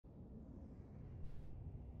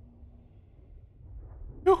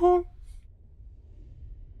Yoo-hoo!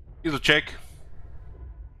 Here's a check.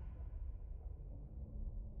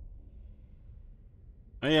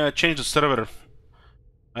 I changed the server.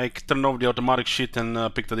 I turned off the automatic shit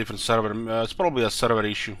and picked a different server. It's probably a server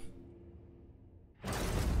issue.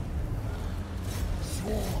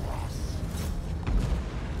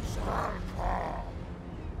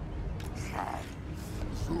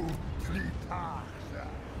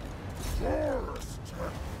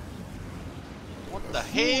 What the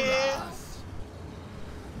hell?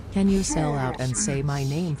 Can you sell out and say my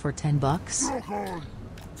name for $10?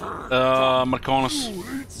 Marconis.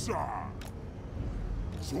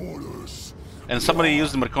 And somebody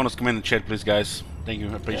use the Marconis command in chat, please, guys. Thank you,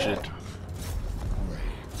 I appreciate it.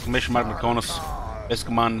 Exclamation mark Marconis. Best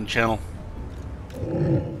command in channel.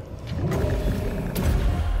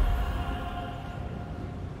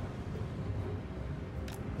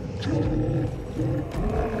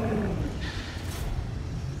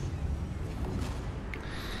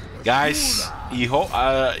 Guys, even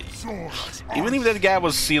if that guy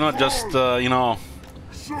was, just,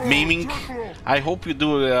 memeing, I hope you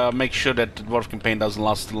do make sure that the Dwarf campaign doesn't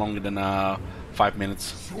last longer than 5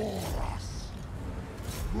 minutes.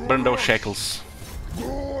 Burn those shackles.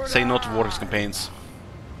 Say no to Dwarf campaigns.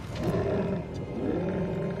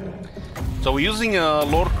 So we're using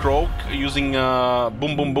Lord Croak, using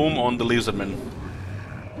Boom Boom Boom on the Lizardman.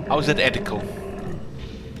 How is that ethical?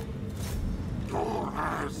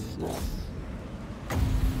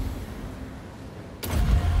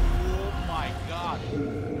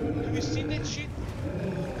 Have you seen that shit?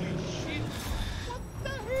 Holy shit! What the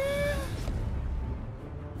hell?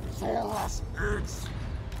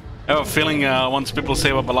 I have a feeling once people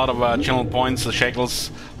save up a lot of channel points, the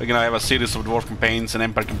shackles, we're gonna have a series of Dwarf campaigns and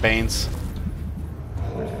Empire campaigns.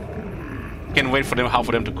 Can't wait for them,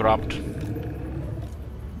 for them to corrupt.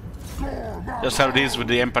 Just how it is with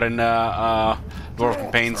the Empire and Dwarf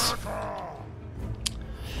campaigns.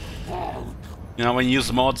 When you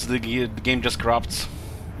use mods, the game just corrupts.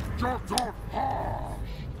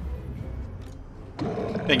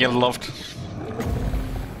 They get loved.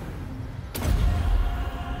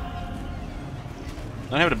 I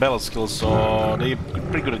don't have the battle skills, so they're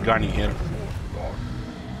pretty good at grinding here.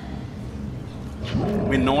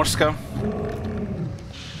 Win Norska.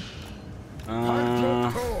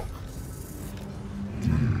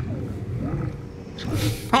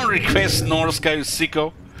 Don't request Norska, you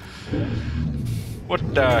sicko. What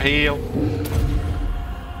the hell?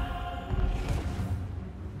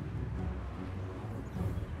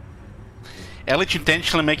 Elich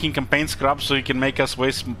intentionally making campaigns corrupt so he can make us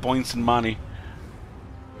waste points and money.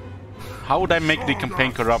 How would I make the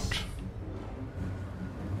campaign corrupt?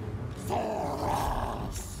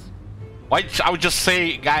 I would just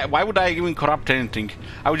say, why would I even corrupt anything?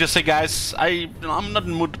 I would just say, guys, I'm not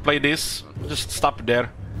in the mood to play this. Just stop it there.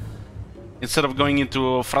 Instead of going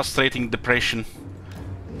into a frustrating depression.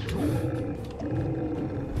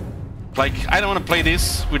 Like, I don't want to play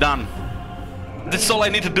this, we're done. That's all I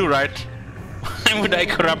need to do, right? Why would I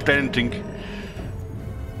corrupt anything?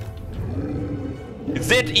 It's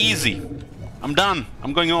that easy. I'm done.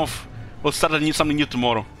 I'm going off. We'll start something new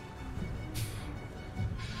tomorrow.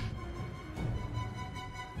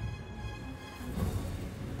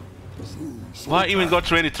 Why even go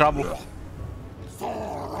through any trouble?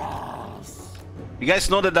 You guys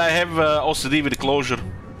know that I have OCD with the closure.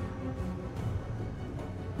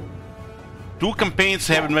 2 campaigns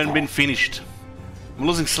haven't even been finished. I'm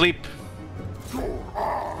losing sleep.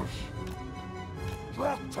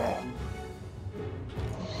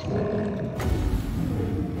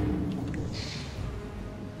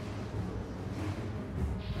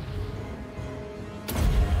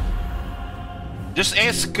 Just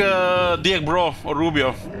ask Diak Bro or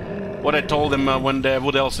Rubio what I told them when the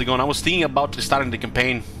Wood Elves are gone. I was thinking about restarting the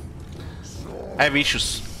campaign. I have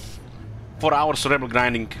issues. 4 hours of rebel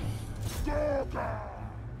grinding.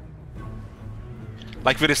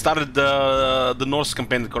 Like we restarted the Norse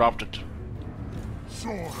campaign that corrupted.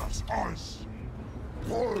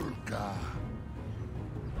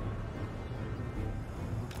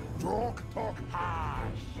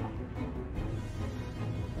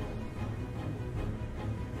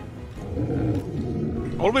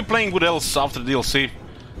 I'll be playing Wood Elves after the DLC.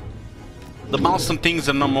 The milestone things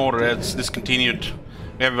are no more, it's discontinued.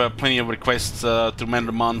 We have plenty of requests to mend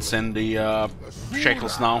the months and the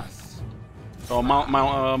shackles now. So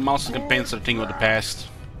milestone campaigns are a thing of the past.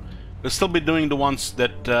 We'll still be doing the ones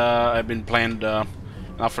that have been planned.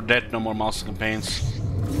 After that, no more milestone campaigns.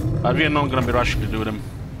 But we are not gonna be rushing to do them.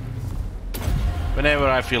 Whenever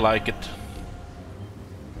I feel like it.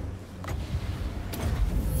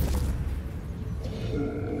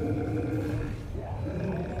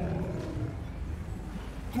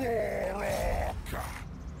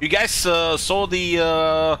 You guys saw the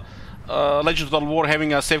Legend of Total War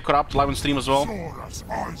having a save corrupt live on stream as well?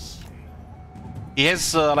 He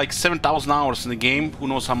has like 7,000 hours in the game, who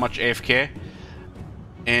knows how much AFK,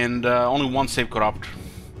 and only one save corrupt.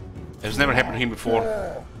 It's never happened to him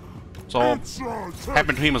before. So,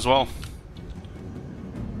 happened to him as well.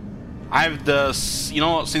 I've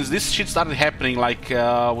since this shit started happening, like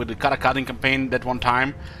with the Karakadin campaign that one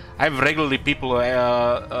time, I have regularly people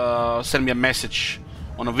send me a message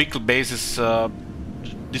on a weekly basis.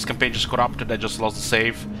 This campaign just corrupted, I just lost the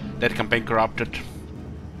save, that campaign corrupted.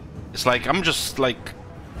 It's like, I'm just like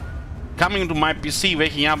coming to my PC,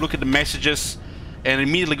 waking up, look at the messages, and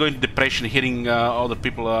immediately going into depression, hitting other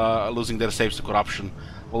people losing their saves to corruption.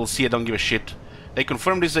 We'll see, I don't give a shit. They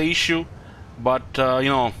confirmed this is an issue, but you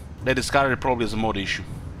know, they discarded it probably as a mod issue.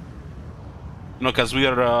 You know, because we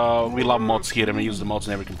love mods here and we use the mods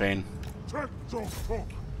in every campaign.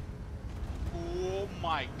 Oh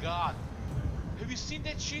my god. Have you seen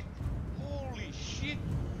that shit? Holy shit.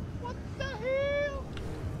 What the hell?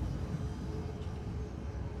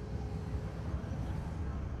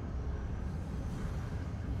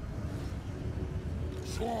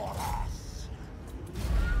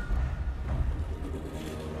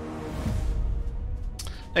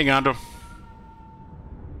 Hey Gando.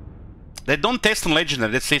 They don't test on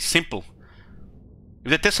Legendary, that's it, simple.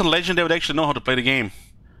 If they test on Legendary, they would actually know how to play the game.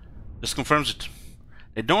 Just confirms it.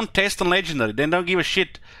 They don't test on Legendary, they don't give a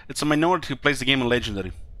shit. It's a minority who plays the game on Legendary.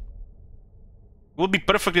 It would be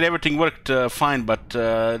perfect if everything worked fine, but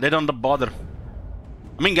they don't bother.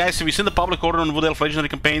 I mean guys, have you seen the public order on Wood Elf Legendary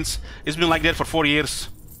campaigns? It's been like that for 4 years.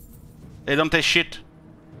 They don't test shit.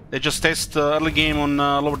 They just test early game on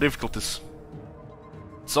lower difficulties.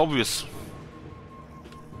 It's obvious.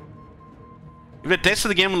 If they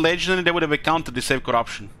tested the game on Legendary, they would have accounted the save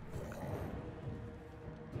corruption.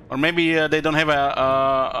 Or maybe they don't have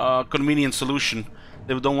a convenient solution.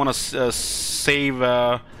 They don't want to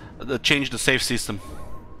change the save system.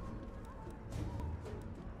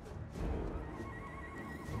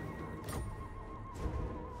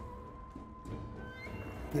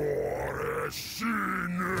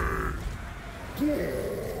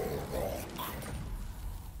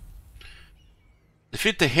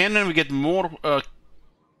 Defeat the hen and we get more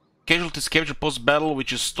casualties captured post-battle,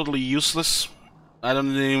 which is totally useless. I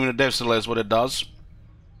don't even know the devs realize what it does.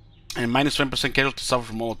 And minus 10% casualties suffer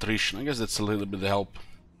from all attrition. I guess that's a little bit of help.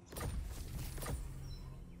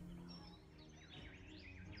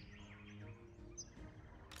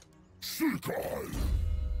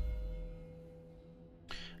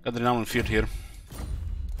 Got the renown field here.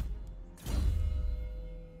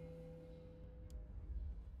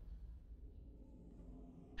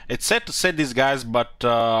 It's sad to say these guys, but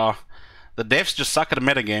the devs just suck at the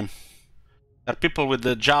metagame. They're people with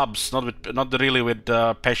the jobs, not really with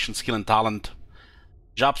passion, skill, and talent.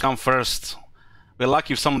 Jobs come first. We're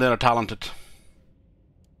lucky if some of them are talented.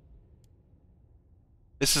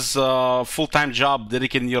 This is a full-time job,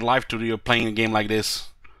 dedicating your life to your playing a game like this,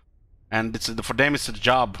 and for them it's a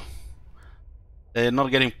job. They're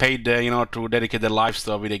not getting paid, you know, to dedicate their lives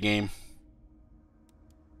to a video game.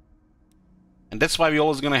 And that's why we're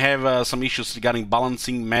always gonna have some issues regarding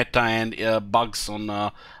balancing, meta, and bugs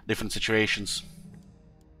on different situations.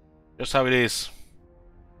 Just how it is.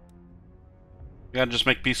 You gotta just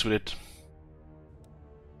make peace with it.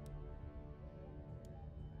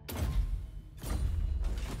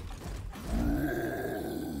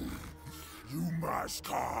 You must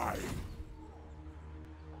die.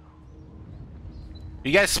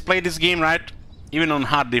 You guys play this game, right? Even on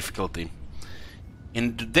hard difficulty.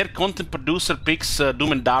 And their content producer picks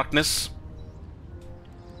Doom and Darkness.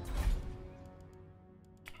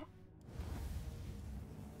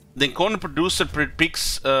 The content producer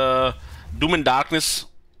picks Doom and Darkness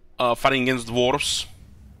fighting against dwarves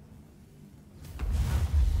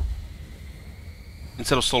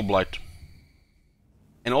instead of Soulblight.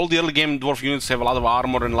 And all the early game dwarf units have a lot of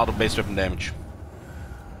armor and a lot of base weapon damage.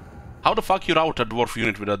 How the fuck you route a dwarf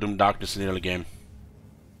unit with a Doom Darkness in the early game?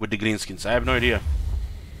 With the greenskins? I have no idea.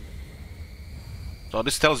 So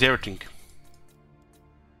this tells you everything.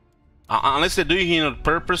 Unless they're doing it on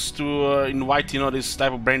purpose to invite, you know, this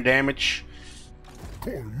type of brain damage.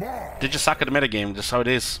 They just suck at the metagame, that's how it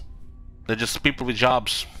is. They're just people with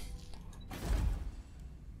jobs.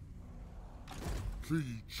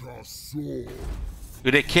 If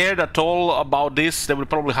they cared at all about this, they would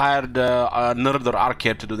probably hire a nerd or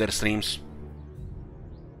arcade to do their streams.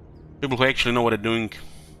 People who actually know what they're doing.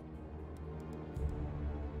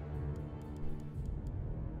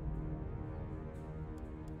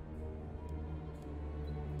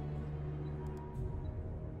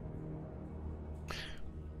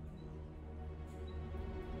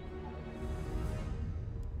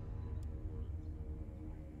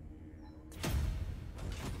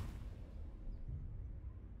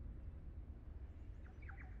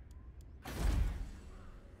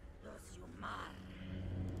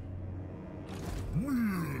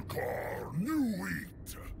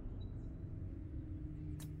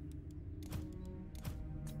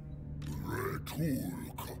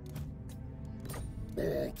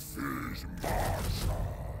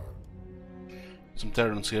 Some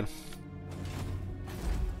Terrans here.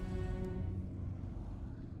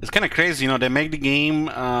 It's kind of crazy, you know, they make the game, you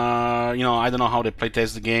know, I don't know how they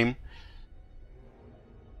playtest the game.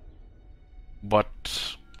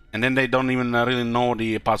 But, and then they don't even really know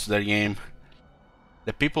the parts of their game.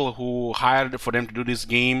 The people who hired for them to do this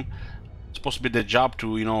game, it's supposed to be their job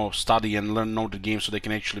to, you know, study and know the game so they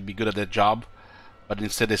can actually be good at their job. But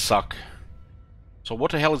instead they suck. So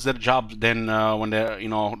what the hell is their job then when they, you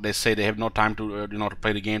know, they say they have no time to, you know, to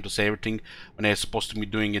play the game, to say everything, when they're supposed to be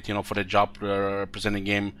doing it, you know, for their job, presenting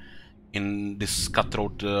game in this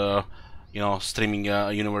cutthroat, you know, streaming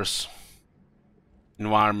universe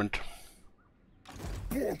environment.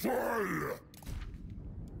 I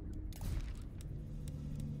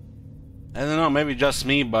don't know, maybe just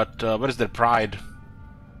me, but where is their pride?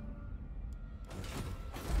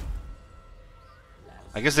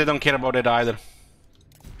 I guess they don't care about it either.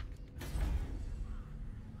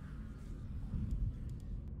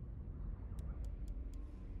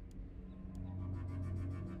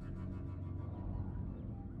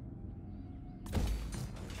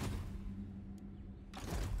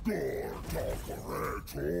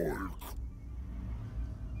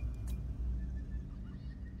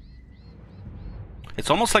 It's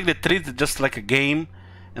almost like they treat it just like a game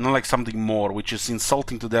and not like something more, which is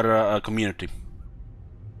insulting to their community.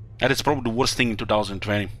 That is probably the worst thing in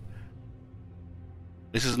 2020.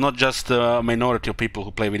 This is not just a minority of people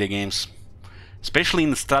who play video games, especially in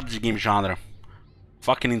the strategy game genre.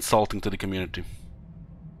 Fucking insulting to the community.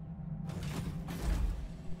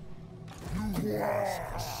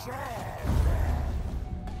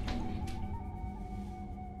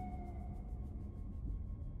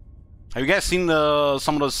 Have you guys seen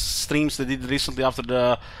some of those streams they did recently after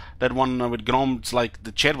that one with Grom? It's like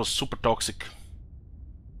the chat was super toxic.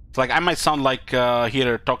 It's like I might sound like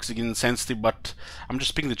here toxic and insensitive, but I'm just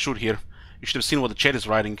speaking the truth here. You should have seen what the chat is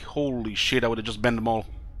writing. Holy shit, I would have just banned them all.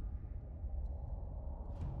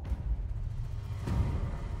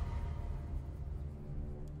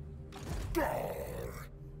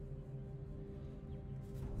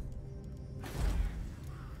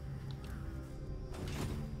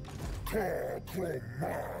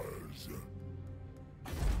 Compromise.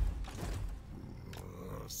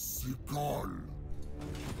 Sigal.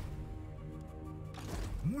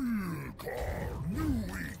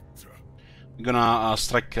 We're gonna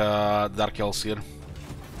strike Dark Elves here.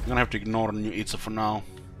 I'm gonna have to ignore new Itza for now.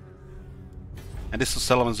 And this is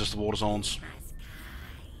Sullivan's just war zones.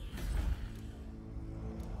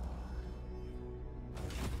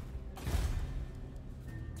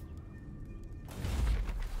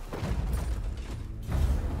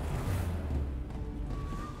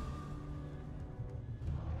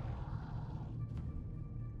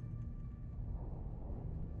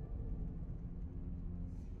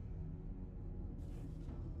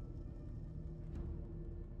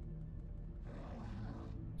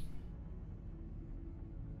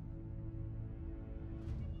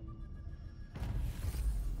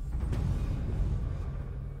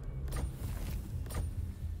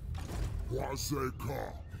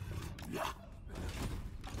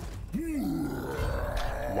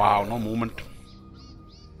 Wow, no movement.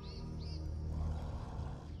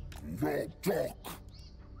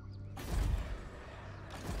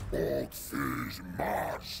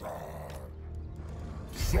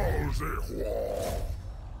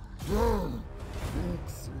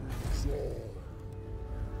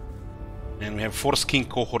 And we have 4 skin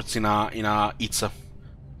cohorts in a Itza,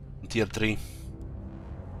 in tier 3.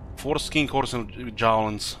 4 skin cohorts with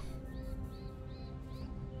javelins.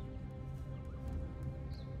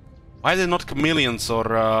 Why are they not chameleons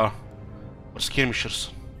or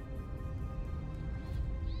skirmishers?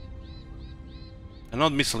 They're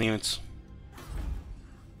not missile units.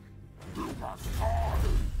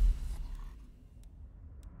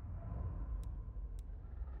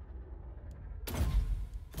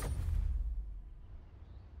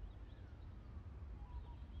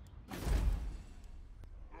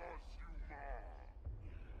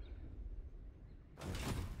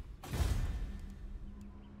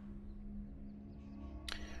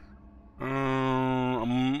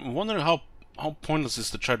 I'm wondering how pointless it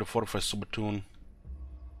is to try to fortify Subatun.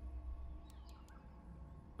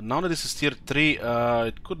 Now that this is tier 3,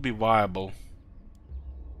 it could be viable.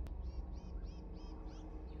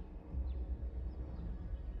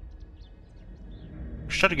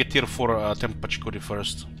 Let's try to get tier 4 Temple Pachikuri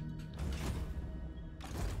first.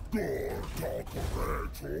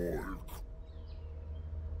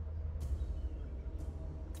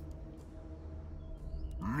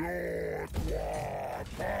 Lord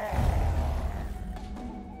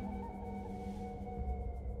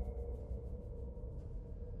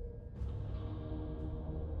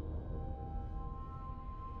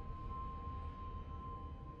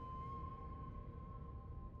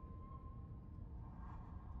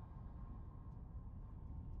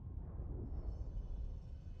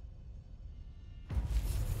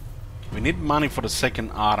We need money for the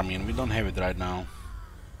second army, and we don't have it right now.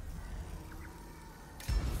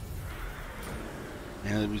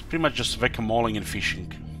 And it was pretty much just whack-a-moling and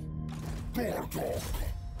fishing.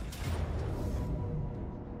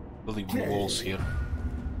 Building walls here.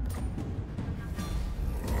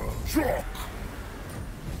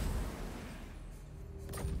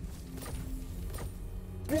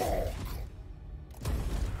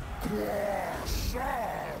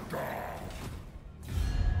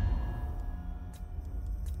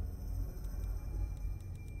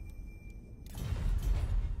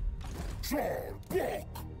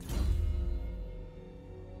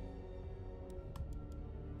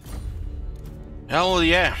 Hell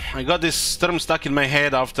yeah, I got this term stuck in my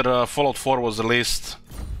head after Fallout 4 was released.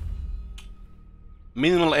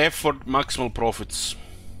 Minimal effort, maximal profits.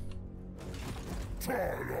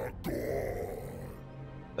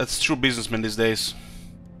 That's true businessmen these days.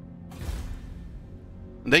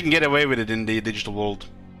 They can get away with it in the digital world.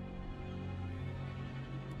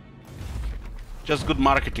 Just good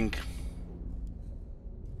marketing.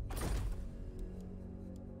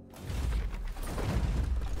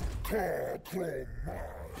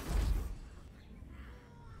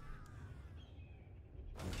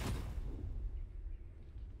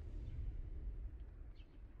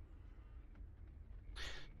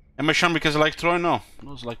 Am I shunned because I like Troy? No. I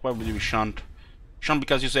was like, why would you be shunned? Shunned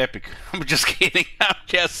because he's epic. I'm just kidding. I'm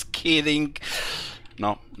just kidding.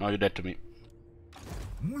 No, no, you're dead to me.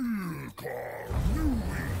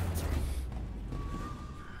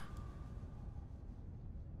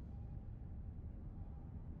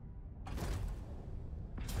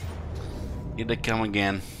 Here they come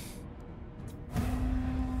again.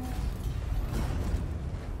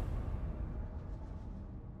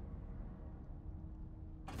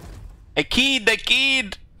 A kid, a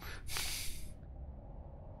kid!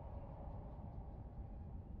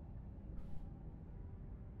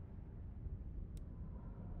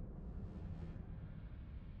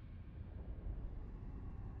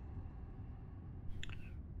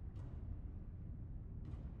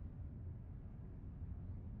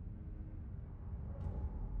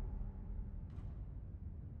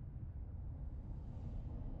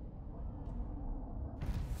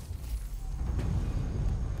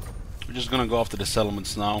 We're just gonna go after the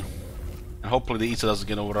settlements now. And hopefully the Itza doesn't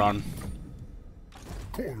get overrun.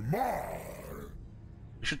 We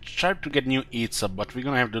should try to get new Itza, but we're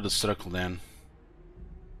gonna have to do the circle then.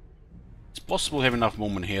 It's possible we have enough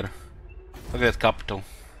movement here. Look at that capital.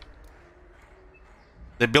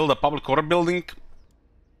 They build a public order building,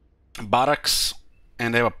 barracks,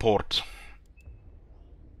 and they have a port.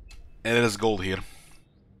 And there's gold here.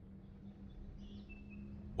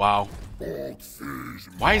 Wow.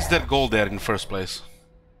 Why is there gold there in the first place?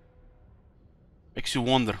 Makes you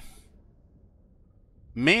wonder.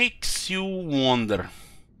 Makes you wonder.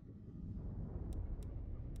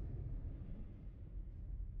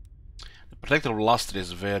 The Protector of Lustre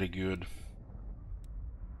is very good.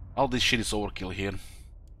 All this shit is overkill here.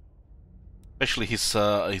 Especially his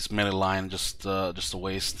melee line, just a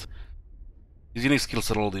waste. His unique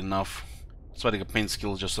skills are old enough. That's why the campaign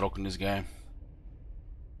skill is just rocking this guy.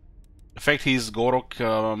 The fact he's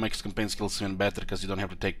Gorok makes campaign skills even better because you don't have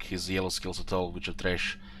to take his yellow skills at all, which are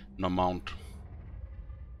trash, no mount.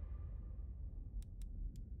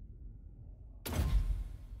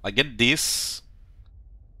 I get this,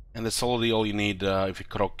 and that's already all you need if a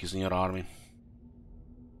Krok is in your army.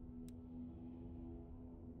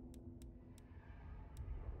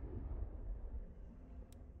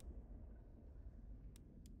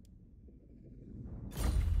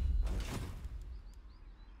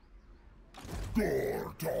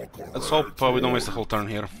 Let's hope we don't waste the whole turn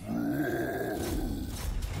here.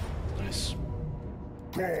 Nice.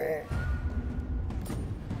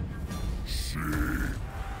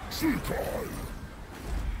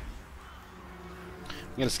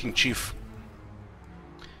 Get a skin chief.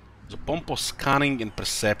 The Pompous, cunning, and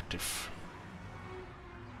perceptive.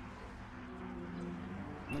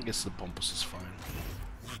 I guess the Pompous is fine.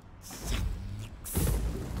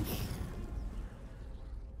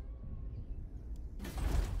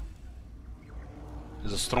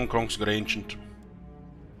 There's a strong Krongsgar Ancient.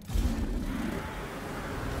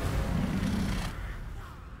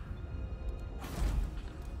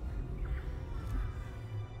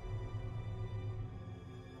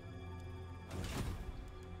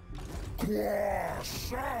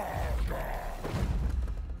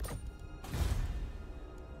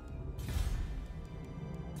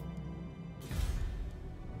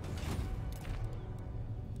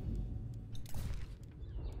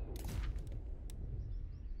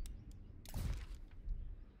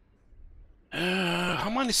 How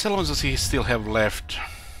How many settlements does he still have left?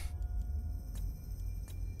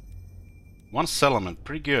 One settlement,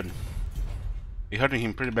 pretty good. We're hurting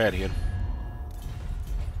him pretty bad here.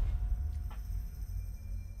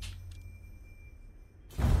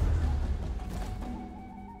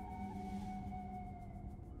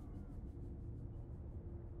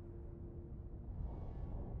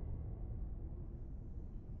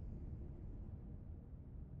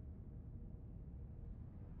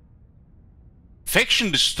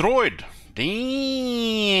 Faction destroyed.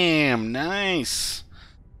 Damn, nice.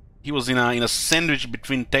 He was in a sandwich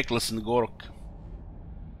between Teclis and Gork.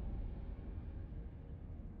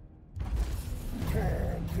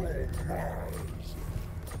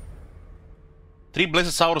 Three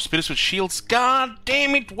blessed Sour Spirits with shields. God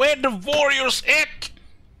damn it, where the warriors at?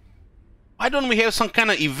 Why don't we have some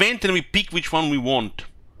kind of event and we pick which one we want?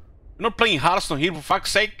 We're not playing Hearthstone here, for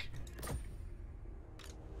fuck's sake.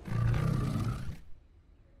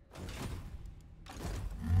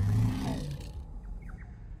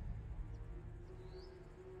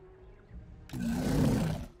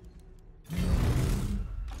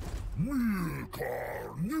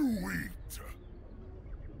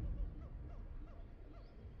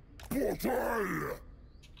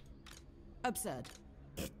 Absurd.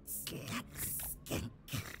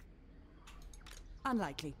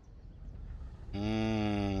 Unlikely.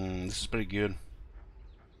 This is pretty good.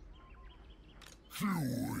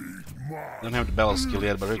 Don't have the battle skill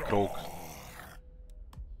yet, but we're croak.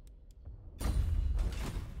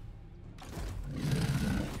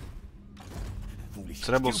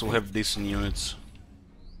 Rebels will have decent units.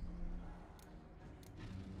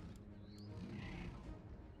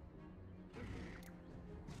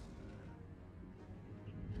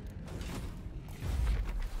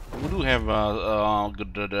 We do have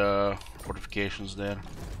good fortifications there.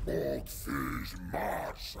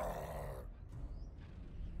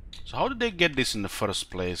 So how did they get this in the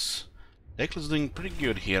first place? Declan's doing pretty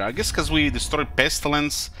good here. I guess because we destroyed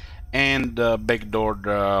Pestilence and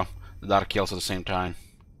backdoored the Dark Elves at the same time.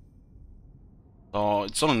 So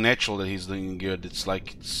it's only natural that he's doing good. It's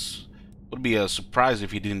like it would be a surprise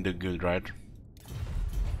if he didn't do good, right?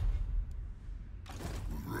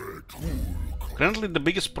 Currently the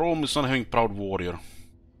biggest problem is not having Proud Warrior.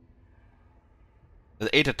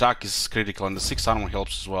 The 8 attack is critical and the 6 armor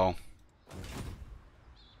helps as well.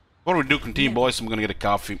 Before we do continue, boys, I'm gonna get a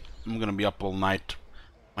coffee. I'm gonna be up all night.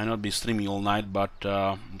 Might not be streaming all night, but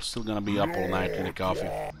I'm still gonna be up all night in a coffee.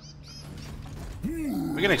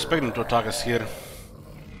 We're gonna expect them to attack us here.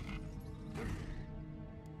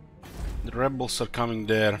 The rebels are coming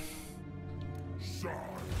there.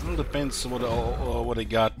 It all depends on what they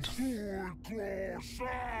got.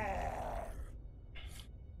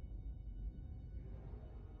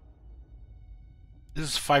 This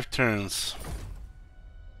is 5 turns.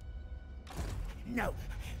 No.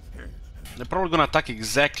 They're probably gonna attack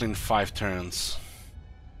exactly in 5 turns.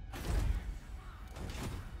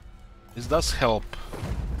 This does help.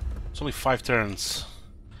 It's only 5 turns.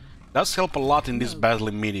 Does help a lot in this battle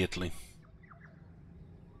immediately.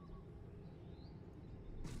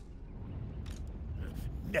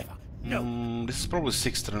 Never. No. This is probably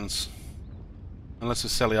 6 turns. Unless we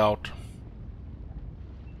sell it out.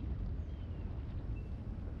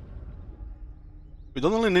 We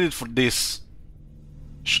don't only need it for this.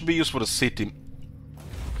 It should be used for the city.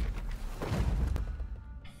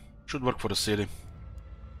 Should work for the city.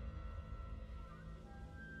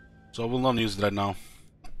 So I will not use it right now.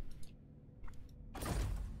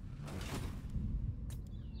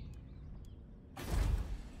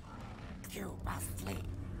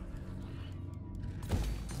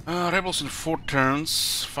 Rebels in 4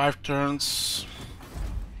 turns, 5 turns.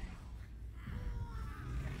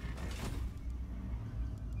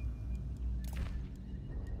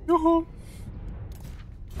 Yoo-hoo!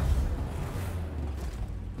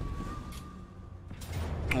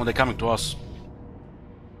 Oh, they're coming to us.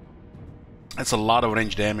 That's a lot of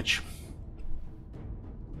range damage.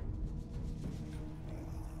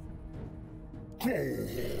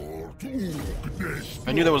 If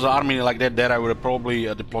I knew there was an army like that there, I would have probably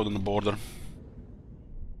deployed on the border.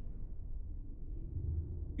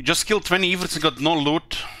 You just killed 20 Everts and got no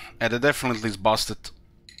loot. And that definitely is busted.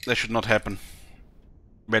 That should not happen.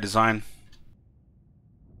 Bad design.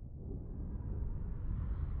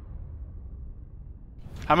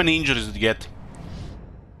 How many injuries did you get?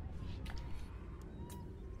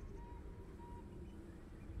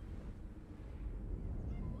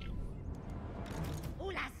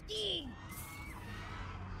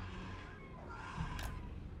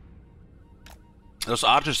 Those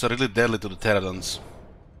archers are really deadly to the Pterodons.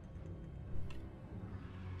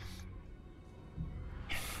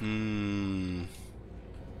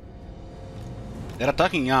 They're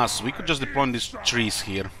attacking us. We could just deploy these trees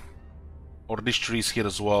here. Or these trees here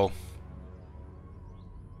as well.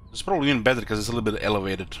 It's probably even better because it's a little bit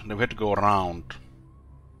elevated. Then we have to go around.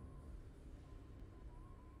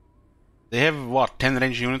 They have, what, 10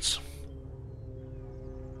 range units?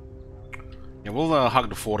 Yeah, we'll hug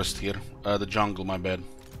the forest here. The jungle, my bad.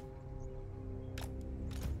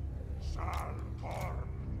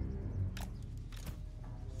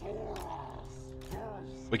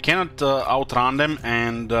 We cannot outrun them,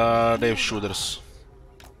 and they have shooters.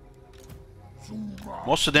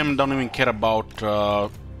 Most of them don't even care about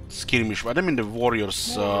skirmish, but I mean the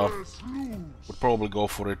warriors would probably go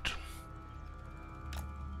for it.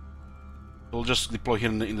 We'll just deploy here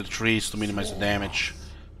in the trees to minimize the damage.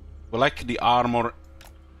 We like the armor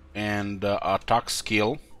and attack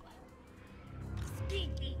skill,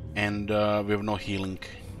 and we have no healing.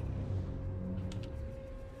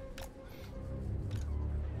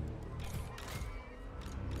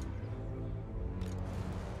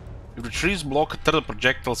 If the trees block a third of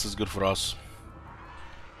projectiles, is good for us.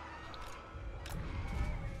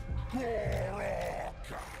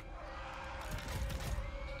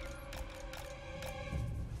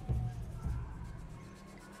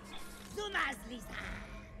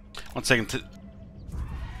 One second.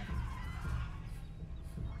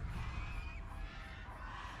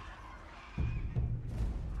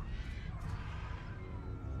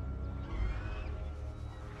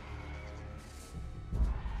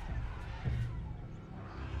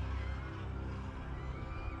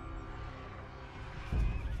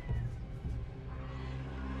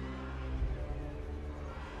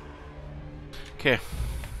 Okay.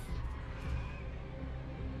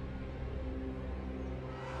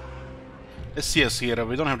 Let's see us here.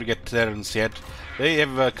 We don't have to get Terrans yet. They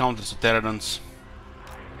have counters to Terrans.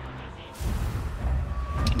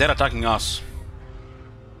 They're attacking us.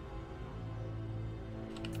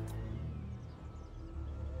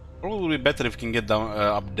 Probably would be better if we can get down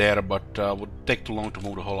up there, but would take too long to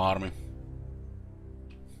move the whole army.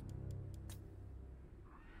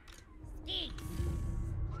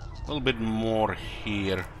 A little bit more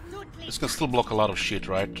here. This can still block a lot of shit,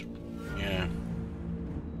 right? Yeah.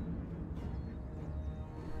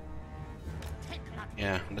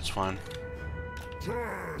 Yeah, that's fine.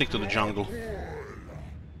 Stick to the jungle.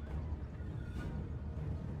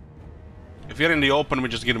 If you're in the open, we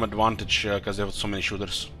just give them advantage because they have so many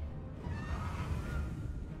shooters.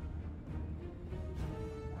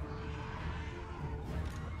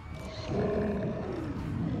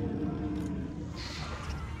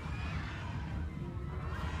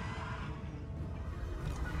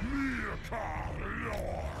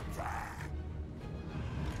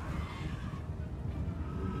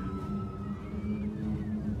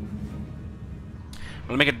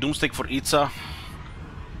 We'll make a doomstick for Itza.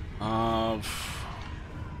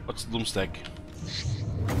 What's doomstick?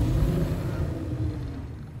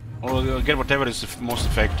 Or we'll get whatever is most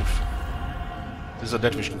effective. This is a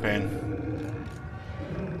Deathwish campaign.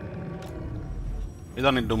 We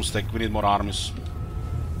don't need doomstick, we need more armies.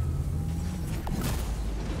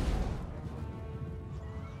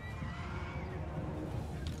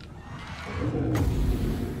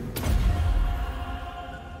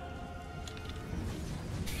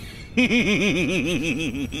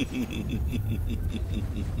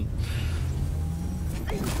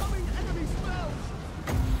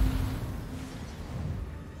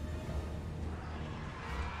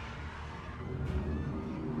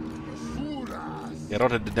 They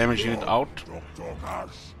rotate the damage unit out.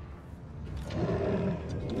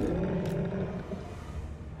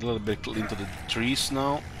 A little bit into the trees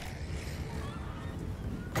now.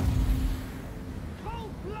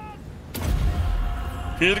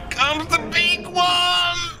 Here comes the big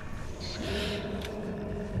one!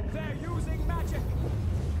 They're using magic!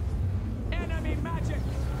 Enemy magic!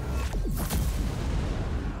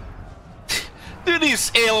 Do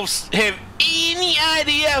these elves have any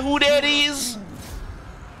idea who that is?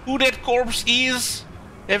 Who that corpse is?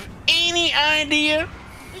 Have any idea?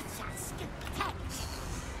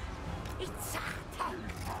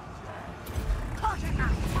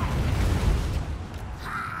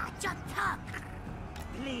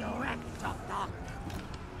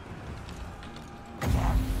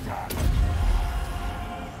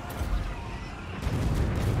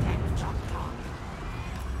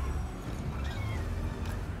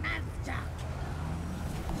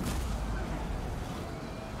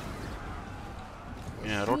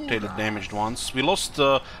 Yeah, rotated damaged ones. We lost,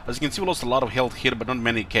 as you can see, we lost a lot of health here, but not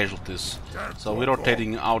many casualties. So we're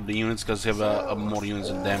rotating out the units because we have more units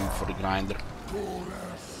than them for the grinder.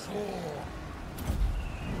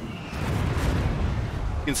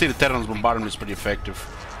 You can see the Terran's bombardment is pretty effective.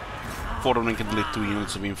 4 of them can delete 2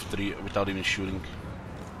 units of infantry without even shooting.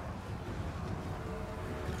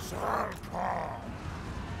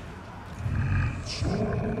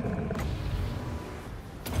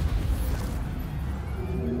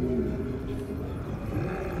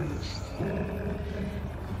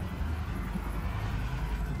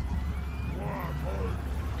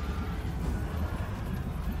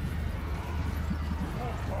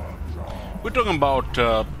 We're talking about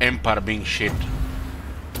Empire being shit.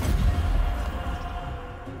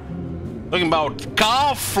 Talking about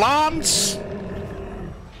Kauflands,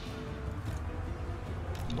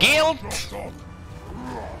 guilt.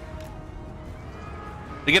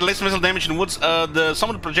 They get less missile damage in woods. Some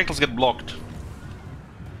of the projectiles get blocked.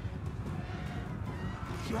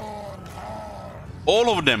 All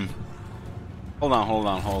of them. Hold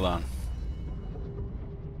on.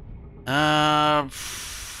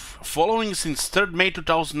 Following since 3rd May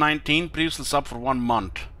 2019, previously sub for 1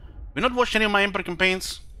 month. We not watched any of my Empire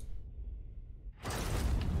campaigns?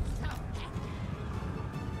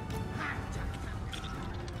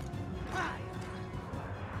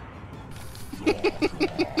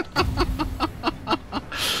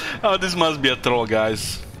 Oh, this must be a troll,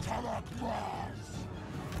 guys.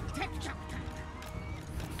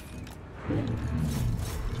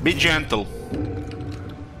 Be gentle.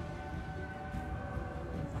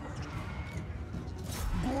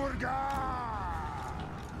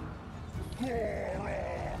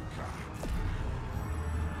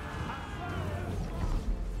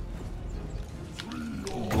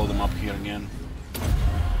 Blow them up here again.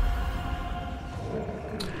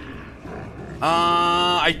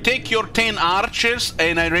 I take your 10 archers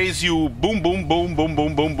and I raise you boom boom boom boom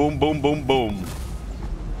boom boom boom boom boom boom.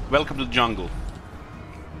 Welcome to the jungle.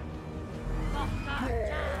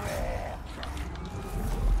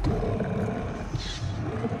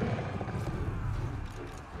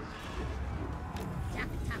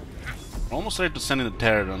 Almost ready to send in the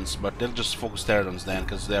Terrans, but they'll just focus Terrans then,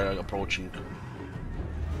 because they're approaching.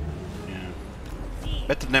 Yeah.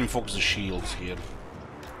 Better them focus the shields here.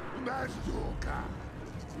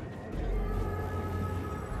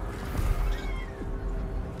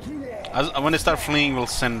 When they start fleeing, we'll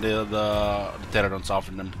send the Terrans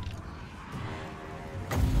after them.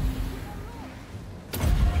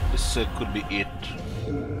 This could be it.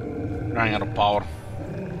 Running out of power.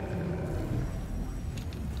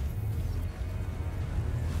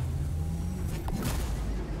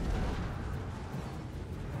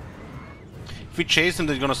 If we chase them,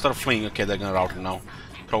 they're gonna start fleeing. Okay, they're gonna rout it now.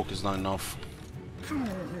 Croak is not enough.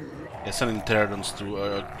 Yeah, sending Terrans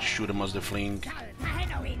to shoot them as they're fleeing.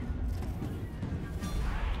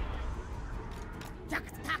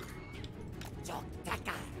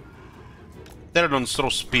 Terrans throw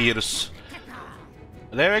spears.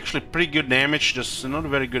 They're actually pretty good damage, just not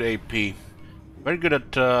very good AP. Very good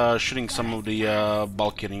at shooting some of the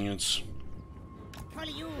bulkier units.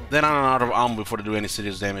 They run out of ammo before they do any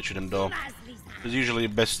serious damage to them, though. It's usually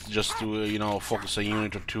best just to, you know, focus a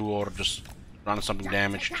unit or two or just run something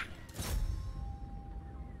damaged.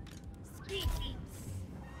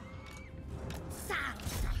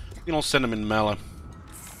 You know, send them in melee.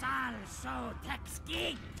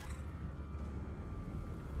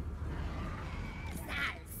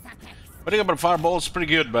 I think about fireball's pretty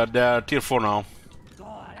good, but they're tier 4 now.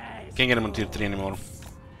 Can't get them on tier 3 anymore.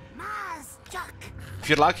 If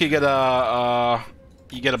you're lucky, you get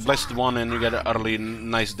a blessed one and you get an early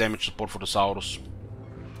nice damage support for the Saurus.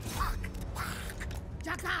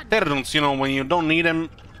 Terrans, you know, when you don't need them,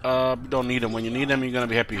 you don't need them. When you need them, you're gonna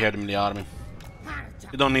be happy you have them in the army.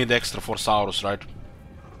 You don't need extra for Saurus, right?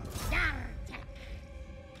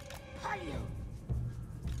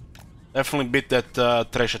 Definitely beat that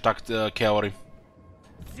trash attack cavalry.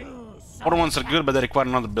 Other ones are good, but they require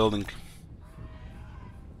another building.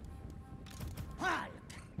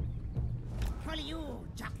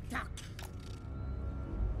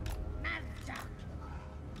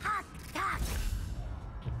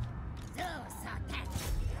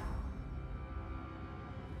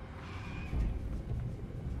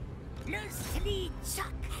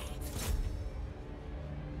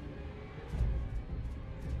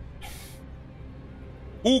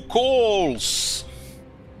 Who calls?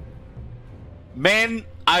 Man,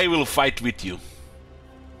 I will fight with you.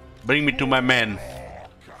 Bring me to my men.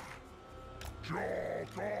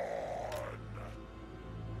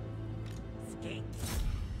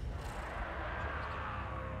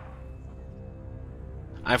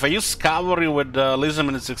 If I use cavalry with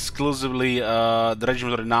Lism, it's exclusively the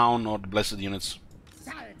Regiment of Renown or the Blessed units.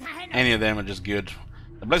 Any of them are just good.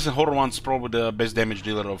 The Blessed Horror one's probably the best damage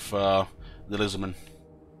dealer of the Lisman.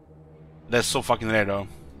 That's so fucking rare though.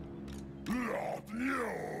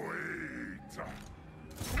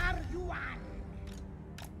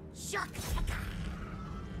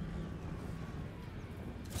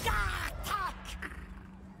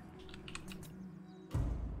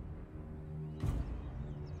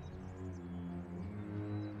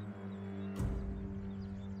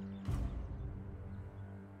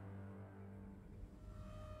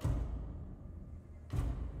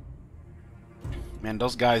 Man,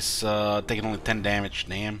 those guys taking only 10 damage,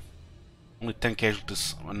 damn. Only 10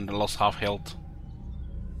 casualties and they lost half health.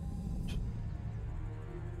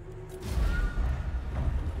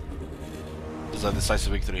 This is a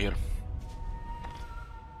decisive victory here.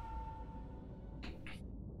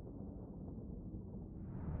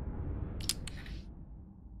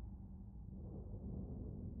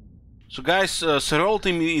 So guys, Serial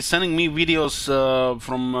Team is sending me videos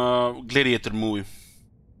from Gladiator movie.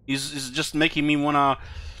 He's just making me wanna,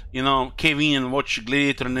 you know, cave in and watch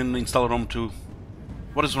Gladiator and then install ROM 2.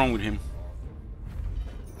 What is wrong with him?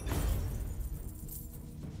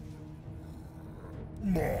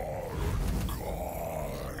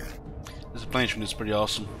 This replenishment is pretty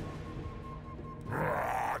awesome.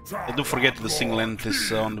 I do forget the single length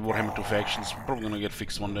is on the Warhammer 2 factions. Probably gonna get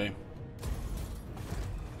fixed one day.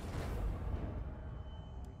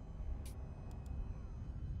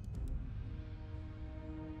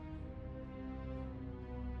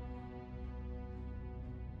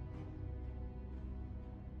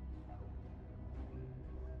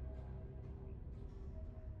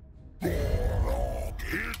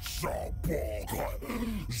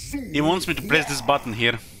 He wants me to press this button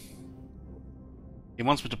here. He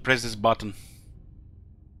wants me to press this button.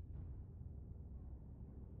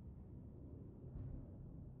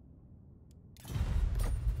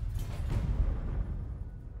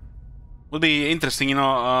 Will be interesting, you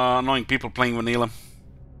know, knowing people playing vanilla.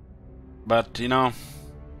 But, you know,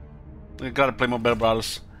 I gotta play more Bell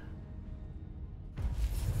Brothers.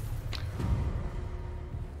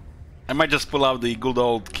 I might just pull out the good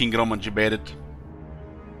old King Roman G-baited.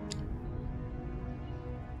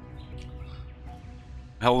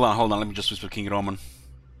 Hold on, let me just whisper King Roman.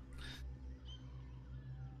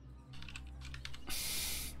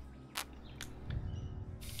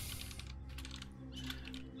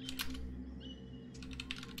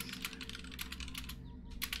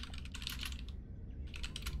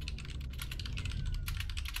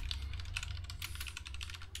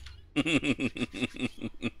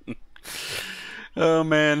 Oh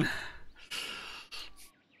man.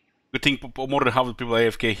 Good thing more than half the people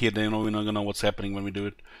AFK here, they know we're not gonna know what's happening when we do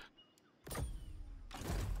it.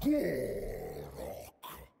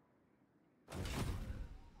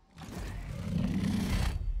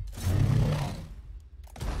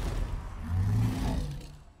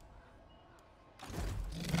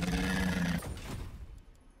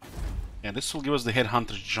 Yeah, this will give us the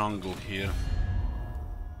Headhunter's jungle here.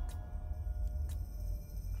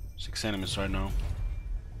 6 enemies right now.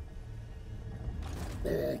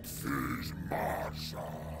 There's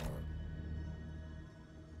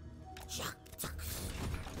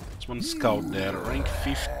one scout there, rank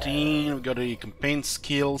 15, we got the campaign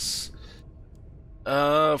skills.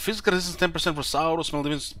 Physical resistance 10% for Saurus, melee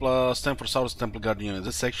defense plus 10 for Saurus Temple Guard units.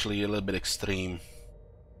 That's actually a little bit extreme.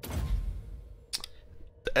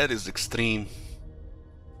 That is extreme.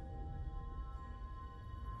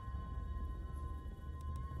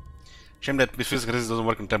 Shame that physical resistance doesn't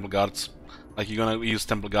work on Temple Guards. Like, you're gonna use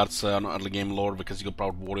Temple Guards on early game lore because you got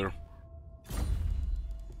Proud Warrior.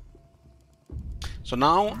 So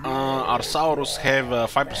now, our Saurus have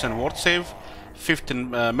 5% ward save,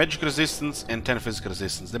 15 magic resistance, and 10 physical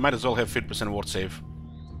resistance. They might as well have 50% ward save.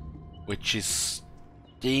 Which is...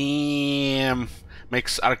 damn...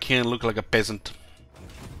 makes Arcane look like a peasant.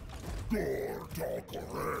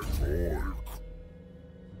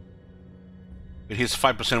 With his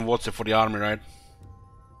 5% ward save for the army, right?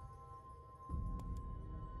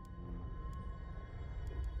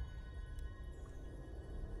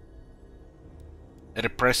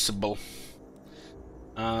 Repressible.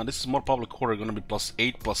 This is more public order, gonna be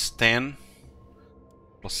 +8, +10,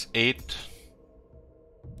 +8.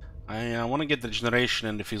 I want to get the regeneration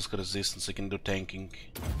and the physical resistance. I can do tanking.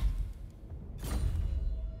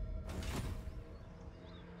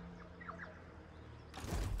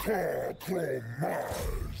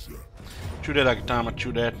 Chew that, Akitama,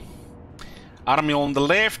 chew that. Army on the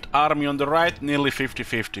left, army on the right, nearly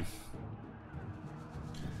 50-50.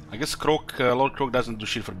 I guess Croak, Lord Croak doesn't do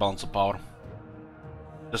shit for balance of power.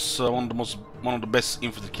 Just one of the best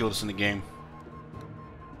infantry killers in the game.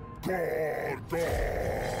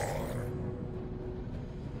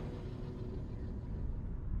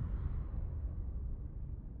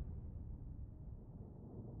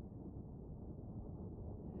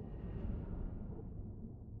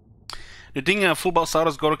 You think full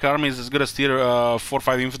Balsaurus Gork army is as good as tier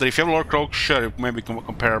 4-5 infantry? If you have Lord Croak, sure, it may be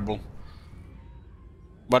comparable.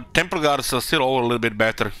 But Temple Guards are still all a little bit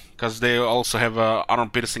better, because they also have armor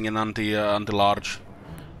piercing and anti-large,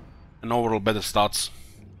 and overall better stats.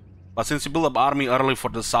 But since you build up army early for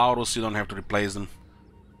the Saurus, you don't have to replace them.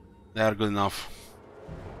 They are good enough.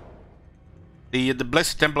 The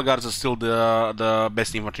Blessed Temple Guards are still the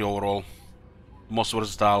best infantry overall, most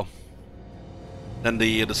versatile. Then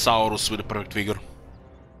the Saurus with the perfect vigor.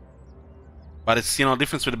 But it's, you know,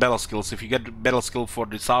 difference with the battle skills. If you get battle skill for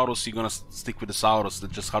the Saurus, you're gonna stick with the Saurus.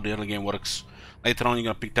 That's just how the early game works. Later on, you're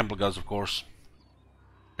gonna pick Temple Guards, of course.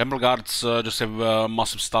 Temple Guards just have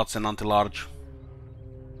massive stats and anti-large.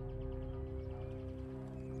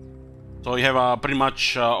 So you have pretty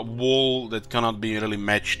much a wall that cannot be really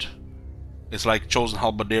matched. It's like chosen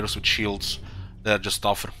halberdiers with shields. They're just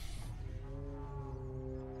tougher.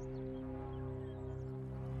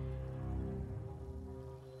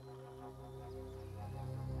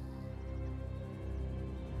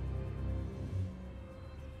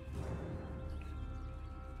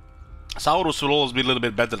 Saurus will always be a little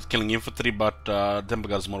bit better at killing infantry, but Temple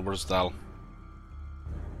Guard is more versatile.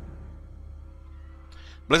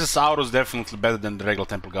 Blessed Saurus is definitely better than the regular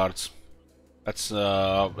Temple Guards. That's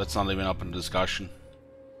not even up in discussion.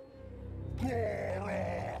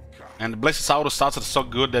 And the Blessed Saurus stats are so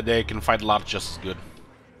good that they can fight large just as good.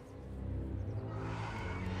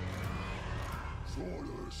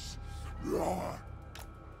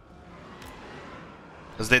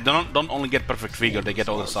 Because they don't only get perfect vigor, they get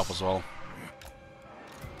other stuff as well.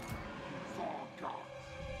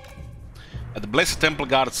 The Blessed Temple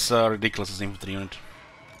Guards are ridiculous as infantry unit.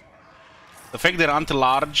 The fact they're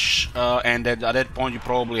anti-large, and that at that point you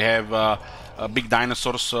probably have big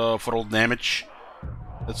dinosaurs for all damage,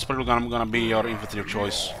 that's probably gonna be your infantry of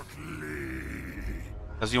choice.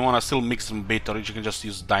 Because you wanna still mix them a bit, or you can just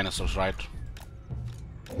use dinosaurs, right?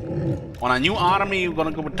 On a new army, you're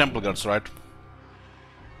gonna go with Temple Guards, right?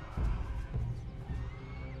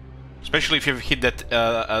 Especially if you've hit that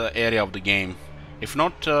area of the game. If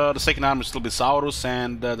not, the second army will still be Saurus,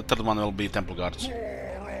 and the third one will be Temple Guards.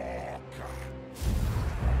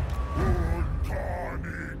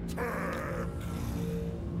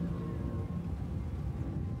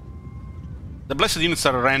 The Blessed units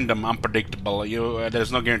are random, unpredictable.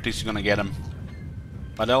 There's no guarantees you're gonna get them.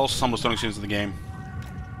 But they're also some of the strongest units in the game.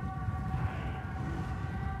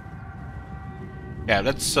 Yeah,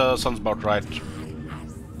 that sounds about right.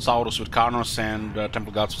 Saurus with Carnos and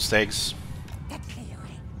Temple Guards with Stags.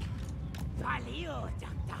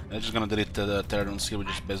 I'm just gonna delete the Pterodons here, we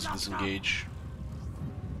just basically disengage.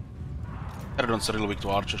 Pterodons are really weak to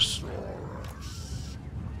archers.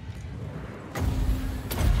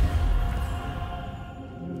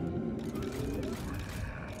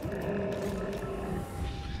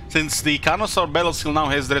 Since the Carnosaur battle skill now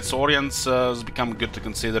has Dread Saurians, it's become good to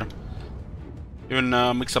consider. Even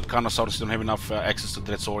mix-up Carnosaurs don't have enough access to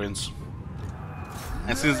Dread Saurians.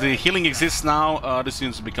 And since the healing exists now, this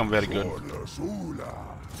units become very good.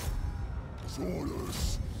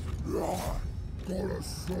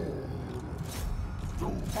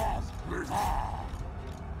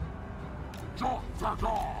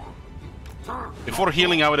 Before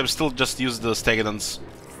healing, I would have still just used the Stegodons.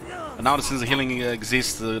 But now, since the healing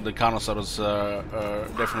exists, the Carnosaurs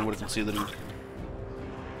definitely worth considering.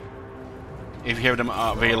 If you have them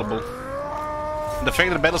available. The fact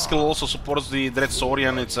that the battle skill also supports the Dread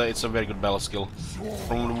Saurian, it's a very good battle skill.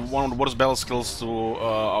 From one of the worst battle skills to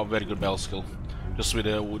a very good battle skill. Just with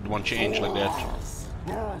one change like that.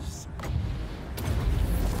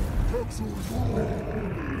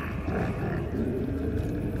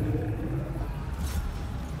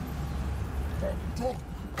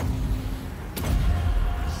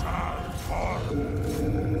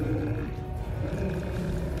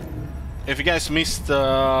 If you guys missed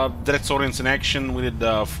Dread Saurians in action, we did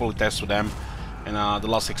a full test with them in the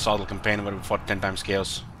last Exodal campaign where we fought 10 times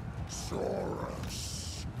Chaos.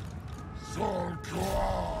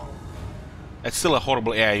 It's still a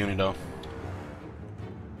horrible AI unit though.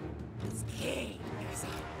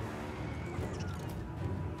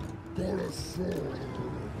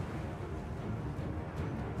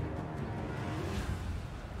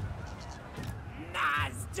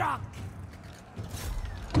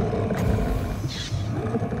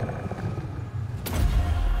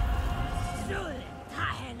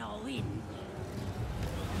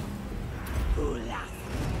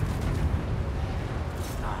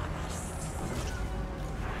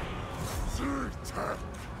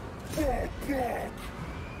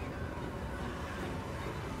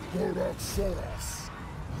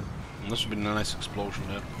 This would be a nice explosion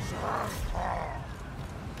there.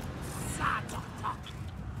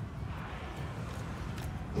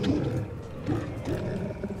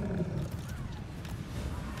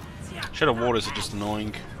 Shadow Warriors are just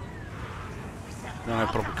annoying. They don't have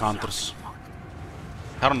proper counters.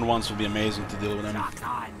 Current ones would be amazing to deal with them.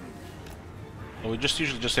 So we just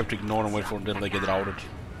usually just have to ignore and wait for them to get routed.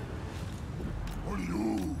 What do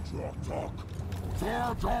you talk?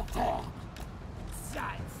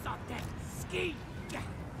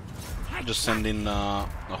 Just send in a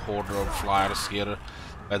horde of flyers here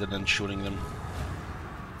rather than shooting them.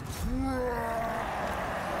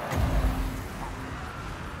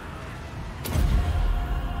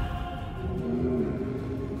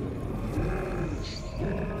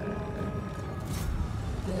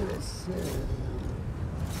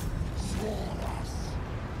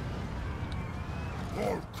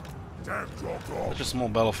 It's just a small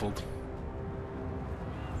battlefield.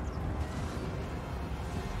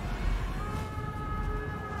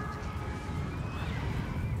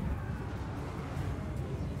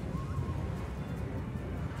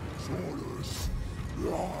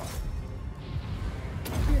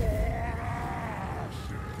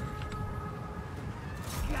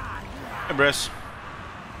 Hey, Bress.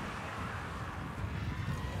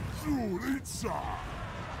 Itza.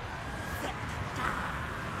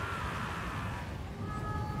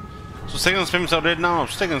 So second spams are dead now.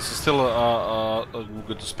 Seconds is still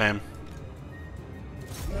good to spam.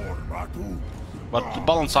 But the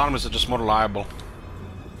balanced armies are just more reliable.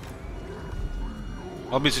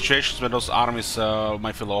 There'll be situations where those armies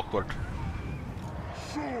might feel awkward.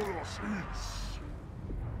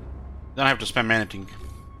 Don't have to spam anything.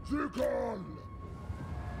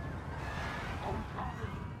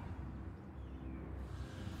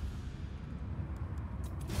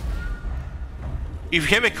 If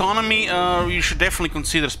you have economy, you should definitely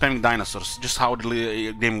consider spamming dinosaurs. Just how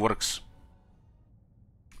the game works.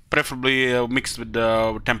 Preferably mixed with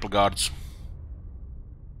temple guards.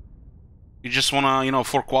 You just wanna, you know,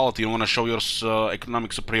 for quality, you wanna show your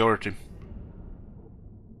economic superiority.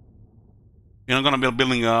 You're not gonna be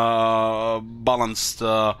building balanced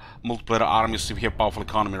multiplayer armies if you have powerful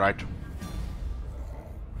economy, right?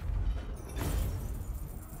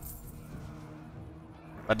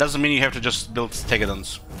 That doesn't mean you have to just build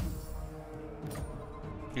Stegadons.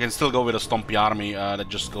 You can still go with a Stompy army that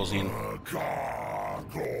just goes in.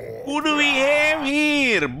 Who do we have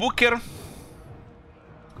here? Booker.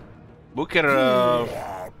 Booker,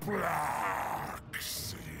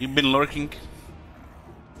 you've been lurking.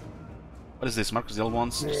 What is this? Marcus the old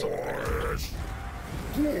ones?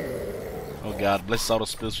 Oh god, Blessed Out of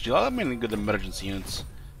Spills. I mean, good emergency units.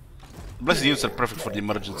 Blessed units are perfect for the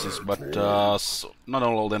emergencies, but not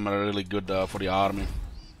all of them are really good for the army.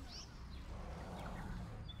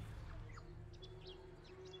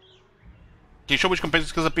 Can you show which competitive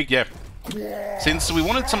skills I picked? Yeah. Since we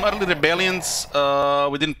wanted some early rebellions,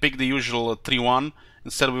 we didn't pick the usual 3-1.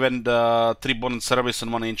 Instead we went 3 Bond Service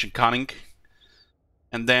and 1 Ancient Cunning.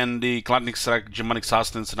 And then the Classic Strike, Germanic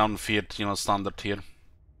Sustenance and Unfeared, you know, standard here.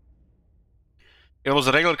 If it was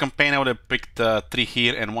a regular campaign, I would have picked 3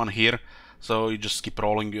 here and 1 here. So you just keep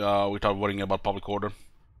rolling without worrying about public order.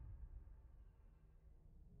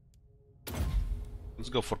 Let's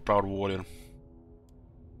go for Proud Warrior.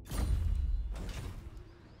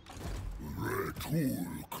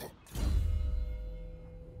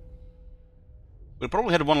 We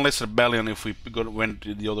probably had 1 less rebellion if we went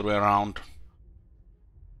the other way around.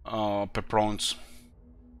 Pepperons.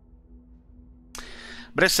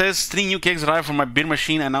 Brett says 3 new kegs arrived from my beer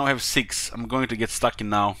machine. I now have 6. I'm going to get stuck in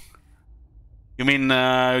now. You mean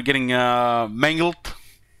you're getting mangled?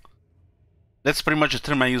 That's pretty much the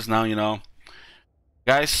term I use now, you know.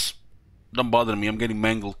 Guys, don't bother me. I'm getting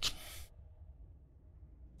mangled.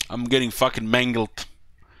 I'm getting fucking mangled.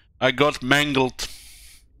 I got mangled.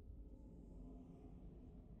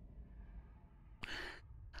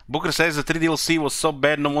 Booker says the 3 DLC was so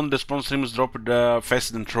bad no wonder the spawn streamers dropped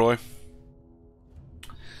faster than Troy.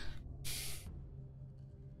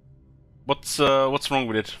 What's wrong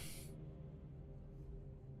with it?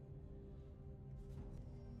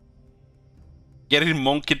 Get it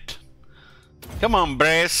monked. Come on,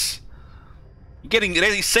 Brass. You're getting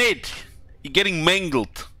ready, said. You're getting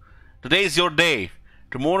mangled. Today is your day.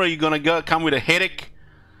 Tomorrow you're gonna come with a headache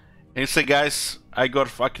and you say, guys, I got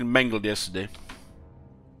fucking mangled yesterday.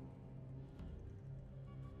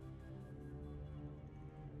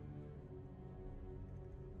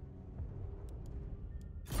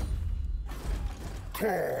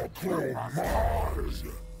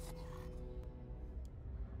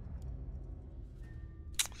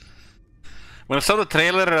 When I saw the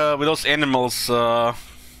trailer with those animals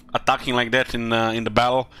attacking like that in the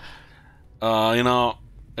battle, you know,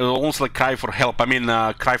 it was almost like cry for help. I mean,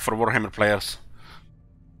 cry for Warhammer players.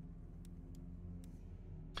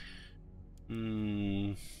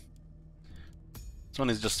 This one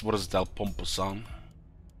is just versatile pompous sound.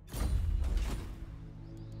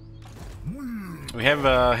 We have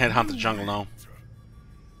Headhunter Jungle now.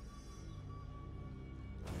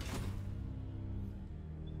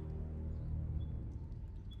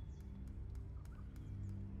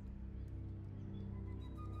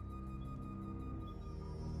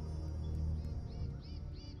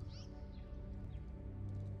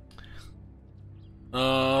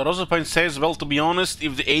 Rosapine says, well, to be honest,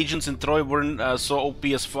 if the agents in Troy weren't so OP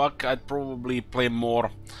as fuck, I'd probably play more.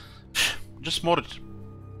 Just mod it.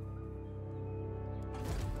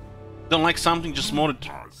 Don't like something, just mod it.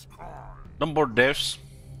 Don't board devs.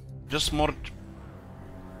 Just mod it.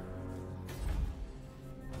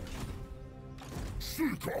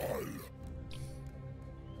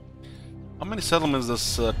 How many settlements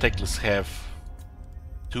does Teclis have?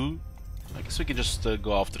 2? I guess we can just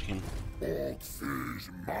go after him.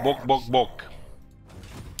 Bok, bok, bok.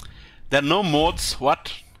 There are no mods?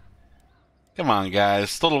 What? Come on,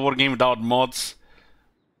 guys. Total War game without mods.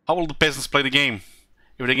 How will the peasants play the game?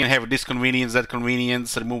 If they can have this convenience, that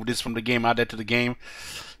convenience, remove this from the game, add that to the game.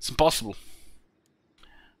 It's impossible.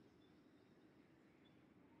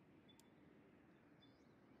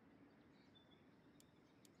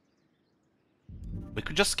 We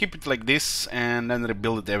could just keep it like this and then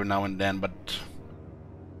rebuild it every now and then, but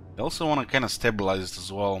I also want to kind of stabilize it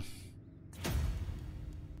as well.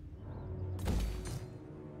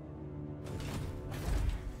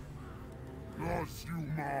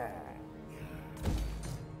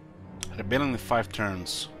 Rebellion in 5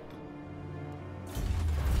 turns.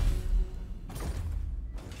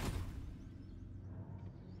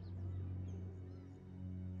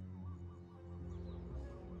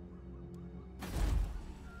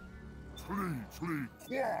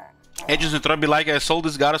 Agents in Troy be like, I sold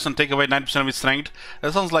this garrison, take away 90% of its strength.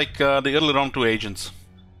 That sounds like the early round 2 agents.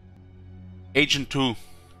 Agent 2. You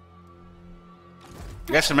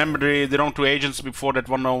guys remember the round 2 agents before that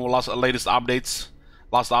one of the latest updates?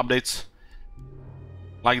 Last updates?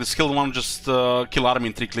 Like the skilled one just kill army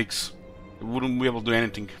in 3 clicks. It wouldn't be able to do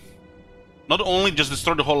anything. Not only just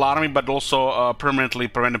destroy the whole army, but also permanently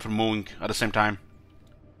prevent them from moving at the same time.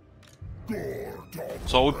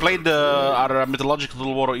 So we played our mythological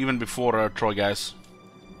Total War even before Troy, guys.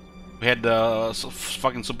 We had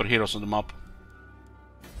fucking superheroes on the map.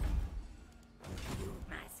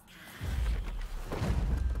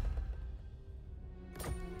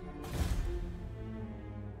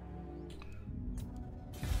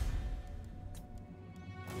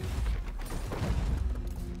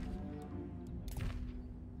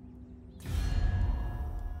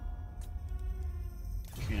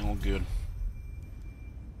 Okay, all good.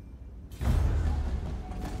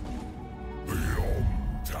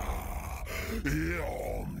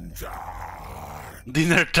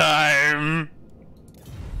 Dinner time!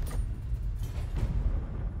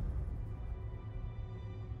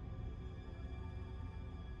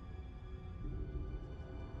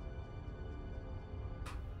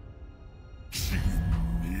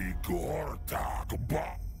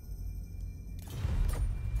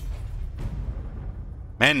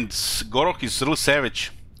 Man, Gorok is real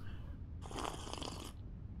savage.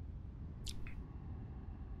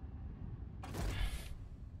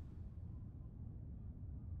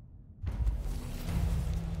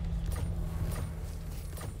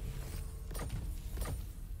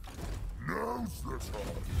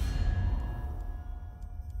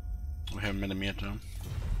 We have many meter.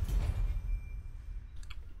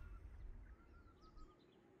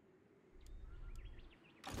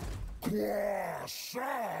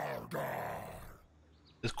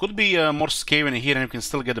 This could be more Skaven here and you can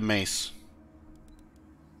still get a mace.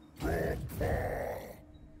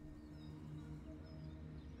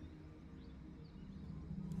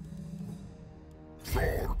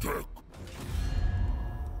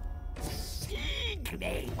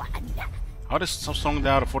 How is so strong they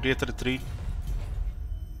are? 48-33.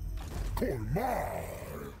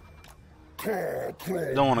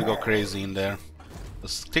 Don't want to go crazy in there. The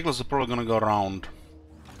sticklers are probably gonna go around.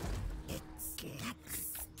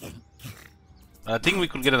 I think we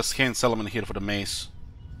could get a scan settlement here for the mace.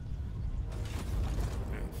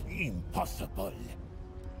 Impossible.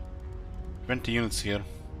 20 units here.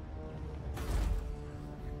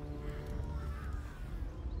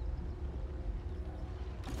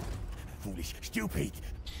 Foolish, stupid.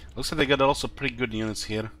 Looks like they got also pretty good units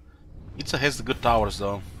here. Itza has the good towers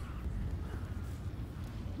though.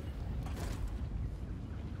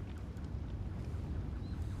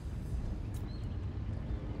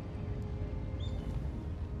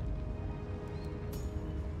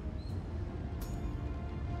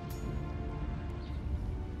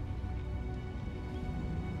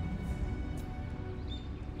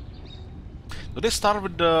 Do they start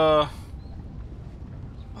with the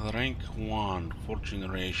rank 1, 4th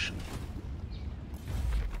generation?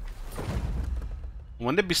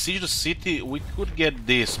 When they besiege the city, we could get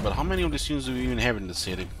this, but how many of these units do we even have in the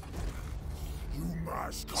city?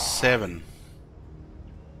 7.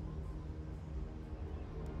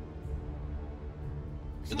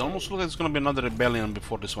 It almost looks like it's gonna be another rebellion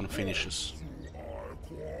before this one finishes.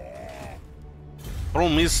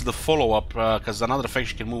 Problem is the follow-up, because another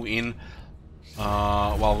faction can move in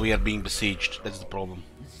while we are being besieged. That's the problem.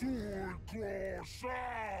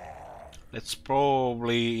 That's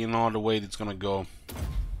probably, you know, the way it's gonna go.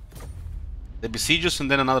 They besiege us and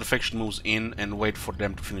then another faction moves in and wait for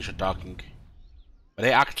them to finish attacking. But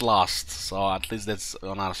they act last, so at least that's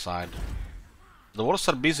on our side. The wars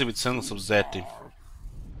are busy with Sentence of Zeti.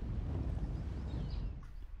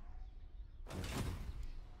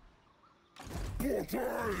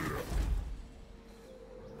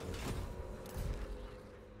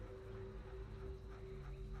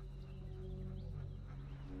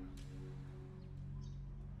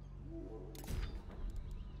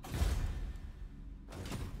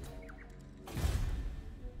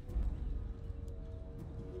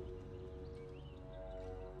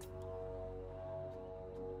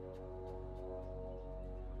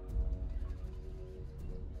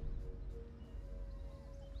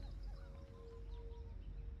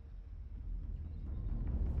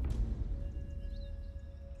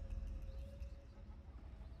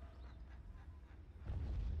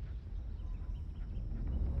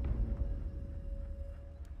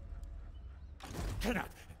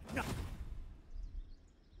 Cannot. No.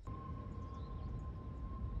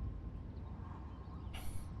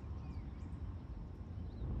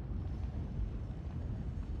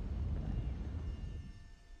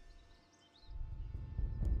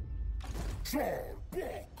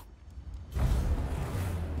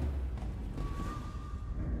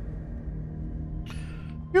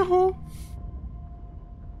 Yoo-hoo!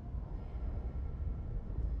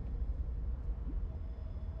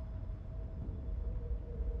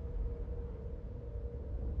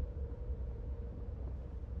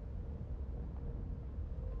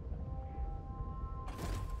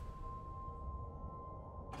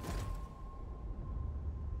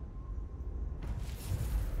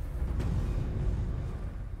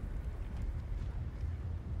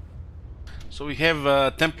 So we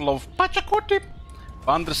have Temple of Pachacoti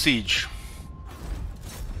under siege.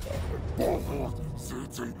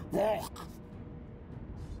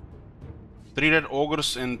 3 red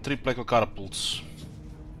ogres and 3 plagal catapults.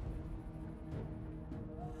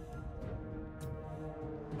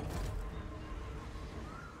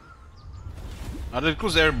 That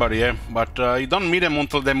includes everybody, yeah, but you don't meet them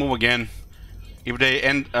until they move again. If they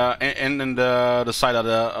end in the side at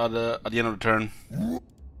the end of the turn.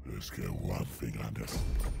 Let's get one thing on this.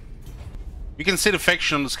 You can see the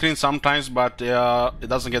faction on the screen sometimes, but it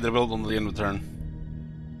doesn't get revealed on the end of the turn.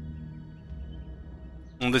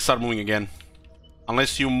 And they start moving again.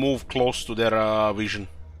 Unless you move close to their vision.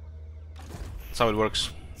 That's how it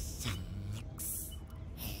works.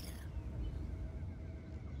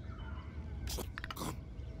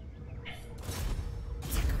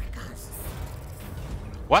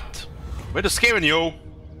 What? Where the Skaven, yo?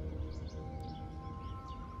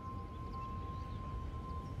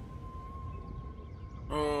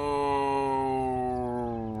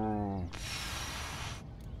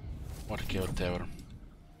 Whatever.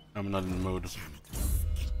 I'm not in the mood.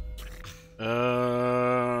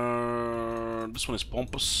 This one is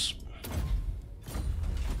pompous.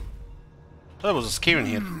 There was a Skaven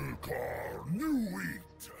here.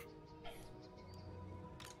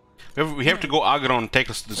 We have to go aggro and take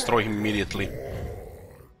us to destroy him immediately.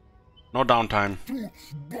 No downtime.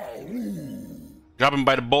 Grab him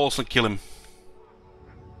by the balls and kill him.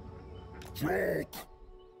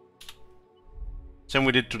 Same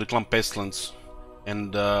we did to the Clump Pestilence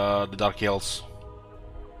and the Dark Elves.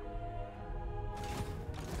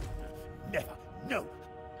 Never. No.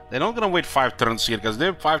 They're not gonna wait 5 turns here, because if they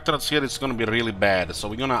have 5 turns here, it's gonna be really bad. So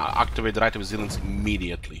we're gonna activate Right of Resilience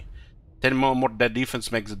immediately. 10 more dead defense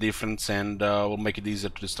makes a difference, and will make it easier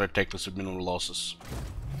to destroy Teclis with minimal losses.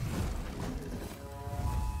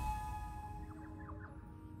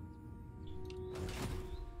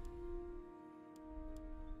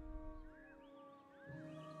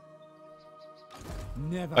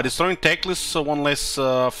 Never. By destroying Teclis, one less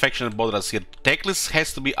faction that bothers us here. Teclis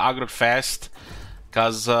has to be aggroed fast,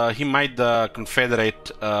 because he might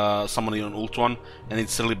confederate somebody on Ult 1, and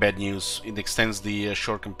it's really bad news. It extends the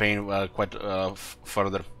short campaign quite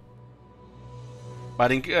further.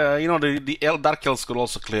 But you know, the Dark Elves could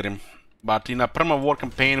also clear him. But in a perma-war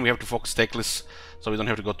campaign we have to focus Teclis, so we don't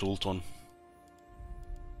have to go to Ultron.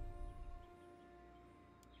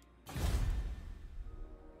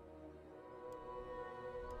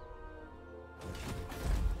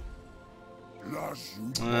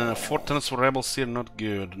 Four tunnels for rebels here, not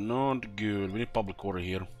good, not good. We need public order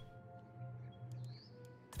here.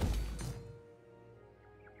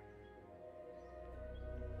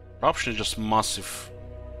 Corruption is just massive.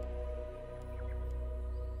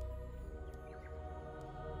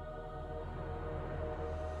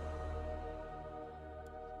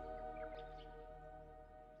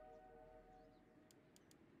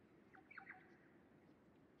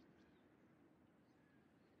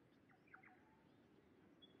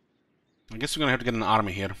 I guess we're gonna have to get an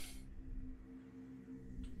army here.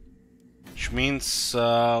 Which means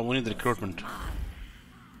we need recruitment.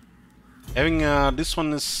 Having this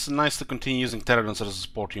one is nice to continue using Terrans as a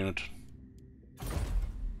support unit.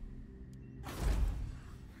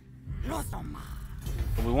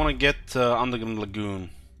 But we want to get Underground Lagoon.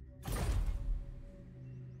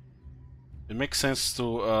 It makes sense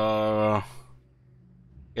to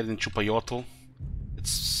get in Chupayotl.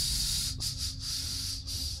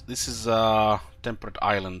 This is a temperate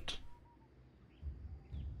island.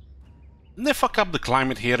 Didn't they fuck up the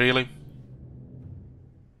climate here, really?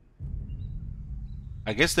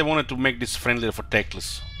 I guess they wanted to make this friendlier for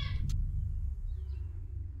Teclis.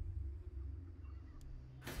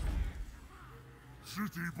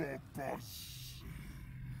 City boss.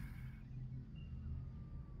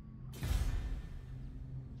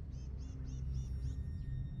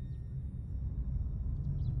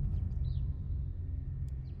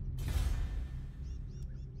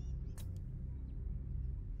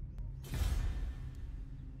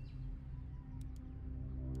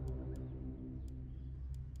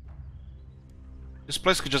 This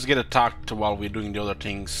place could just get attacked while we're doing the other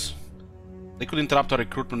things. They could interrupt our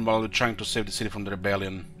recruitment while we're trying to save the city from the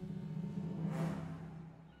rebellion.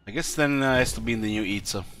 I guess then it has to be in the new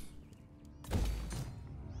Itza.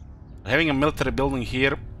 Having a military building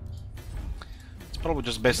here, it's probably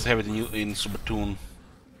just best to have it in Subatoon.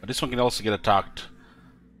 But this one can also get attacked.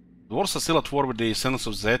 The wars are still at war with the Senators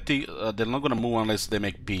of Zeti. They're not gonna move unless they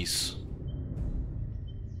make peace.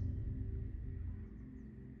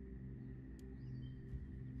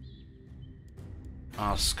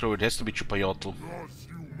 Ah, screw it, has to be Chupayotl.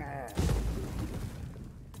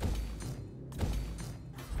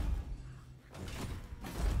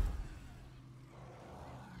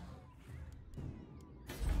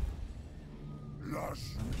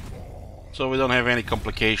 So we don't have any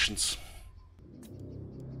complications.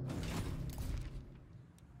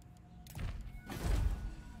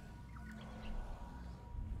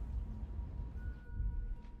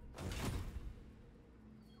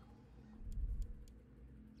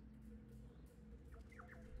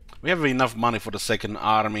 We have enough money for the second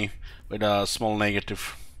army with a small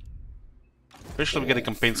negative. Especially if we get the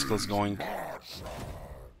campaign skills going.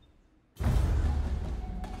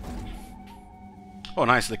 Oh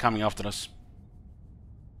nice, they're coming after us.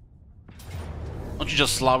 Don't you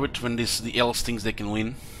just love it when the elves thinks they can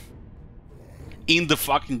win? In the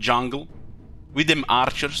fucking jungle. With them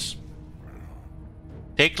archers.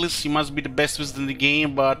 Teclis, you must be the best wizard in the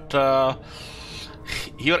game, but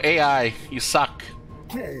your AI, you suck.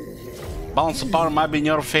 Balance of power might be in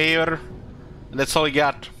your favor, and that's all you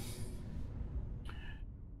got.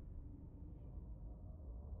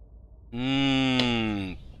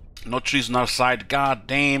 No trees on our side, god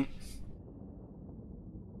damn.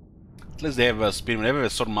 At least they have a spearman, they have a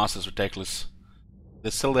sword masters with Teclis. They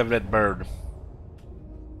still have that bird.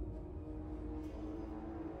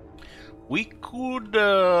 We could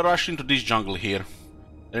rush into this jungle here.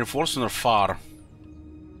 The reinforcements are far.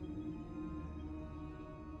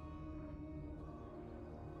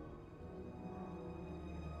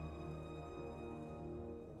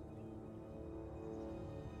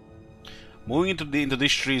 Moving into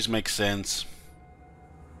these trees makes sense.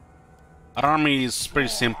 Our army is pretty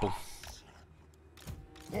simple.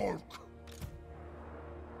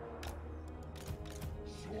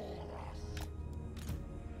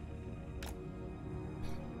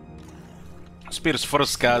 Spears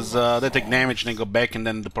first, cause they take damage and then go back, and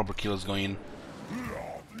then the proper kills go in.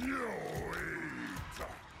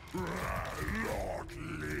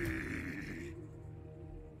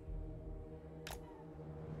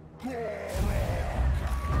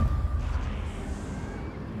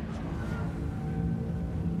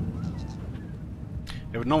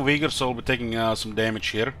 They have no vigor, so we'll be taking some damage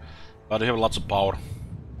here, but they have lots of power.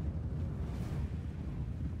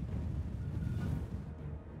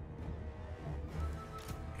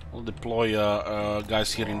 I'll deploy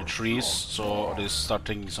guys here in the trees, so they start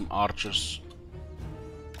taking some archers.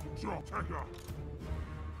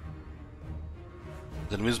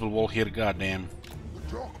 The invisible wall here, goddamn.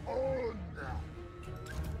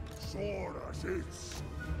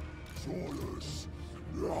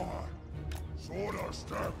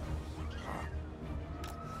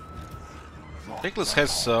 Nicholas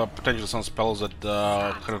has potentially some spells that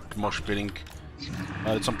hurt mosh pitting.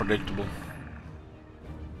 It's unpredictable.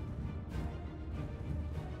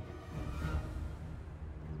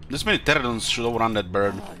 This many pterodons should overrun that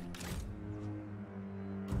bird.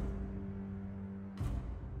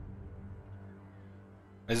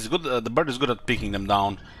 It's good. The bird is good at picking them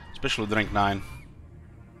down, especially with rank 9.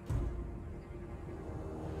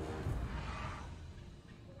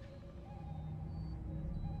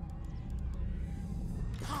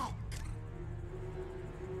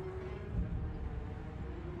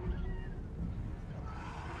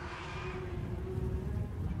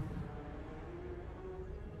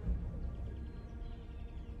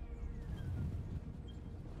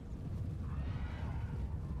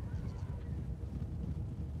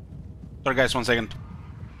 Sorry guys, 1 second.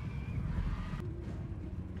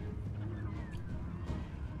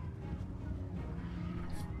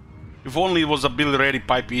 If only it was a build-ready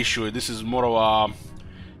pipe issue. This is more of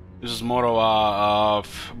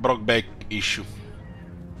a broke back issue.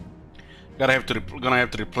 Gonna have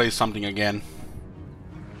to replace something again.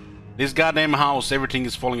 This goddamn house, everything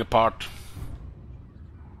is falling apart.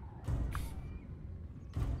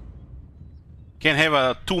 Can't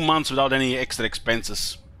have 2 months without any extra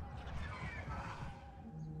expenses.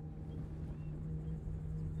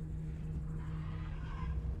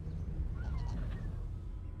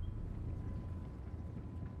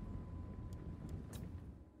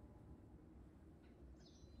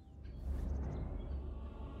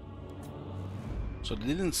 So they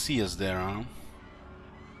didn't see us there, huh?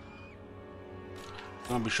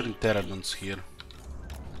 Gonna be shooting pterodons here.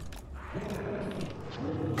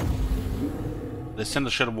 They send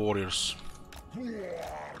the shadow warriors.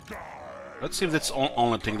 Let's see if that's the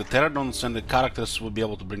only thing. The pterodons and the characters will be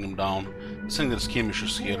able to bring them down. I think there's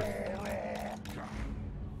skirmishers here.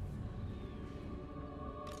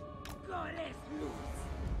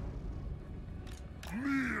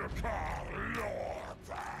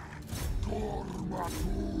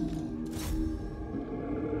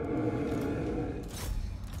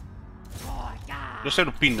 Just have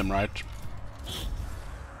to pin them, right?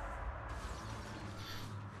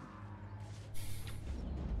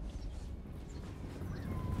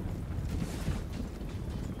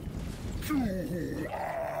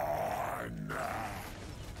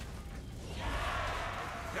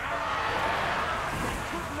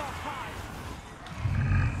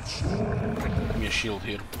 Give me a shield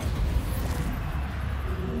here.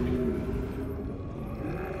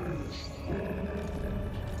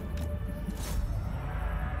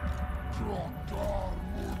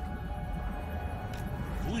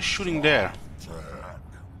 Who is shooting there?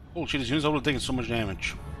 Oh shit, these units are already taking so much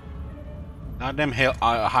damage. Goddamn hell,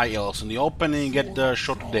 high elves in the open and you get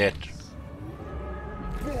shot to death.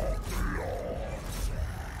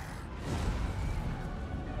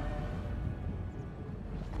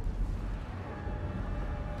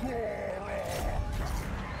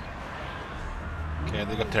 Okay,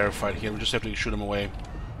 they got terrified here. We just have to shoot them away.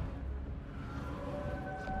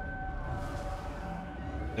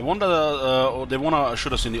 They want to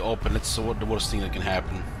shoot us in the open. That's the worst thing that can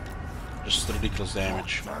happen. Just ridiculous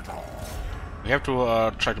damage. We have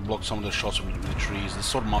to try to block some of the shots with the trees. The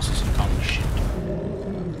sword masters are coming shit.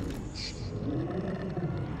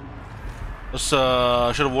 Those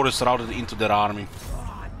shadow warriors routed into their army,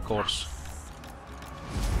 of course.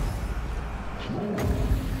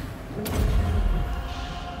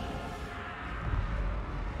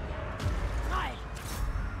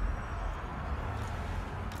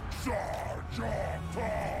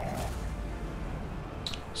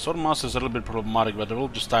 Swordmaster is a little bit problematic, but we'll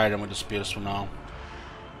just tire them with the spears for now.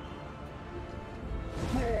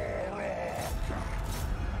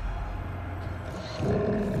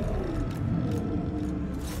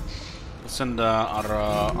 Let's send our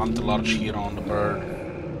anti-large here on the bird.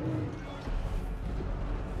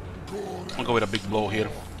 I'll go with a big blow here.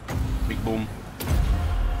 Big boom.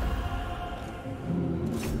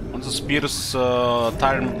 Once the spears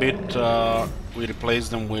tire them a bit, we replace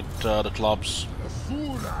them with the clubs.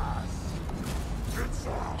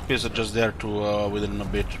 Spears are just there to within a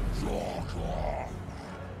bit.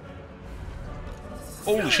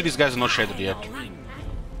 Holy shit, these guys are not shattered yet.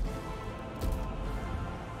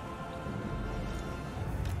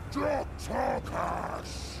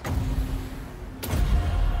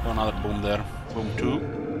 Another boom there. Boom 2.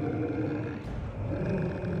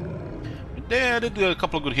 They did a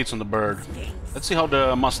couple of good hits on the bird. Let's see how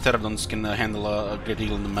the Pterodons can handle a Great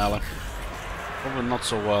Eagle in the melee. Probably not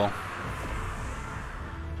so well.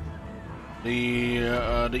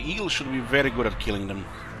 The eagle should be very good at killing them.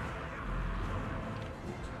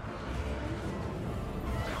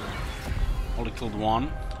 Only killed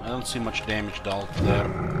one. I don't see much damage dealt there.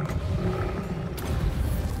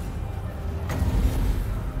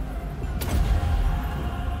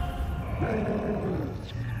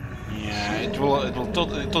 Yeah, it will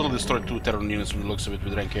totally destroy 2 Terran units from the looks of it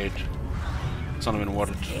with rank 8. It's not even worth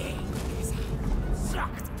it.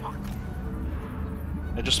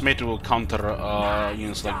 I just made it will counter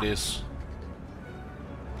units like this.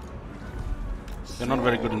 They're not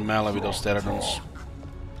very good in melee with those Pterodons.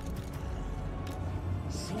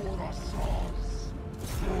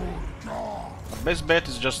 Best bet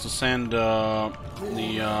is just to send our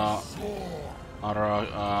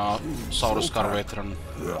Saurus Car veteran.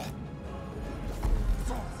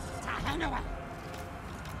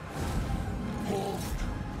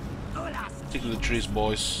 Stick to the trees,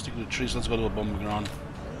 boys. Stick to the trees. Let's go to a bombing ground.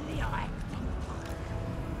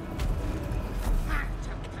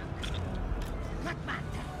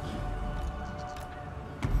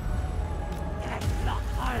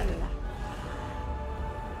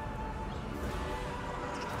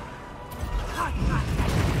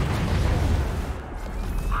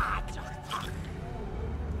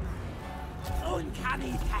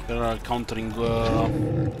 They're countering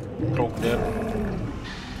Croak there.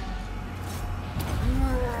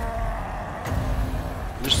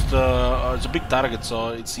 Just it's a big target, so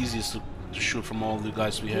it's easiest to shoot from all the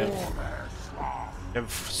guys we have. We have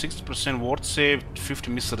 60% ward save,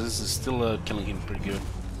 50 missile resist is still killing him pretty good.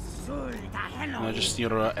 Just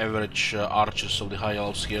your average archers of the high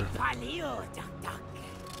elves here.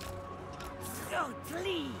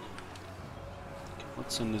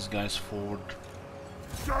 Let's send these guys forward.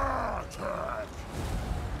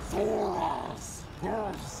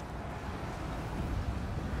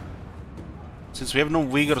 Since we have no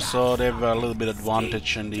vigor, so they have a little bit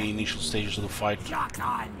advantage in the initial stages of the fight.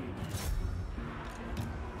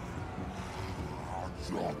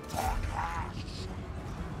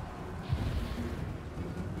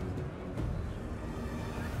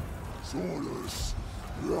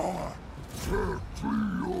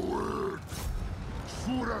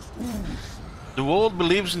 The world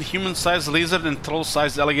believes in human-sized lizard and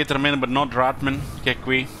troll-sized alligator men, but not ratmen,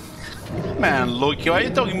 Kekwi. Man, Loki, why are you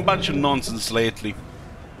talking a bunch of nonsense lately?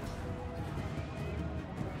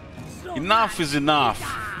 Enough is enough.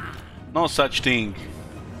 No such thing.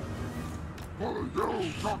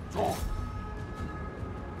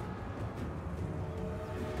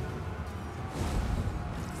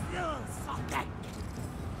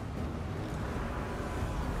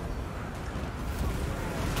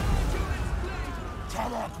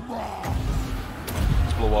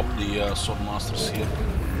 Let's blow up the sword masters here.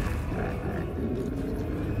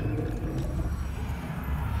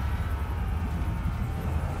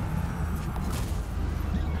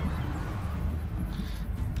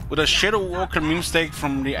 Would a Shadow Walker mistake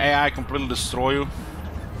from the AI completely destroy you?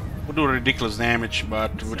 Would do ridiculous damage,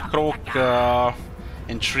 but with Croak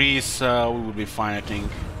and trees, we would be fine, I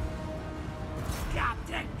think.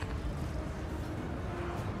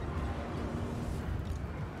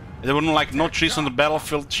 They wouldn't like no trees on the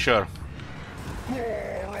battlefield, sure.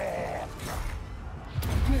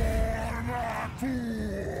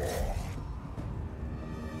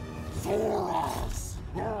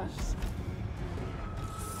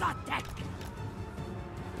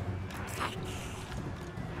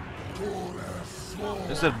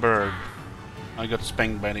 There's that bird. I got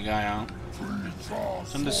spanked by the guy, huh?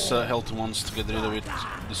 Send this healthy ones to get rid of it.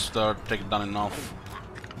 Just take it down enough.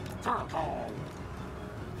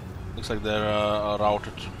 Looks like they're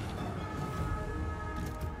routed.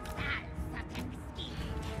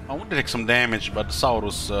 I want to take some damage, but the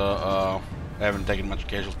Saurus haven't taken much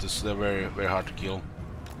casualties. They're very, very hard to kill.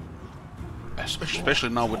 Especially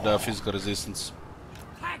now with the physical resistance.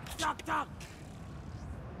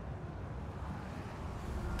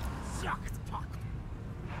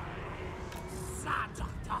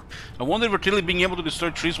 I wonder if really being able to destroy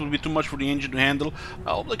trees would be too much for the engine to handle.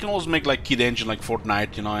 They can always make like Kid Engine like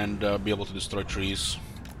Fortnite, you know, and be able to destroy trees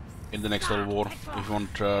in the next World War if you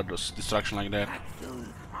want destruction like that.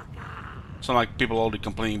 It's not like people already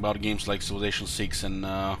complaining about games like Civilization 6 and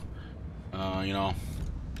you know,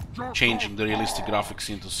 changing the realistic graphics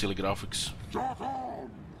into silly graphics.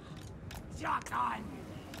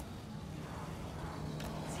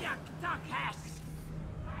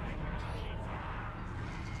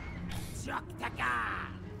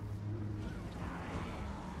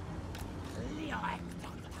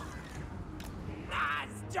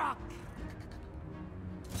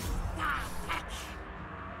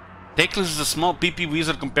 Teclis is a small PP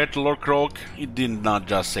wizard compared to Lord Croak. He did not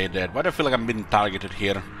just say that. Why do I feel like I'm being targeted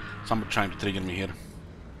here? Someone trying to trigger me here.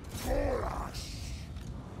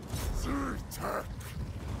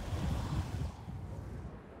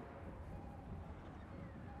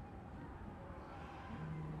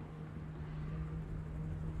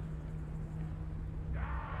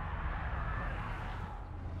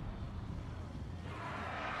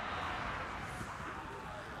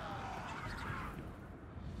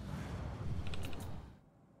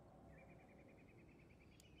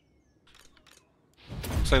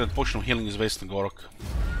 Looks like that potion of healing is wasted on Gorok.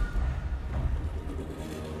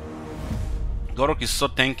 Gorok is so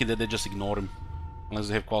tanky that they just ignore him. Unless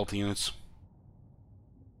they have quality units.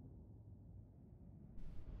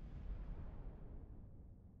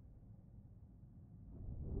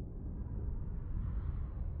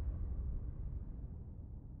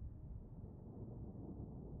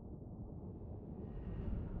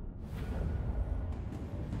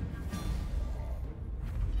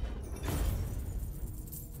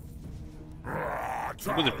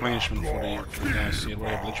 Good replenishment for the guys here. We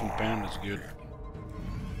have Legion Pen, that's good.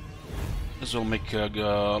 This will make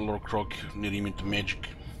Lord Croak need him into magic.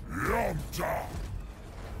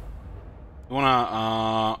 We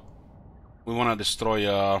wanna destroy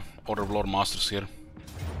Order of Lord Masters here.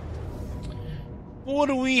 What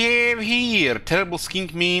do we have here? Terrible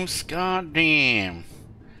skink memes? God damn.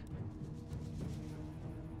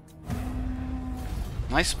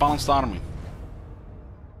 Nice balanced army.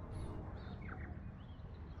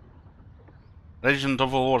 Regent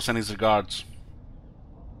of War sends his regards.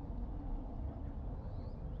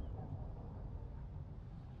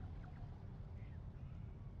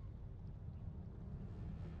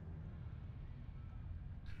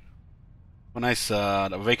 A nice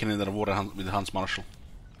awakening the war with Hans Marshall.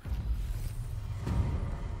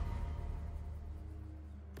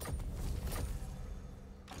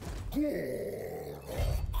 Gorok.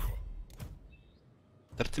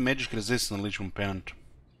 30 magic resistance on Legion Pennant.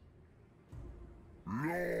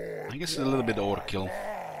 I guess it's a little bit overkill.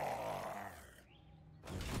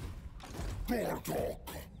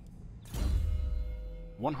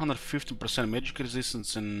 150% magic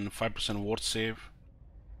resistance and 5% ward save.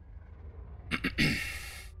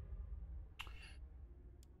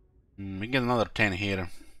 We get another 10 here.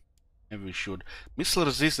 Maybe we should. Missile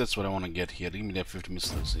resist, that's what I want to get here. Give me that 50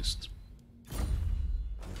 missile resist.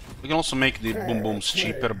 We can also make the boom booms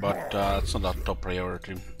cheaper, but it's not our top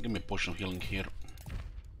priority. Give me a potion of healing here.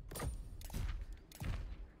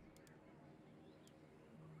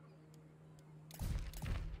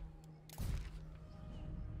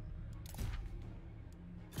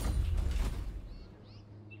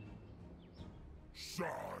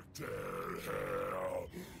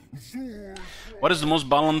 What is the most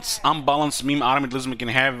unbalanced meme army Lizman can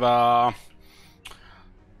have?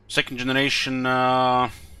 Second generation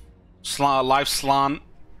Life Slan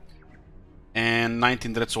and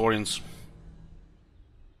 19 Dreadsaurians.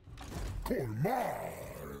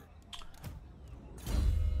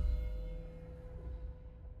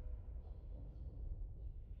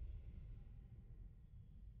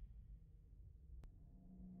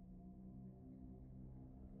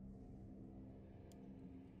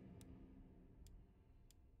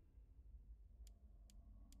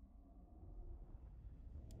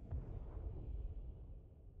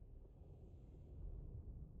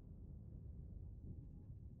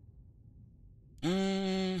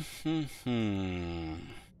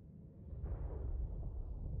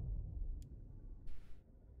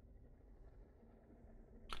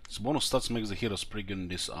 This bonus stats makes the heroes pretty good in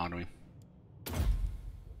this army.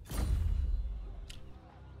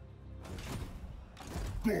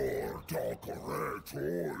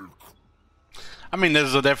 I mean,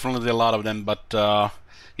 there's definitely a lot of them, but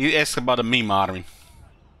he asked about a meme army.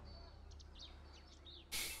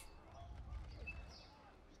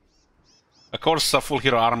 Of course, a full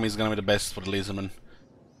hero army is gonna be the best for the Lizardmen,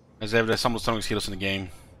 as they have some of the strongest heroes in the game.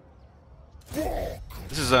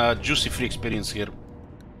 This is a juicy free experience here.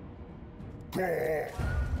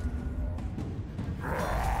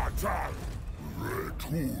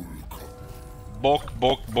 Bok,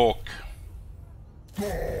 bok, bok.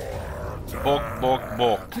 Bok, bok,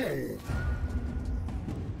 bok.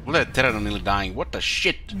 Look at that Terran nearly dying. What the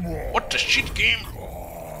shit? What the shit, game?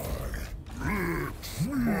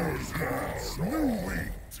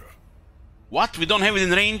 What? We don't have it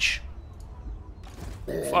in range?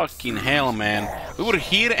 Fucking hell, man. We were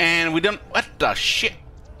here and we don't... What the shit?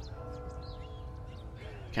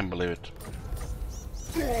 Can't believe it.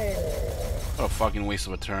 What a fucking waste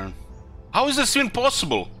of a turn. How is this even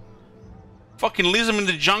possible? Fucking Lism in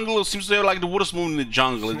the jungle seems to have like the worst move in the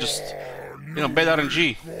jungle. It's just, you know, bad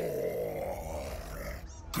RNG.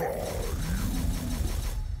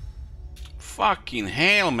 Fucking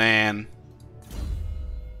hell, man.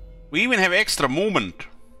 We even have extra movement.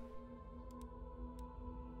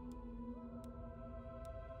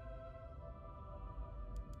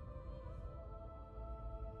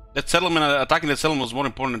 That settlement, attacking that settlement was more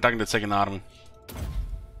important than attacking that second army.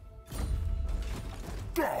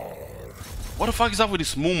 What the fuck is up with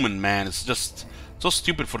this movement, man? It's just so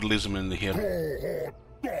stupid for the Lism here.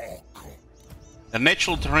 The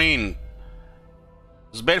natural terrain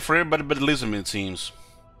is bad for everybody but the Lism, it seems.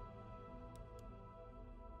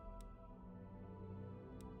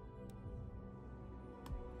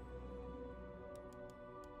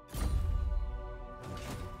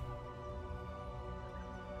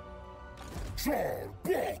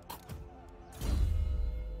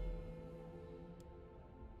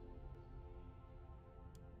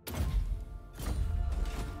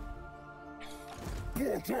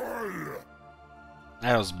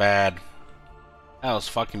 That was bad. That was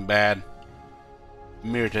fucking bad.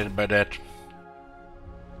 I'm irritated by that.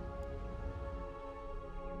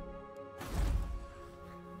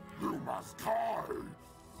 You must die.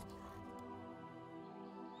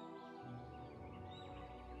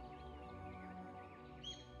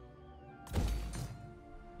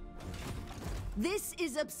 This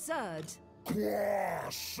is absurd.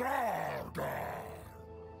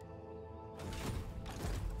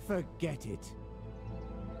 Forget it.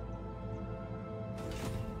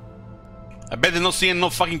 I bet they're not seeing no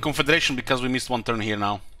fucking confederation because we missed one turn here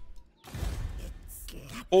now.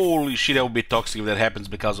 Holy shit, that would be toxic if that happens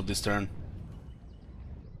because of this turn.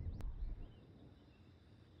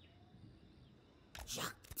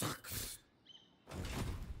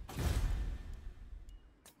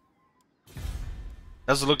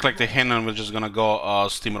 Does it look like the Henan was just gonna go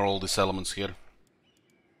steamroll these elements here?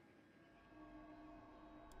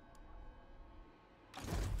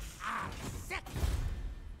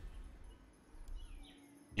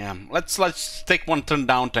 Yeah, let's take one turn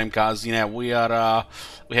downtime, cause you know we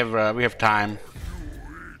have time.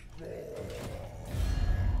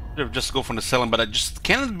 Just go for the settlement, but I just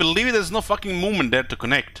can't believe it. There's no fucking movement there to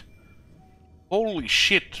connect. Holy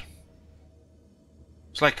shit!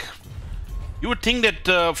 It's like you would think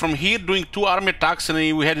that from here doing 2 army attacks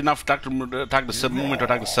and we had enough attack to attack the movement to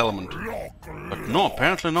attack the settlement, but no,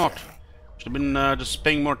 apparently not. Should have been just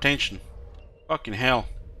paying more attention. Fucking hell.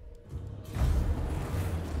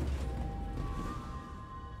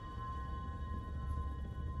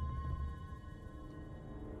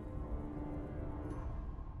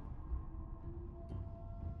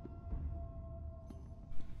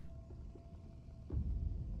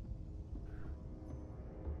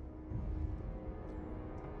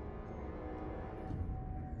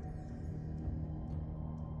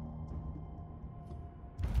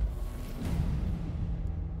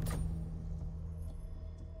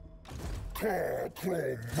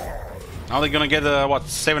 Now they're gonna get what,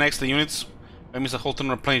 7 extra units? That means a whole ton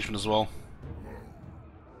of replenishment as well.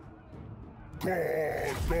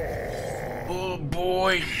 Oh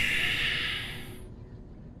boy,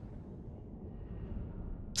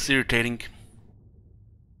 it's irritating.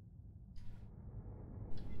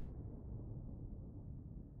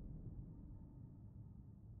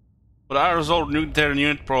 But I resolved nuclear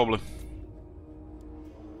unit problem.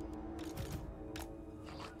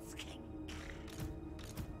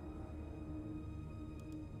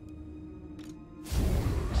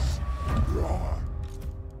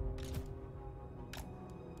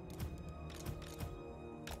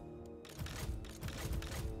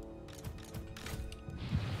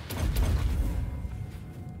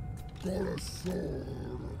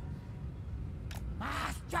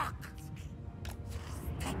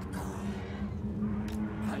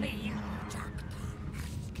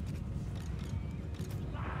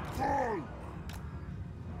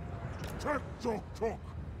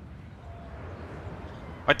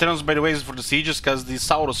 My turns, by the way, is for the sieges because the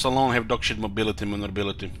Saurus alone have dogshit mobility and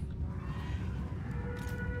maneuverability.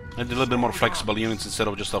 I did a little bit more flexible units instead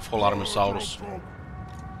of just a full army Saurus.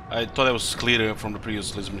 I thought that was clear from the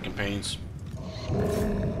previous Lisbon campaigns.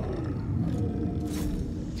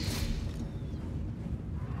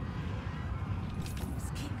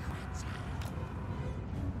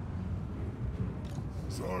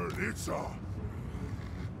 So, Itza.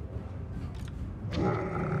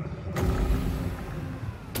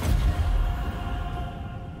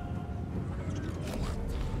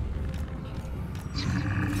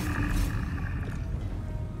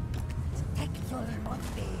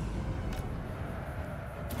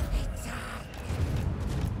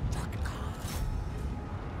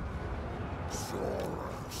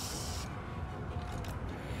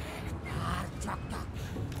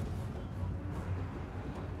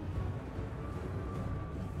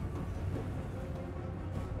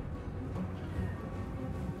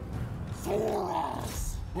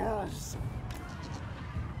 Thoras! Yes!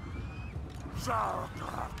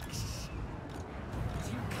 Zargax!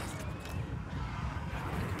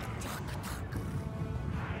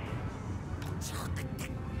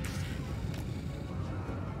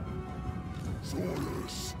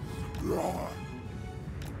 Solus! Ja!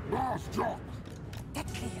 Master!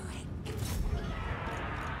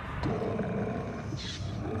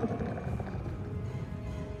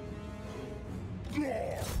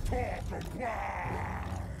 Talk of power!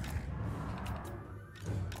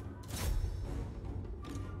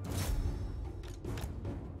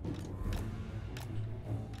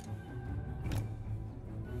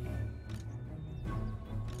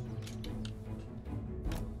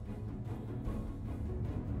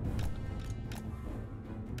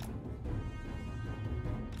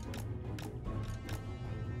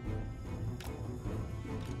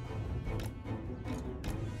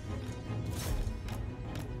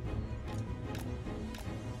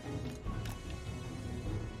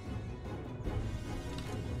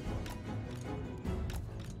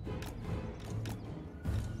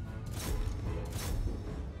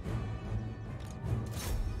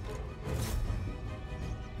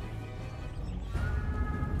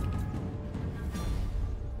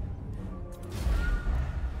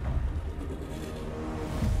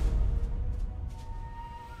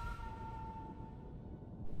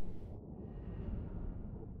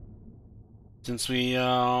 Since we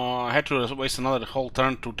had to waste another whole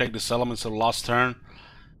turn to take this settlement, so last turn,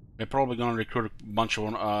 we're probably gonna recruit a bunch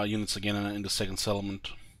of units again in the second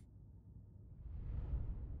settlement.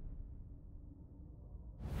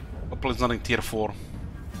 Hopefully it's not in tier 4.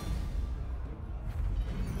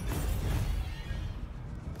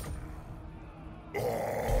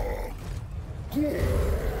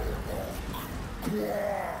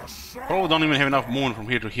 Probably don't even have enough movement from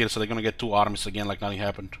here to here, so they're gonna get 2 armies again like nothing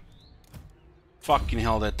happened. Fucking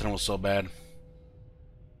hell, that turn was so bad.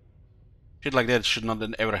 Shit like that should not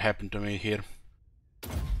ever happen to me here.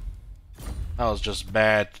 That was just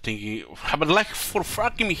bad thinking. But like for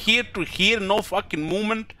fucking here to here, no fucking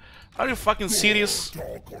movement? Are you fucking serious?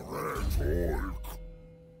 That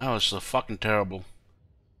was so fucking terrible.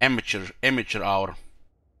 Amateur hour.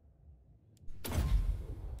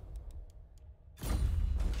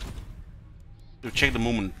 To check the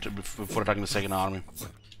movement before attacking the second army.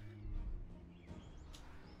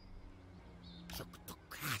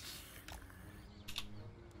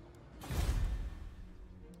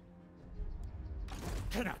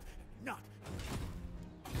 Cannot not.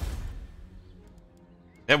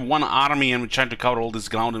 We have 1 army and we're trying to cover all this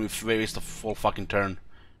ground and we waste a full fucking turn.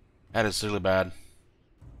 That is really bad.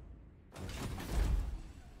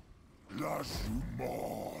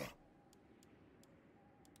 Lasumar!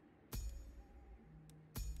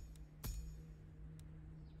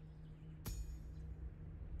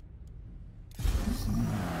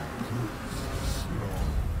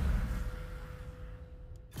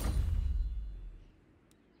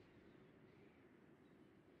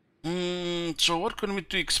 So what can we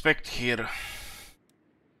to expect here?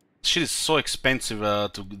 Shit is so expensive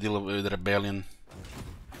to deal with the rebellion.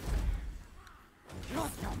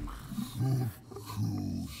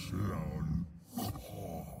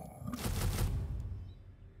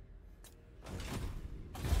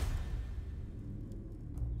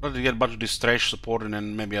 But to get a bunch of this trash support and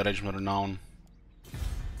then maybe a regiment of renown.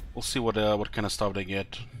 We'll see what kind of stuff they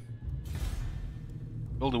get.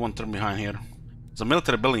 We'll do 1 turn behind here. There's a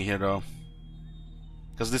military building here though.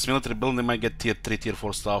 Because this military building might get tier 3, tier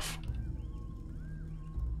 4 stuff.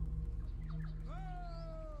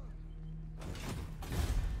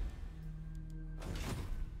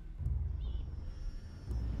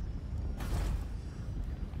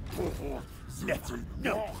 Never.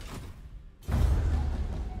 No.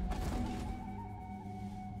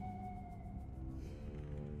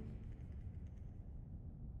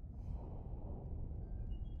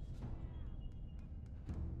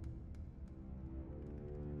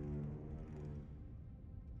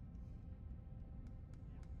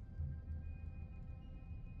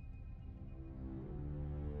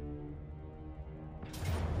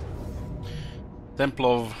 Temple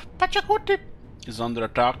of Pachacuti is under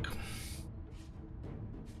attack.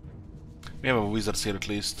 We have a wizards here at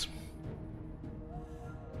least.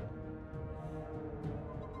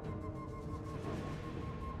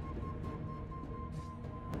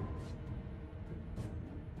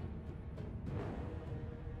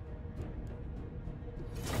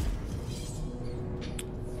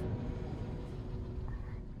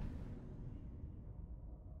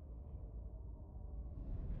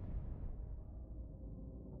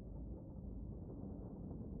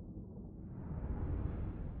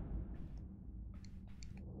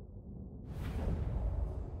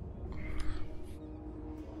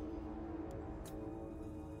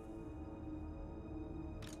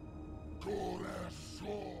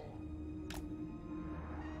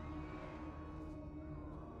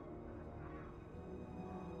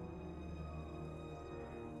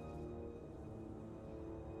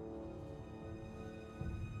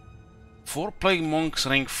 4 Plague Monks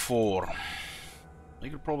rank 4. They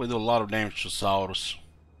could probably do a lot of damage to Saurus.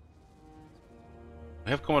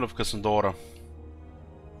 We have Command of Cassandra.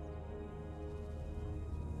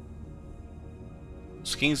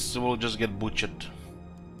 Skins will just get butchered.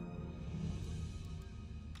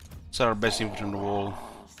 It's our best infantry on the wall.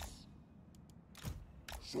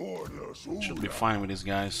 Should be fine with these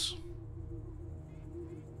guys.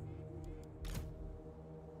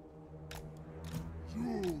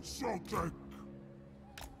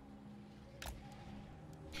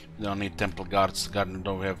 We don't need Temple Guards. Garden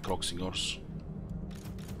don't have Croxigors.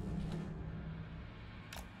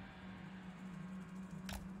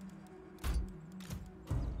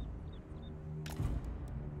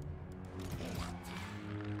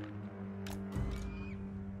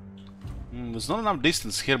 There's not enough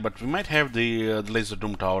distance here, but we might have the laser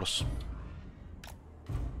doom towers.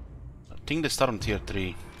 I think they start on tier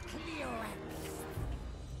 3.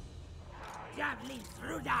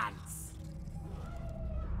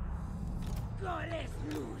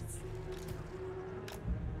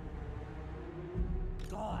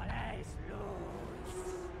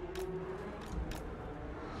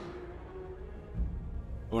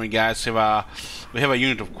 Alright guys, we have a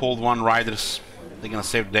unit of Cold One Riders. They're gonna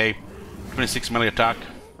save the day. 26 melee attack.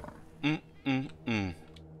 We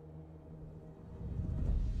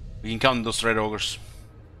can count those red ogres.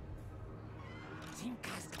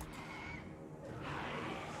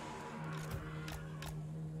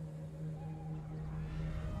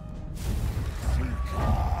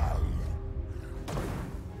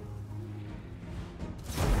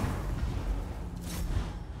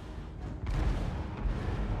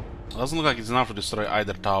 Doesn't look like it's enough to destroy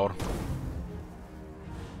either tower.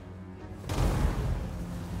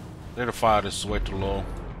 Rate of fire is way too low.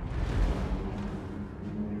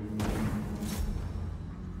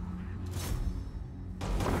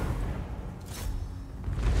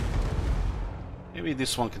 Maybe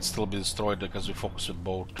this one can still be destroyed because we focus with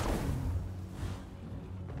both.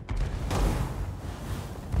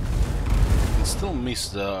 Can still miss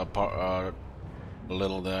the a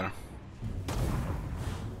little there.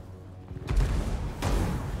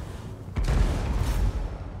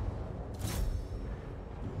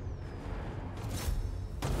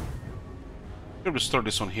 We'll restore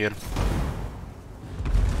this one here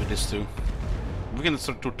with this two. We can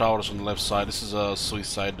destroy 2 towers on the left side. This is a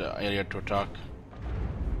suicide area to attack.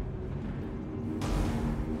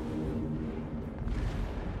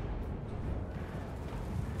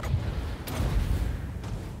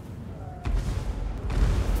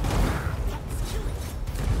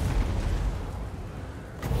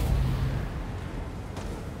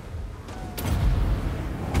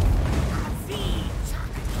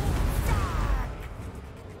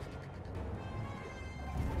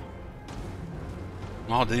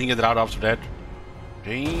 Oh, they didn't get out after that.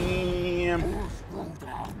 Damn.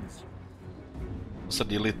 What's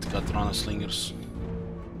the elite got Rana Slingers?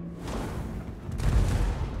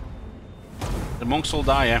 The monks will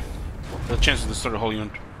die, yeah. The chance to destroy the whole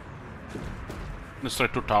unit. Destroy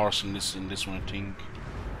 2 towers in this one, I think.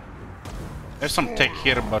 There's some tech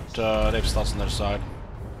here, but they have stats on their side.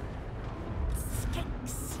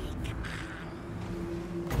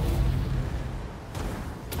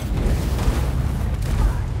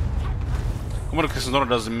 Command of Cassandra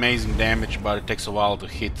does amazing damage, but it takes a while to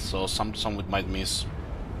hit, so some it might miss.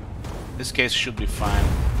 This case should be fine.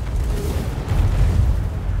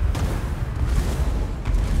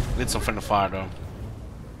 Need some friend of fire though.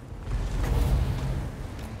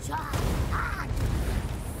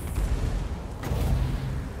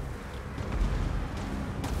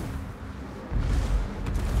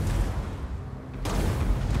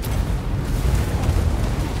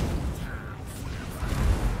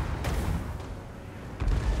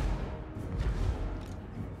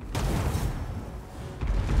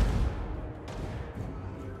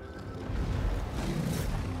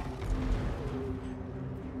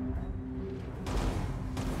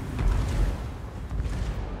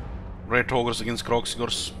 Red Ogres against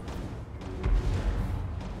Croxigors.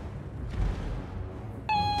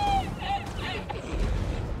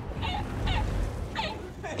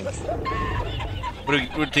 What do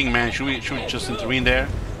you think, man? Should we just intervene there?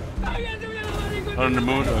 Not in the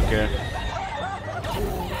mood? Okay.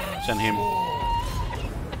 Send him.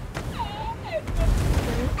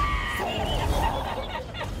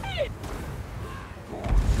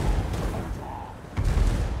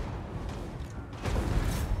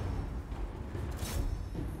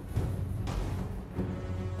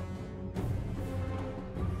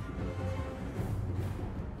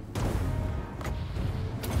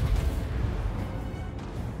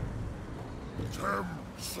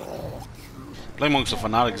 Shock. Playing amongst the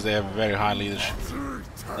fanatics, they have very high leadership.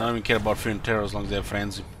 They don't even care about fear and terror as long as they have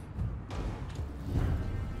frenzy.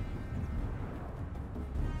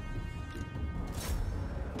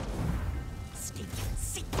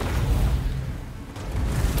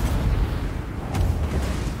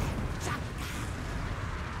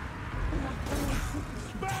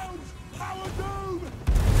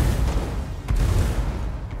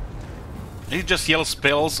 He just yells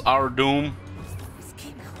spells, our doom.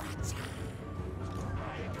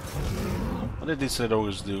 What did these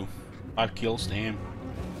always do? 5 kills, damn.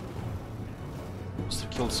 Must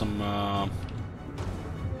have killed some oh,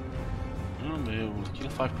 they will kill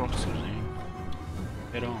 5 proxies, damn.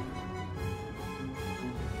 Head on.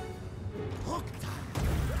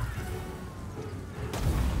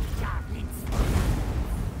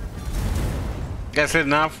 Guys, that's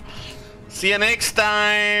enough. See you next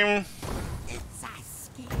time.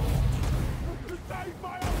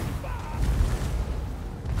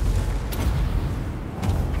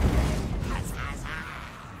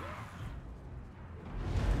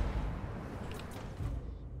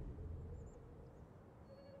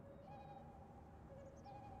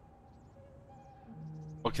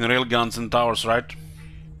 Fucking rail guns and towers, right?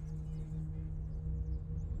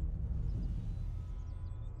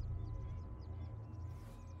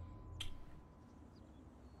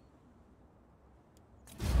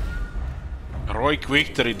 Heroic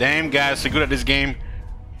victory. Damn, guys, you're good at this game.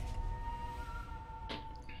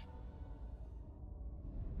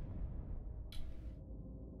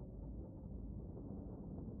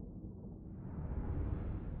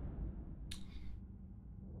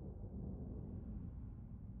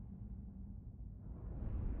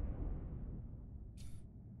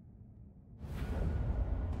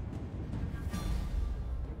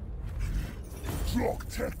 Clock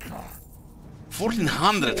ticker.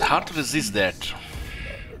 1400, hard to resist that.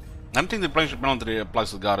 I don't think the planetary penalty applies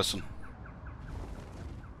to the garrison.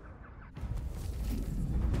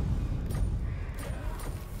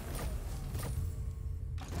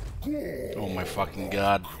 Oh my fucking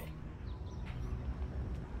god.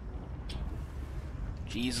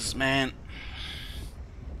 Jesus, man.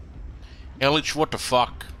 Elich, what the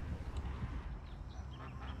fuck?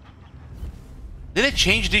 Did they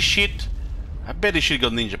change this shit? I bet this shit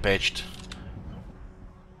got ninja patched.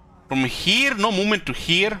 From here, no movement to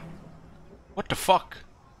here? What the fuck?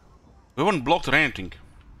 We weren't blocked or anything.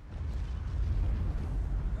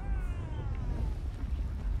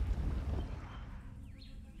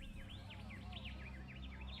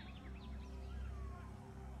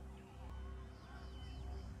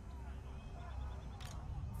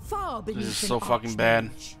 This is so fucking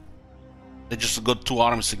bad. They just got 2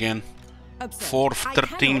 armies again. 4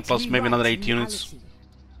 13 plus maybe another 8 units.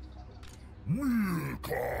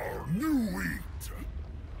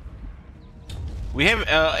 We have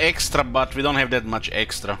extra, but we don't have that much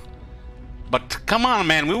extra. But come on,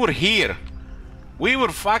 man, we were here. We were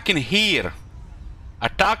fucking here.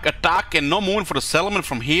 Attack, attack, and no movement for the settlement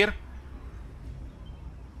from here.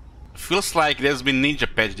 Feels like there's been ninja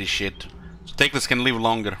patch this shit. So Techless can live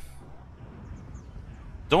longer.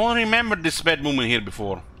 Don't remember this bad movement here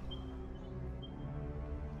before.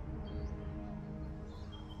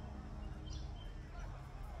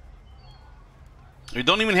 We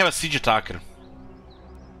don't even have a siege attacker.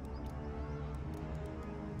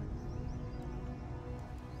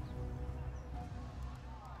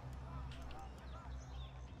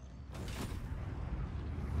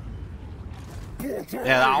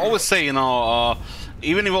 Yeah, I always say, you know,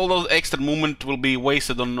 even if all those extra movement will be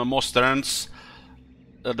wasted on most turns,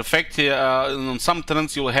 the fact on some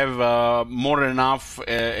turns you'll have more than enough,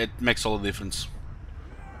 it makes all the difference.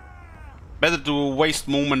 Better to waste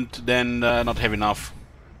movement than not have enough.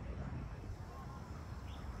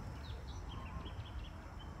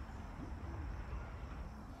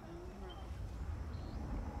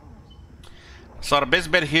 So our best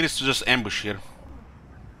bet here is to just ambush here.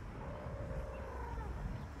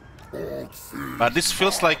 But this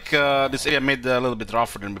feels like this area made a little bit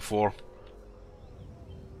rougher than before.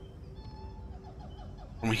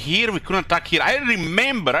 From here we couldn't attack here.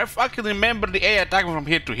 I fucking remember the area attacking from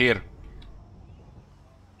here to here.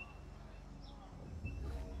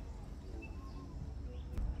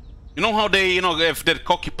 You know how they, you know, have their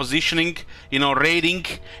cocky positioning, you know, raiding,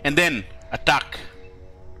 and then attack.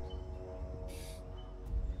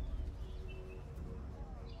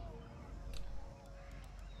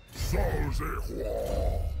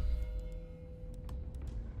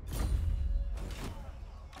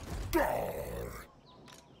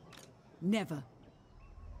 Never.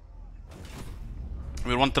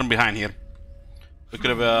 We're 1 turn behind here. We could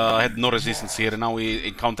have had no resistance here, and now we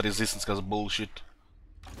encounter resistance because of bullshit.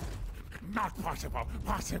 Not possible.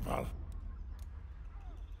 Possible.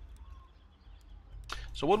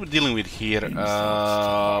 So what we're dealing with here,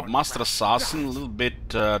 Master Assassin, a little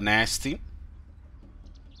bit nasty.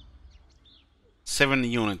 7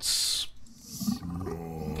 units.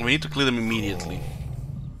 We need to clear them immediately.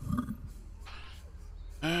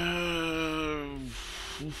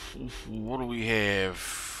 What do we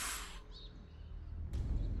have?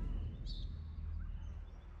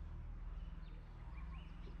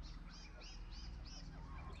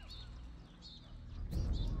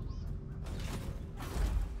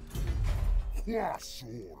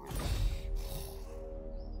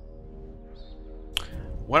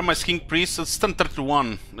 Where are my King Priests? It's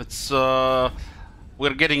 1031. It's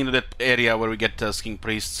we're getting into that area where we get King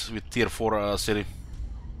Priests with tier 4 city.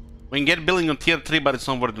 We can get building on tier 3, but it's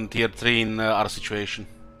not worth on tier 3 in our situation.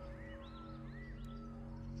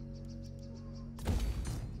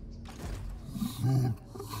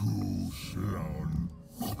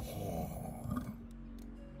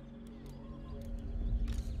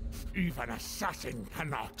 Even assassin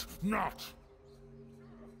cannot not.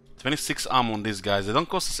 26 ammo on these guys. They don't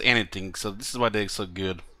cost us anything, so this is why they're so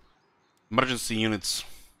good. Emergency units.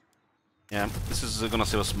 Yeah, this is gonna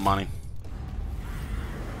save us money.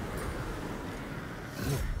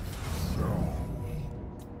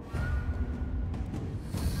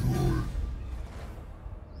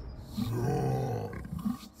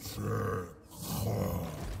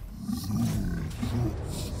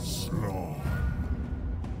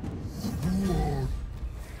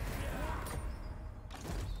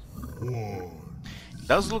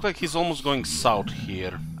 Does look like he's almost going south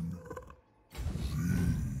here.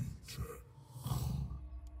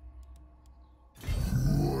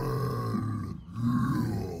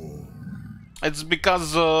 It's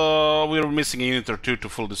because we were missing a unit or two to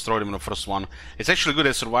full destroy them in the first one. It's actually good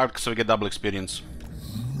they survived because we get double experience.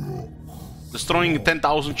 Destroying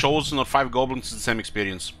 10,000 chosen or 5 goblins is the same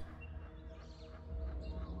experience.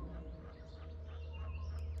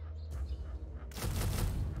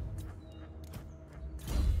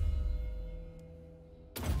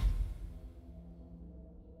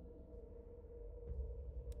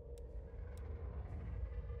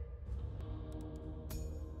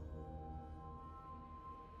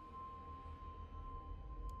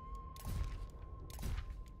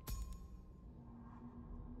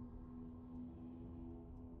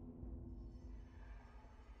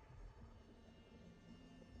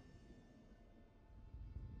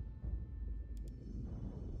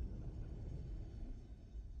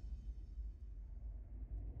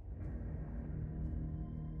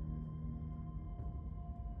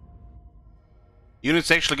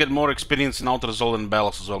 Units actually get more experience in outer zone than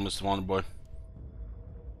battles as well, Mr. Wonderboy.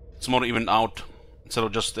 It's more even out instead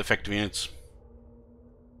of just effective units.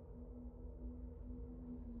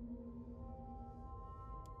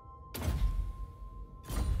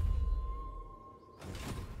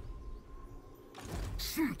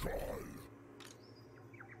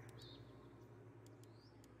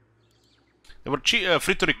 They were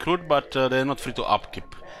free to recruit, but they're not free to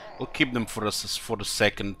upkeep. We'll keep them for us for the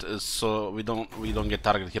second, so we don't get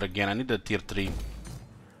targeted here again. I need a tier 3.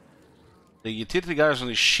 The tier 3 guys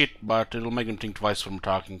are shit, but it'll make them think twice from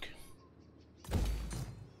talking.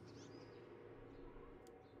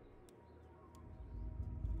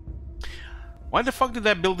 Why the fuck did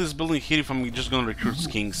I build this building here if I'm just gonna recruit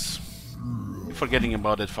kings? I'm forgetting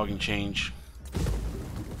about that fucking change.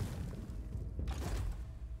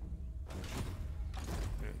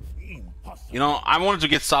 You know, I wanted to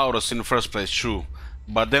get Saurus in the first place, true.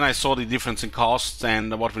 But then I saw the difference in costs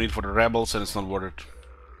and what we need for the rebels, and it's not worth it.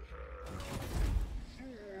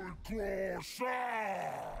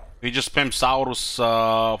 We just spam Saurus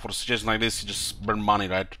for a situation like this, you just burn money,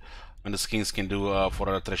 right? When the skins can do for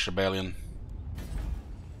a Thresh Rebellion.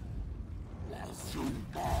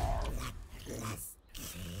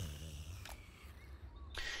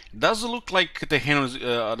 It does look like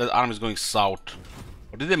the army is going south.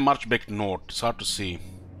 Or did they march back north? It's hard to see.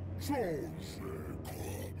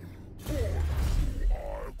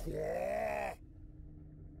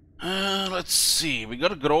 Let's see. We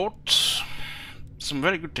got growth. Some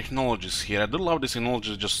very good technologies here. I do love these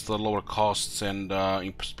technologies, just lower costs and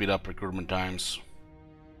speed up recruitment times.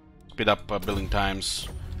 Speed up building times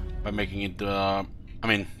by making it, I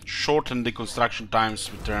mean, shorten the construction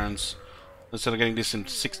times with turns. Instead of getting this in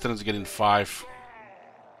 6 turns, get in 5.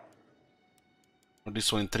 Or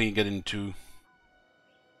this one in 3, get in 2.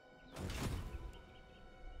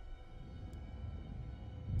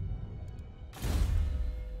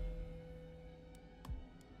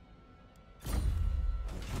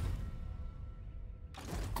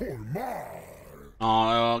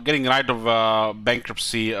 Getting rid of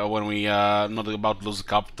bankruptcy when we not about to lose the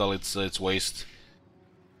capital, it's waste.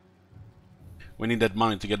 We need that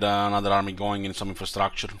money to get another army going in some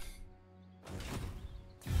infrastructure.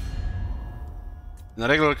 In a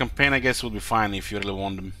regular campaign, I guess, would be fine if you really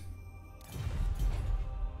want them.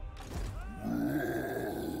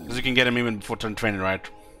 Because you can get them even before turn 20, right?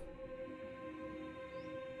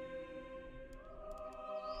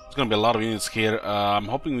 There's gonna be a lot of units here. I'm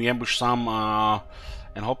hoping we ambush some,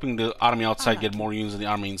 and hoping the army outside get more units than the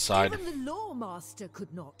army inside. Even the Lawmaster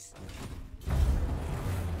could not.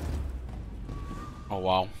 Oh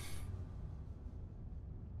wow.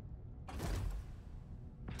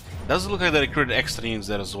 Does look like they recruited extra units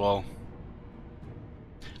there as well.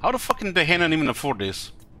 How the fuck can the Hanan even afford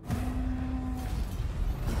this?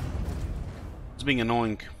 It's being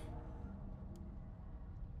annoying.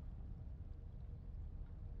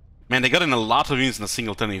 Man, they got in a lot of units in a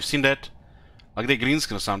single turn. You've seen that? Like they green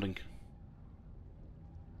screen or something.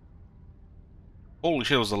 Holy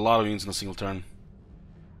shit, it was a lot of units in a single turn.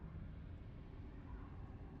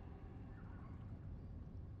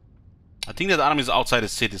 I think that army is outside the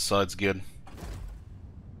city, so it's good.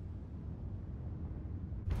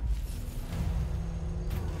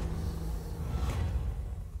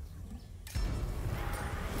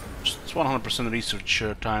 It's 100% research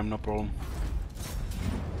time, no problem.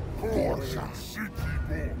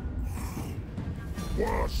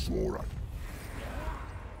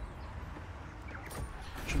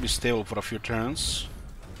 Should be stable for a few turns.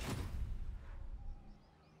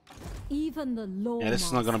 Even the Yeah, this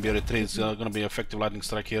is not gonna be a retreat, it's gonna be an effective lightning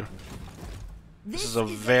strike here. This is a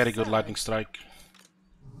very good lightning strike.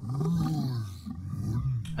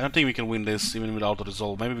 I don't think we can win this even without a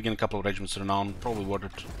resolve. Maybe we get a couple of regiments renowned, probably worth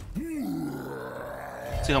it.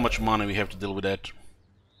 See how much money we have to deal with that.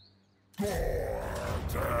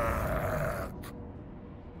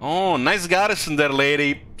 Oh, nice garrison there,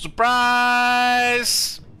 lady.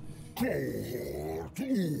 Surprise! I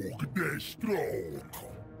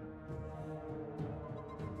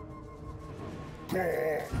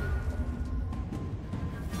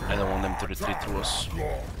don't want them to retreat through us.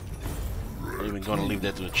 I'm even gonna leave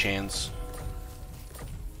that to a chance.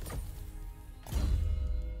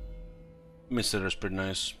 Mister is pretty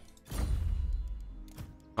nice.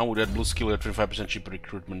 Oh, with that blue skill, we have 25% cheaper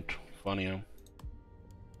recruitment. Funny, huh?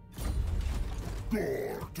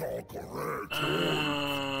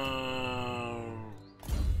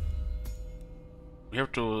 We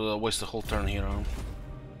have to waste the whole turn here, huh?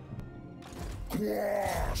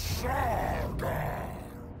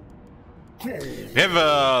 We have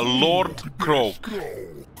Lord Croak.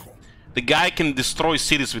 The guy can destroy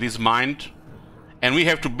cities with his mind, and we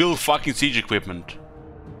have to build fucking siege equipment.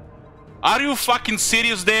 Are you fucking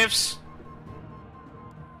serious, devs?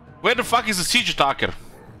 Where the fuck is the siege attacker?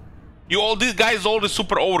 You all these guys all the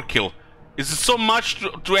super overkill. Is it so much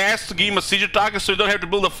to ask to give him a siege attacker so you don't have to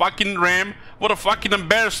build a fucking ram? What a fucking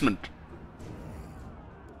embarrassment.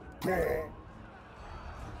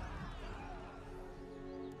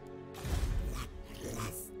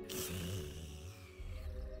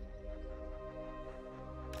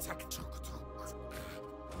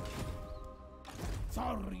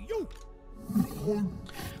 Sorry, you.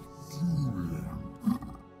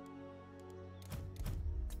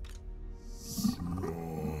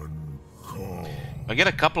 I get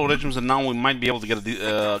a couple of regiments and now we might be able to get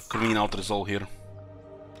a clean out result here.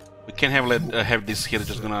 We can't have this here, it's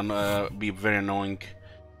just gonna be very annoying.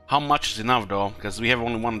 How much is enough though? Because we have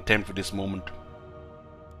only one attempt for this moment.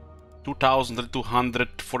 2,000,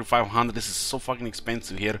 200, 4,500, this is so fucking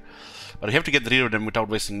expensive here. But we have to get rid of them without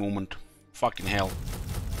wasting movement. Fucking hell.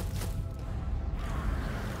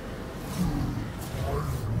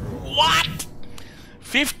 What?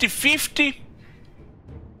 50-50?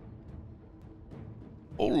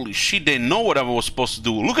 Holy shit, they know what I was supposed to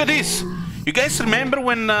do. Look at this! You guys remember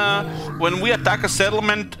when we attack a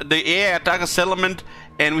settlement, the AI attack a settlement,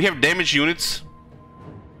 and we have damage units?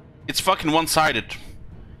 It's fucking one-sided.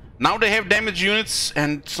 Now they have damage units,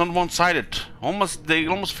 and it's not one-sided. They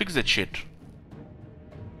almost fixed that shit.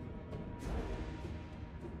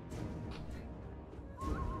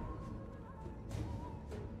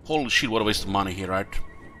 Holy shit, what a waste of money here, right?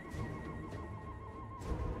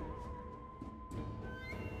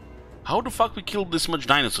 How the fuck we killed this much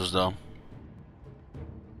dinosaurs, though?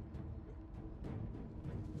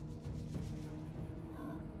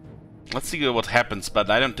 Let's see what happens, but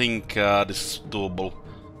I don't think this is doable.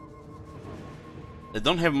 They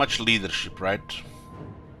don't have much leadership, right?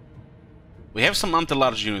 We have some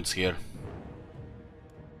anti-large units here.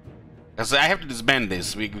 Because I have to disband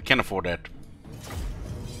this, we can't afford that.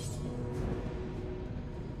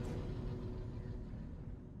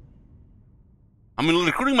 I'm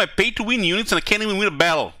recruiting my pay-to-win units and I can't even win a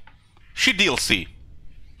battle. Shit DLC.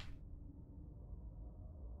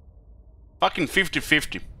 Fucking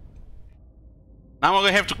 50-50. Now I'm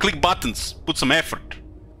gonna have to click buttons, put some effort.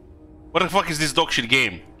 What the fuck is this dog shit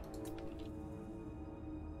game?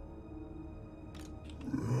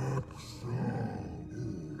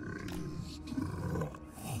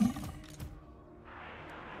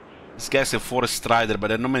 This guy's a forest strider, but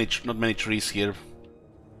there are not many trees here.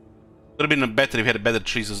 Would have been better if he had better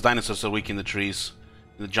trees, as dinosaurs are weak in the trees,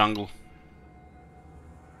 in the jungle.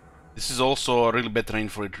 This is also a really bad terrain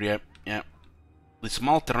for it, yeah. The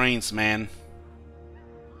small terrains, man.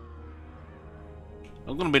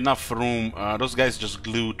 Not gonna be enough room. Those guys just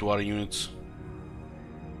glue to our units.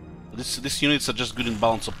 These units are just good in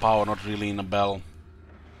balance of power, not really in a battle.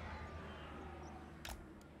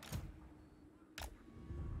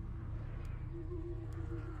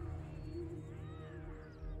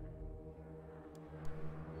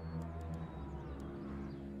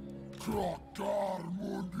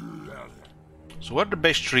 So what are the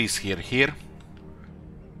best trees here? Here?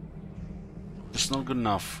 It's not good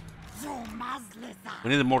enough. We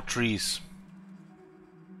need more trees.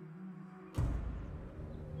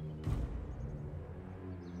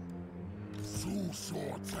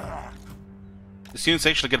 These units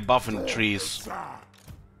actually get buff in the trees.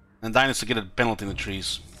 And dinosaurs get a penalty in the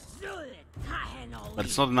trees. But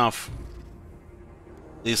it's not enough.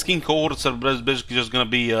 The skin cohorts are basically just gonna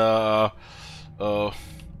be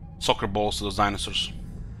soccer balls to those dinosaurs.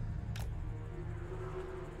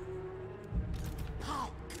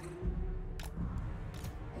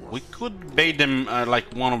 We could bait them,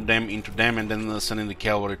 like one of them into them and then send in the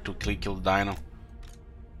cavalry to kill the dino.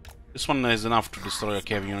 This one is enough to destroy a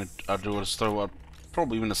cav unit, or to destroy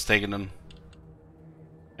probably even a Stegadon.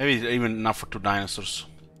 Maybe even enough for 2 dinosaurs.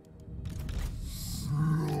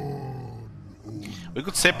 We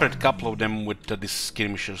could separate a couple of them with these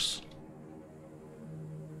skirmishers.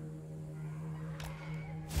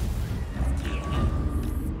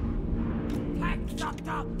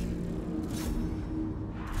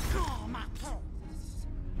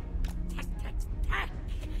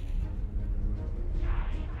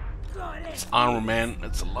 It's armor, man.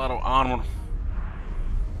 It's a lot of armor.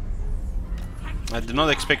 I did not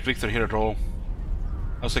expect victory here at all.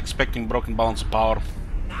 I was expecting broken balance of power.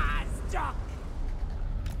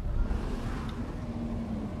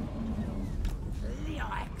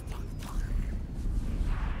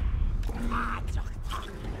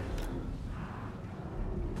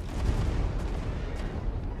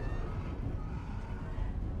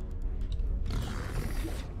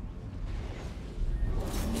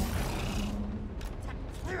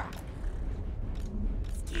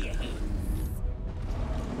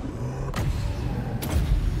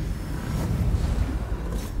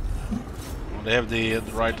 They have the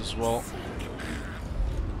right as well.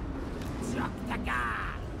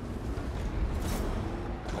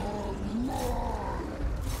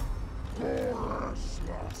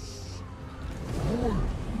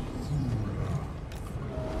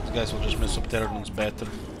 These guys will just mess up Pterodons better.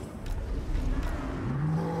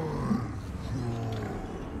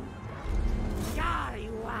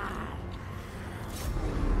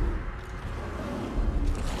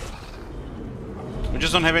 We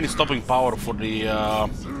just don't have any stopping power for the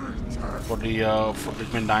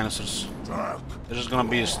twin dinosaurs. They're just gonna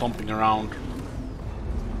be stomping around.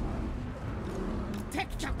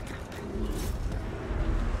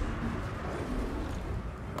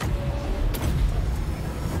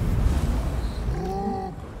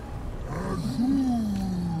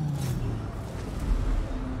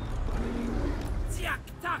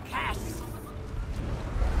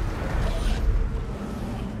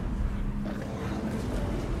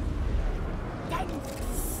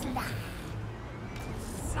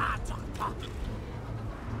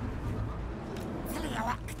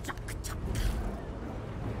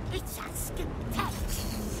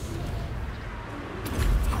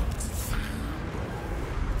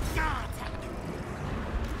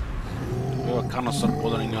 We were kind of start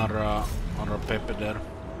bothering our Pepe there.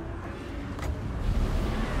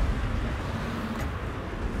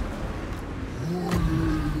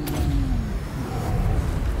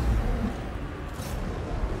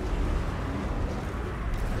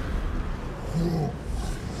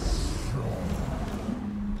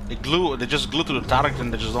 They just glue to the target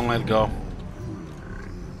and they just don't let go.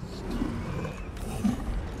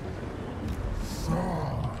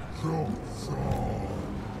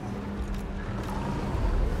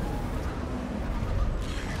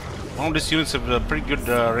 One of these units have pretty good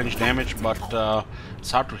range damage, but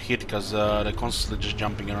it's hard to hit because they're constantly just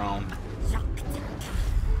jumping around.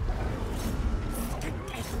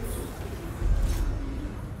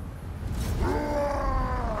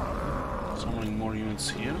 Spawning more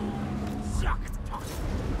units here. You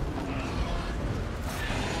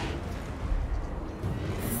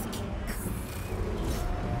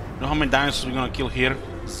know how many dinosaurs we're gonna kill here?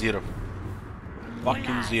 0.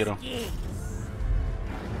 Fucking 0.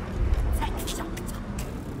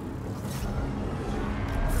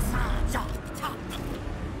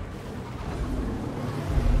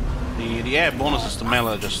 The air bonuses to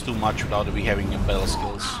melee are just too much without we having battle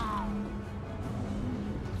skills.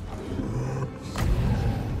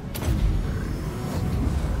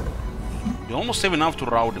 You almost have enough to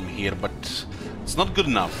rout them here, but it's not good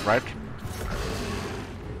enough, right?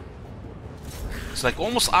 It's like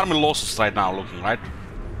almost army losses right now looking, right?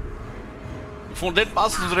 Before that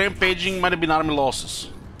bastards rampaging might have been army losses.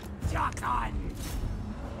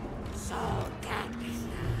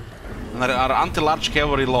 And our anti-large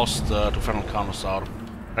cavalry lost to Feral Carnosaur.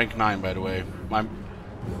 Rank 9 by the way.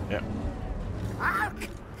 Yeah.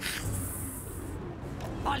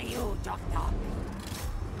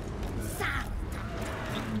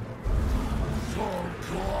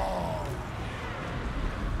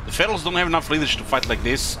 The Ferals don't have enough leadership to fight like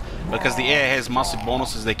this, because the AI has massive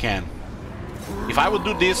bonuses they can. If I would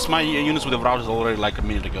do this, my units would have routed already like a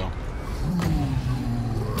minute ago.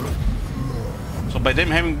 So by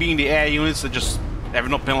them being the AI units, they just have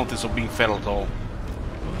no penalties of being feral at all.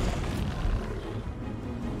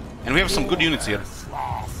 And we have some good units here.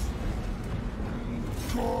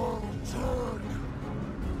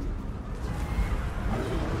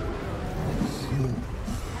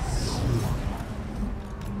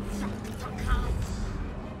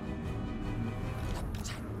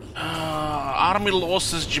 Army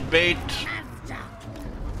losses debate.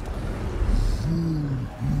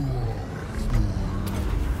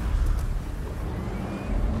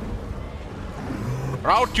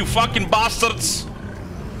 Route, you fucking bastards!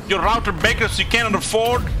 Your router bakers you cannot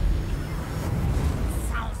afford.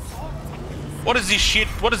 What is this shit?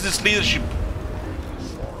 What is this leadership?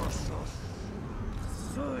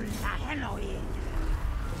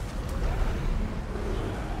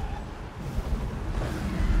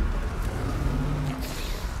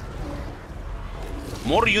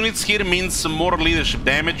 More units here means more leadership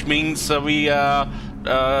damage, means we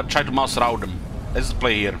try to mass rout them. Let's just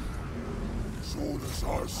play here.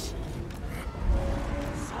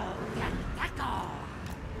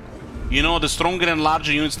 You know, the stronger and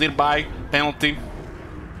larger units nearby, penalty.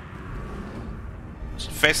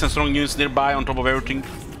 Fast and strong units nearby on top of everything.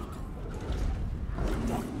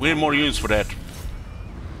 We need more units for that.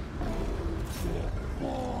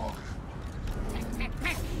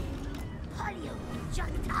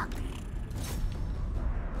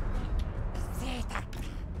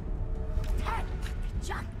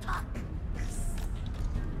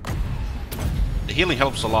 The healing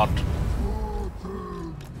helps a lot.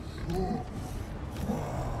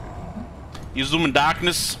 Use Doom and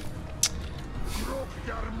Darkness.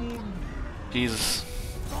 Jesus.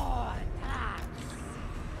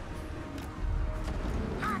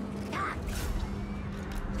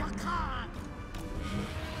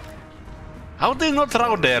 How did they not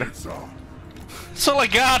route there? That's all I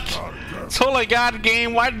got. That's all I got,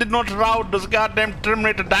 game. Why did not route those goddamn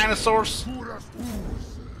Terminator dinosaurs?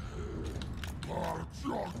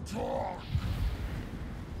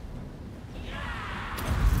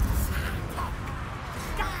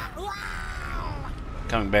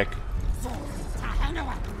 Coming back.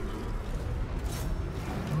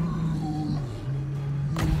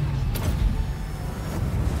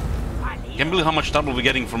 Can't believe how much trouble we're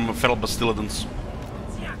getting from feral Bastiladons.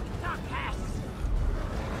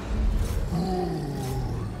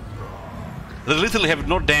 They literally have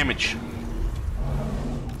no damage.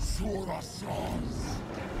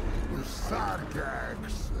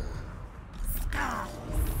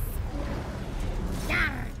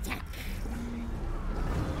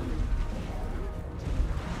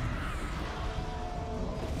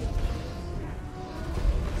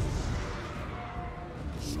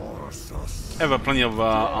 I have plenty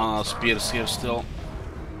of spears here still.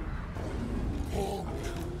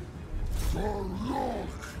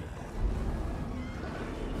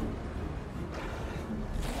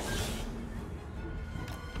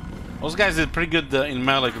 Those guys did pretty good in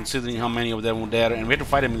melee considering how many of them were there, and we had to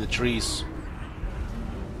fight them in the trees.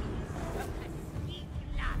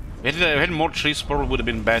 If we had more trees, probably would have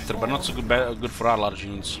been better, but not so good for our large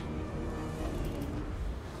units.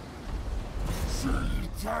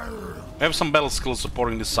 We have some battle skills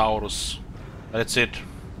supporting the Saurus. That's it.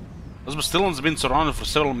 Those Bastilons have been surrounded for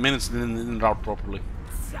several minutes and didn't route properly.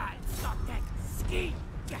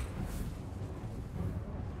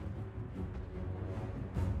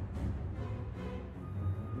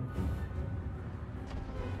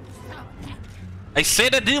 I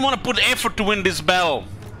said I didn't want to put effort to win this battle.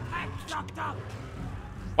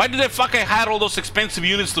 Why did I fucking hire all those expensive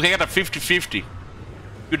units to get a 50-50?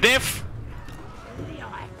 You deaf?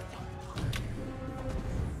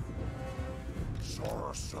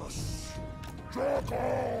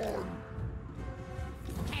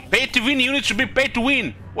 Pay to win units should be paid to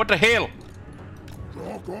win. What the hell?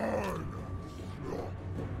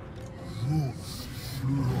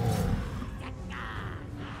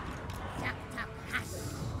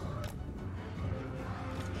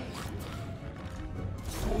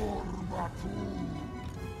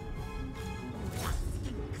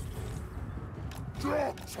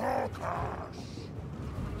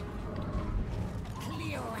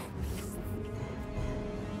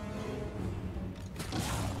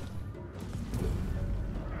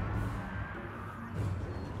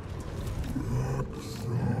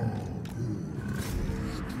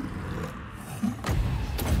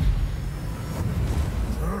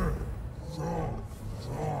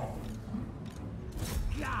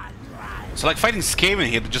 It's like fighting Skaven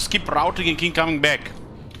here, they just keep routing and keep coming back.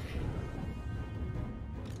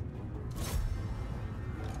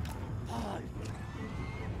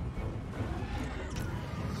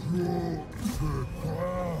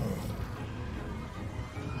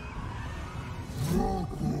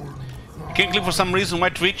 I can't click for some reason. Why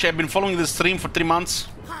Twitch? I've been following this stream for 3 months.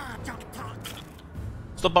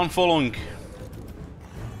 Stop unfollowing.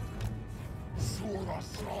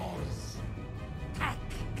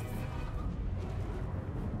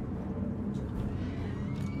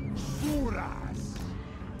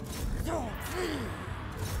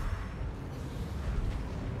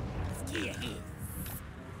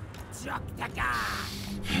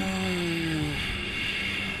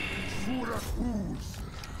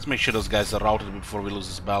 Let's make sure those guys are routed before we lose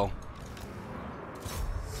this battle.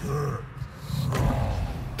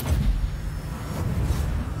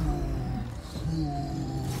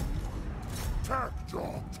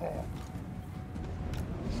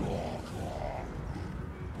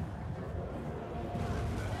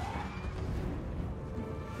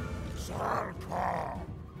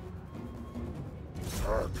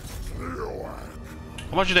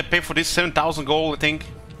 How much did I pay for this? 7,000 gold, I think.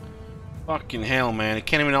 Fucking hell, man. I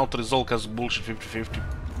can't even auto-resolve because bullshit 50-50.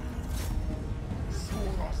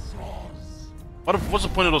 What's the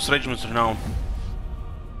point of those regiments now?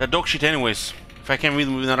 They're dog shit anyways. If I can't win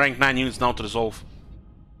them with a rank 9 units now to resolve.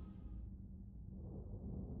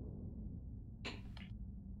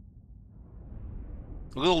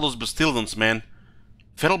 Look at all those Bastildons, man.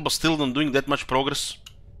 Feral Bastildon doing that much progress.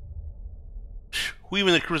 Who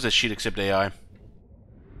even recruits that shit except AI?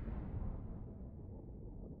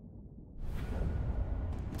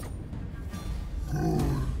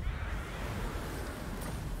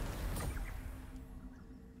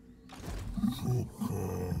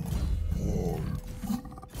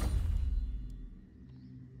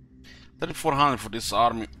 $3,400 for this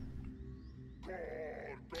army.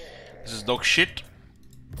 This is dog shit.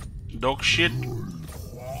 Dog shit.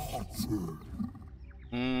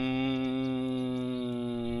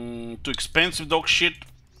 Too expensive dog shit.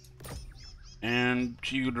 And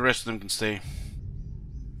the rest of them can stay.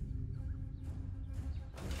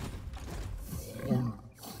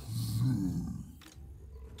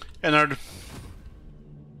 Hey nerd.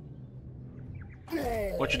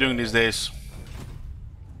 What you doing these days?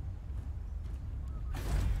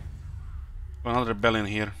 Another rebellion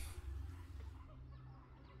here.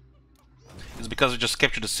 It's because we just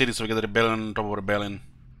captured the city, so we get a rebellion on top of a rebellion.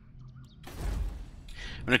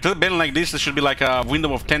 When you kill a rebellion like this, there should be like a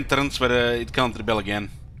window of 10 turns where it can't rebel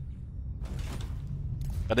again.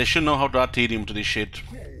 But they should know how to add tedium to this shit.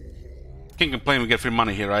 Can't complain, we get free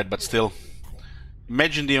money here, right? But still.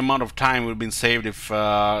 Imagine the amount of time would have been saved if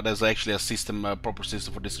there's actually a system, a proper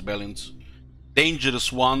system for these rebellions.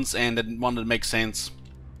 Dangerous ones and one that makes sense.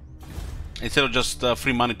 Instead of just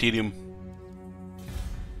free money tedium.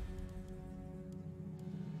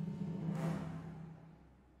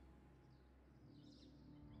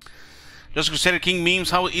 Just Crusader King memes,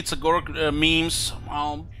 how Itza Gork memes.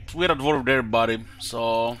 Well, we're a dwarf there, buddy,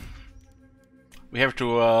 so we have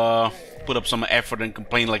to put up some effort and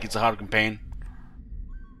complain like it's a hard campaign.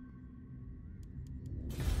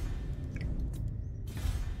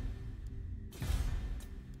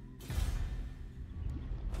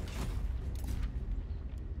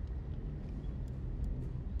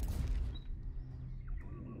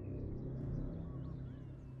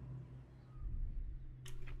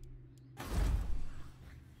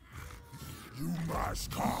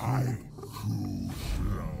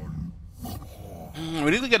 We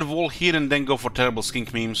need to get a wall here and then go for terrible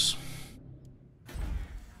skink memes.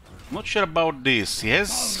 Not sure about this. He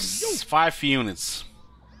has 5 units.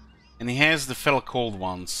 And he has the fell cold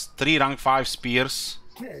ones. 3 rank 5 spears.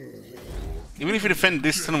 Even if we defend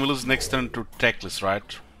this turn, we lose next turn to Teclis,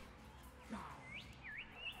 right?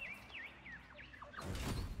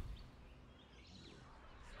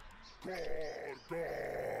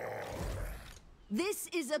 This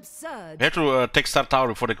is absurd. We have to take Star Tower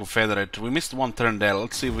before the Confederate. We missed 1 turn there.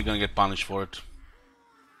 Let's see if we're gonna get punished for it.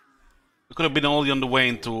 We could have been only on the way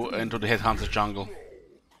into the Headhunter jungle.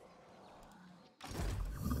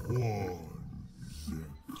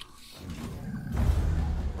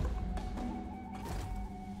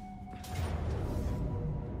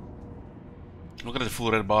 Look at the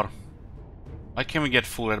full red bar. Why can't we get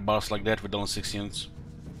full red bars like that with only 6 units?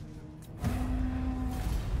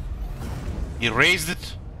 He raised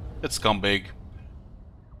it? That's scumbag.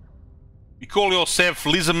 You call yourself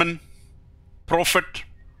Lizerman? Prophet?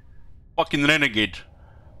 Fucking renegade.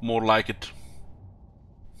 More like it.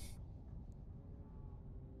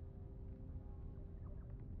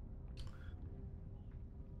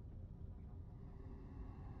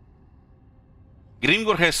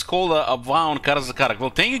 Grimgor has called a vow on Karazakarak.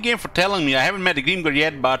 Well, thank you again for telling me. I haven't met the Grimgor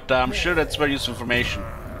yet, but I'm sure that's very useful information.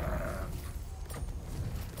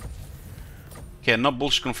 Okay, no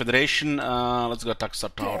bullshit Confederation. Let's go attack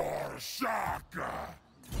Star Tower.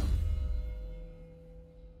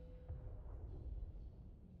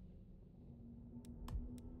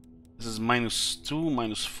 This is -2,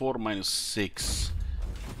 -4, -6.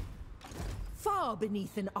 Far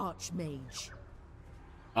beneath an archmage.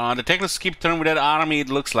 The Teclis keep turn with that army, it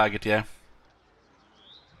looks like it, yeah.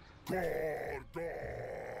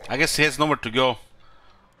 I guess he has nowhere to go.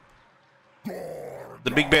 The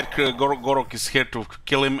big bad Gorok is here to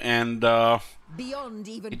kill him, and Beyond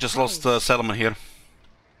even he just lost settlement here.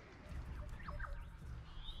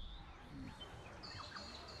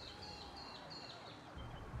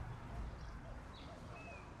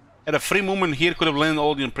 Had a free movement here, could have landed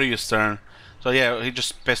all in previous turn. So yeah, he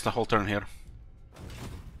just passed the whole turn here.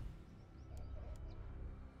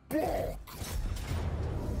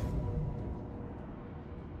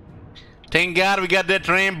 Thank God we got that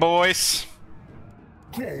ram, boys.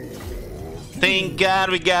 Thank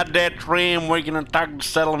God we got that ram. We're gonna attack the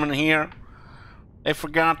settlement here. I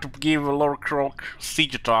forgot to give Lord Croc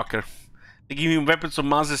siege attacker. They give him weapons of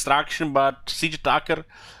mass destruction, but siege attacker,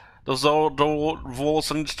 those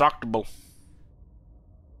walls are indestructible.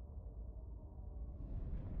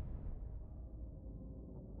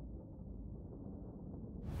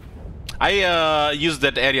 I use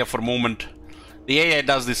that area for movement. The AI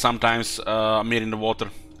does this sometimes, amid in the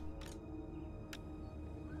water.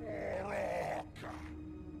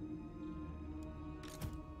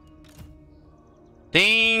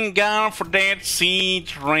 Thank God for that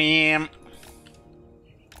siege ram.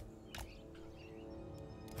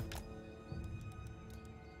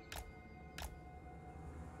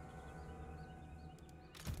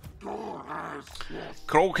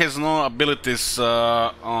 Croak has no abilities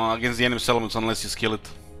against the enemy settlements unless you skill it.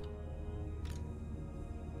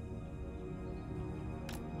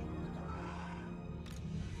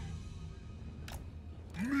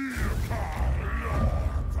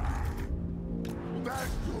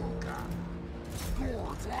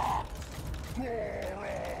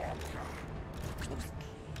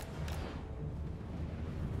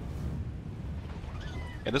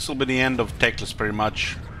 Yeah, this will be the end of Teclis pretty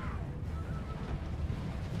much.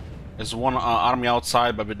 There's one army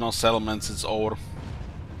outside, but with no settlements, it's over.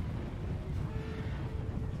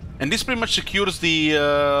 And this pretty much secures the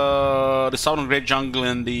Southern Great Jungle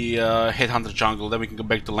and the Headhunter Jungle. Then we can go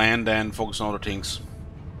back to land and focus on other things.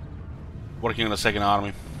 Working on the second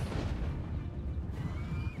army.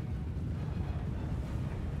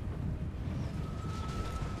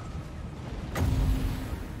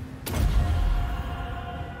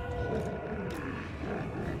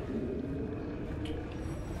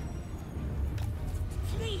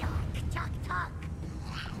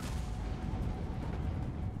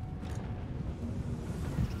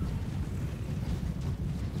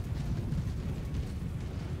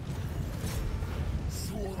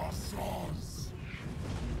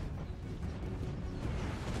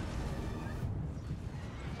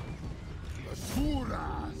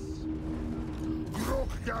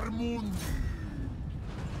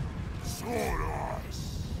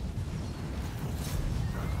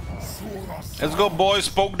 Let's go, boys,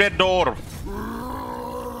 poke that door.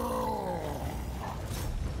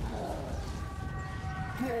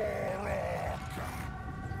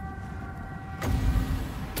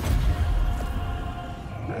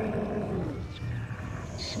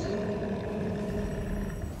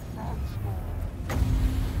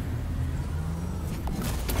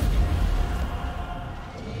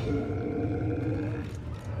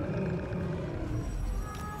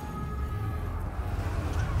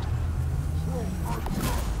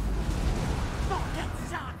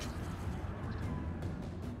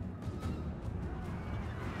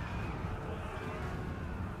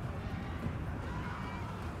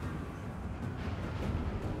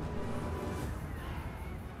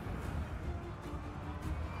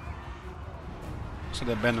 So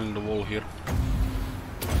they're abandoning the wall here.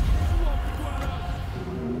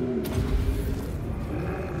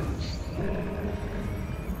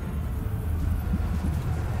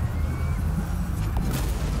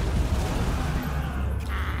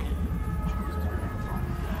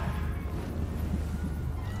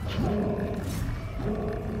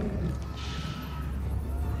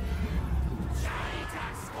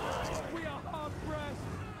 We are hard pressed.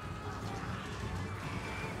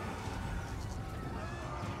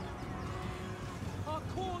 Our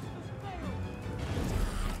cause has failed.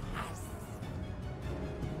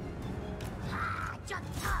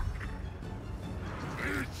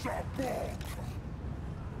 Itza bok.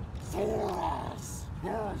 Thoras.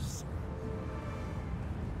 Yes.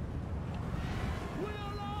 We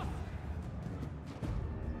are lost.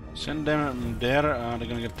 Send them there. They're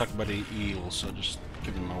gonna get attacked by the eels, so just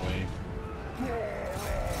keep them away.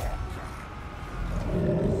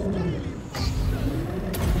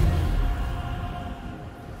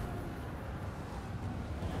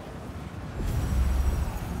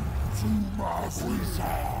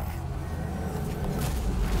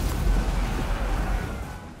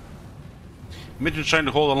 Imagine trying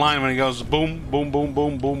to hold a line when he goes boom, boom, boom,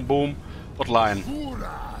 boom, boom, boom. What line?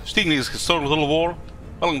 Stealing is historical Total War.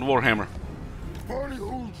 Welcome to Warhammer.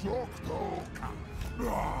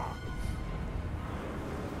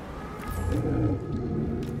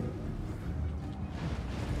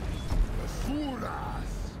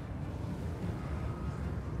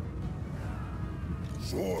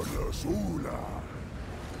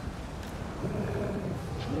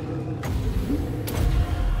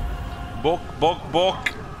 Bok, bok,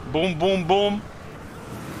 bok. Boom, boom, boom.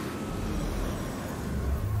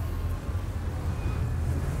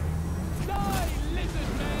 Die, lizard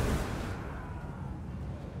men.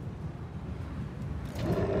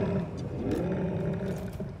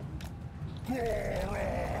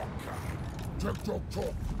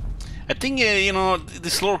 I think, you know,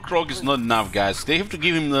 this Lord Krog is not enough, guys. They have to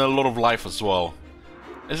give him a lot of life as well.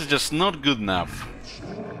 This is just not good enough.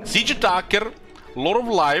 Siege Attacker, lot of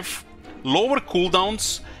life, lower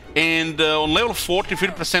cooldowns, and on level 40,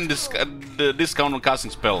 50% discount on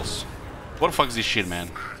casting spells. What the fuck is this shit, man?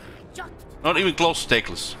 Not even close to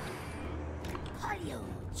Takeless.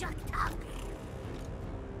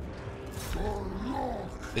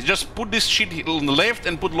 They just put this shit on the left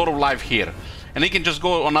and put a lot of life here. And they can just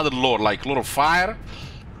go another lord, like Lord of Fire,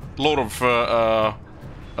 Lord of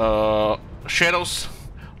Shadows,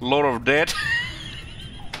 Lord of Death.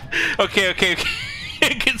 okay.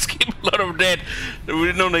 I can skip a lot of that.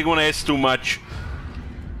 We don't want to ask too much.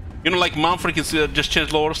 You know, like Manfred can just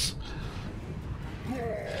change lords.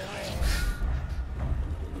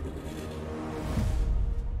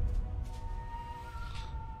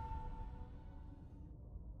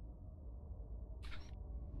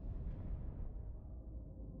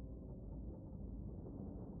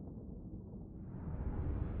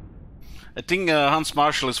 I think Hans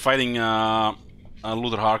Marshall is fighting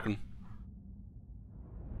Luther Harkon.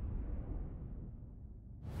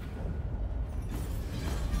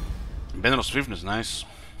 Banner of Swiftness, nice.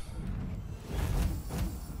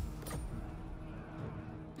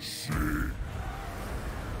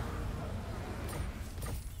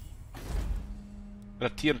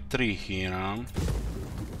 Got a tier 3 here, huh?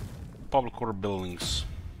 Public order buildings.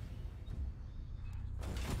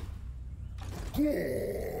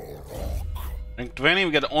 Rank 20,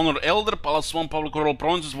 we got Honor Elder, Palace 1, Public Order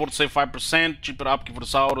Provinces, worth save 5%, cheaper upkeep for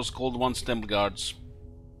Sauros, Cold Ones, Temple Guards.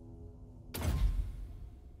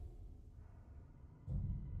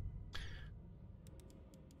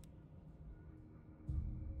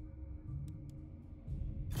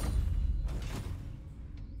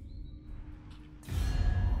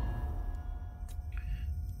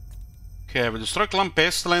 Okay, we destroyed Clan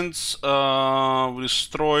Pestilence, we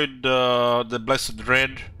destroyed the Blessed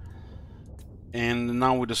Dread, and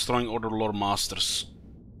now we're destroying Order Lord Masters.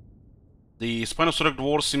 The Spinosauric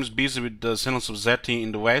Dwarf seems busy with the Sentinels of Zeti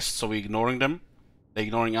in the west, so we're ignoring them. They're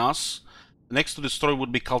ignoring us. The next to destroy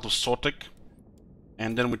would be Cult of Sotek,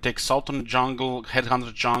 and then we take Southern Jungle,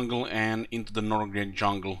 Headhunter Jungle, and into the Northern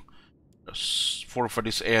Jungle. Fortify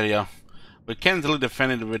this area. We can't really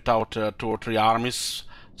defend it without 2 or 3 armies.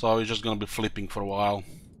 So we're just gonna be flipping for a while.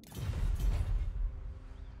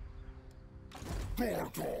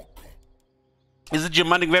 Is the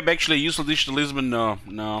Germanic Web actually a useful addition to Lisbon? No,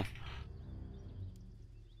 no.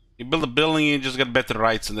 You build a building, you just get better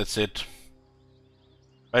rights, and that's it.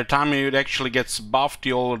 By the time it actually gets buffed,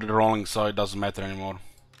 you're already rolling, so it doesn't matter anymore.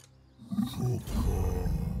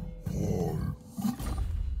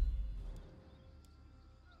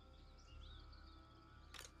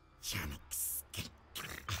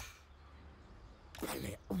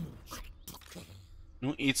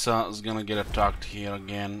 No, Itza is gonna get attacked here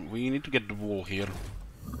again. We need to get the wall here.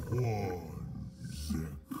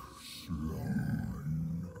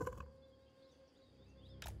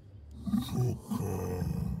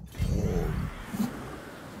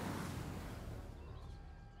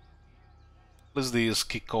 At least these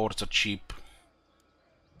kick courts are cheap.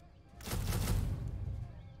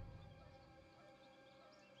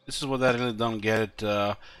 This is what I really don't get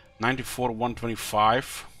it. 94,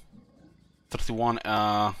 125, 31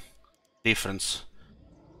 difference.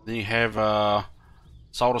 Then you have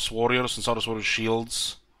Saurus Warriors and Saurus Warrior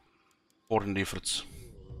Shields, 14 difference.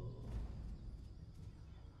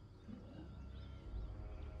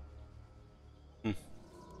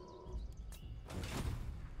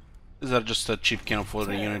 These are just a cheap cannon for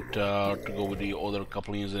the unit to go with the other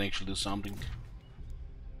couple units and actually do something.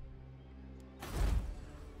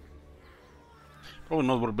 Probably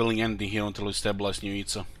not worth building anything here until we stabilize New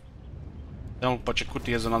Itza. Then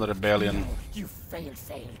Pachacuti has another rebellion. You failed.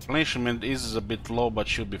 Replenishment is a bit low, but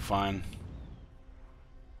should be fine.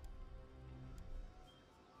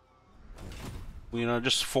 We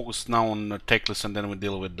just focus now on Teclis and then we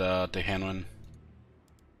deal with Tehenwen.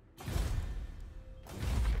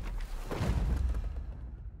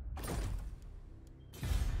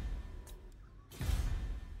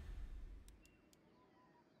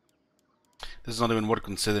 This is not even worth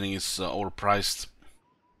considering, it's overpriced.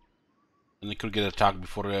 And it could get attacked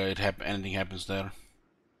before anything happens there.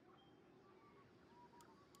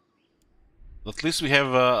 But at least we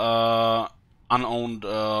have unowned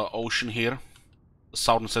ocean here. The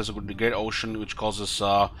southern says it would be Great Ocean, which causes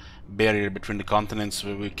a barrier between the continents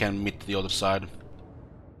where we can meet the other side.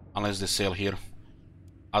 Unless they sail here.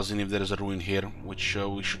 As in if there is a ruin here, which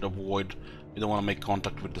we should avoid. We don't want to make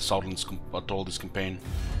contact with the Southlands at all this campaign.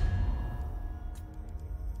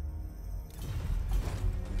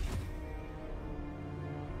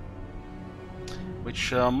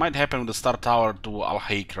 Which might happen with the Star Tower to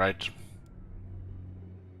Al-Haik, right?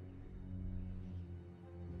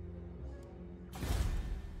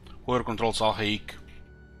 Whoever controls Al-Haik.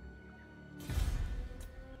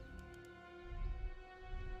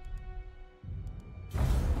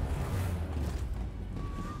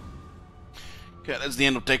 Okay, that's the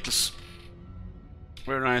end of Teclis.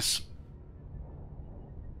 Very nice.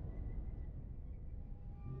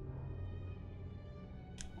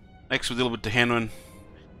 Next we deal with the Tehenwen.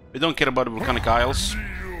 We don't care about the volcanic isles.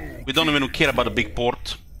 We don't even care about the big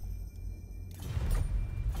port.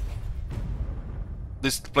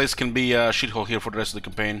 This place can be a shithole here for the rest of the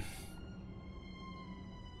campaign.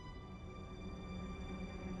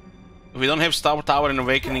 If we don't have Star Tower and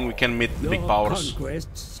Awakening, we can meet the big powers.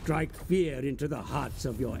 Conquests strike fear into the hearts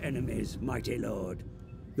of your enemies, mighty lord.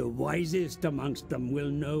 The wisest amongst them will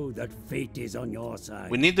know that fate is on your side.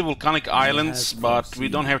 We need the volcanic islands, but we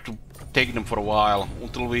don't have to take them for a while.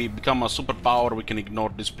 Until we become a superpower, we can ignore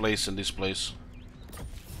this place and this place.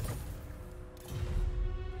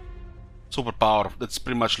 Superpower, that's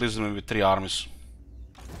pretty much Lisbon with 3 armies.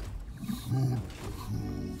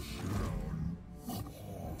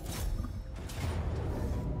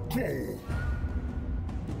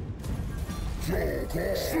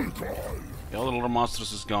 The other little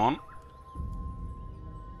monsters is gone.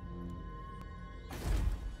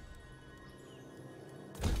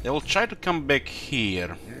 They will try to come back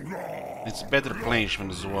here. It's better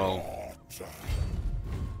replenishment as well.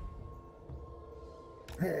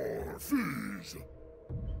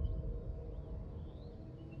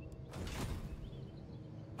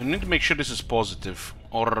 We need to make sure this is positive,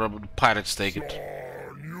 or pirates take it.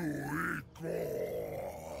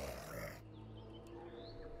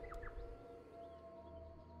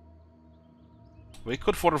 We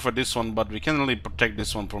could fortify this one, but we can't really protect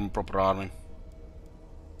this one from proper army.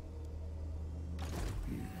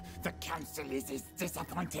 The council is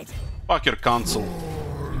disappointed. Fuck your council.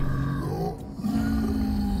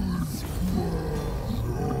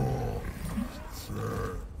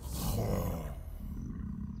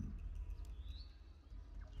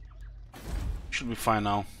 Should be fine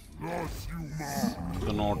now. To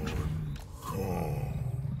the north.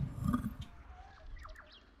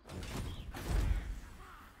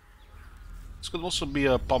 This could also be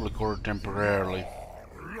a public order temporarily.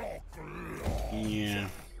 Yeah.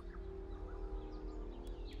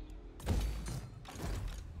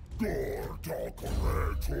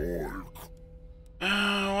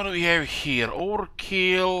 What do we have here?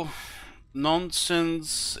 Overkill,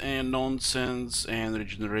 nonsense, and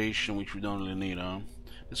regeneration, which we don't really need, huh?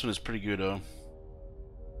 This one is pretty good, huh?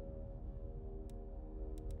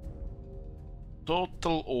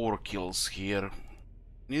 Total overkills here.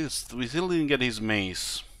 We still didn't get his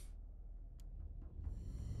mace.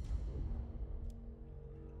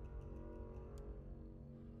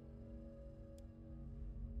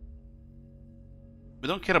 We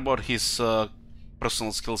don't care about his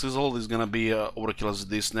personal skills. He's always gonna be overkill as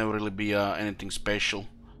this, never really be anything special.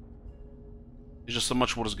 He's just so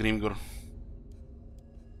much worse Grimgor.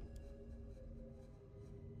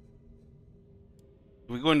 If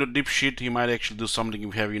we go into deep shit, he might actually do something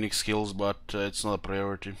if we have unique skills, but it's not a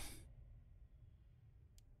priority.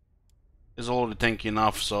 He's already tanky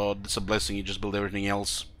enough, so it's a blessing. He just build everything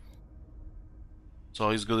else. So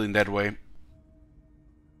he's good in that way.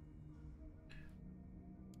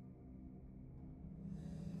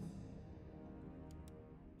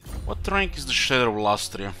 What rank is the Shadow of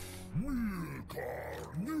Lastria?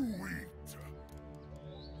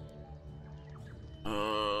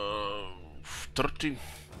 30.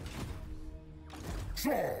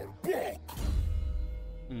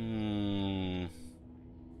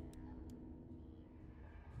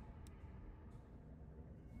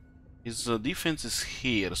 His defense is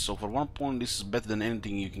here, so for 1 point this is better than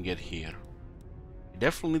anything you can get here. He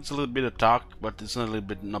definitely needs a little bit of attack, but it's not a little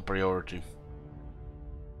bit not priority.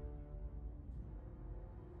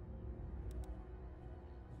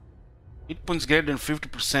 Hit points greater than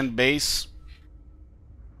 50% base,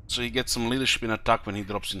 so he gets some leadership in attack when he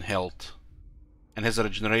drops in health. And has a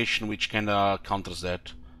regeneration which kinda counters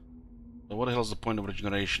that. So what the hell is the point of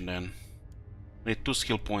regeneration then? We need 2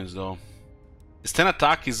 skill points though. His 10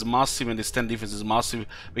 attack is massive and his 10 defense is massive.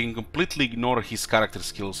 We can completely ignore his character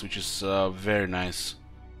skills, which is very nice.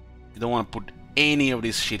 You don't want to put any of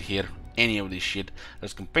this shit here. Any of this shit.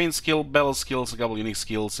 There's campaign skill, battle skills, a couple unique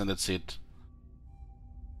skills, and that's it.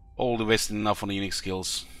 All invested enough on the unique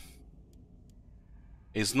skills.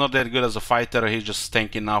 He's not that good as a fighter, he's just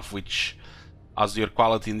tanky enough, which as your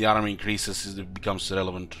quality in the army increases, it becomes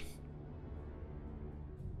irrelevant.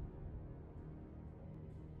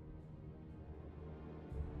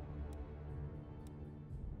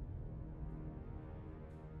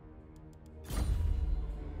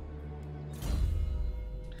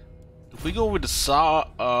 If we go with the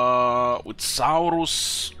Saurus,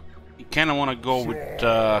 you kinda wanna go with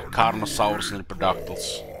Carnosaurus and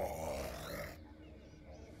Pterodactyls.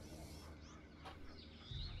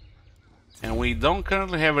 And we don't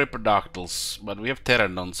currently have Reprodactyls, but we have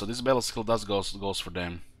Pterodons, so this battle skill goes for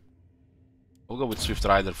them. We'll go with Swift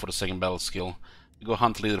Rider for the second battle skill. We go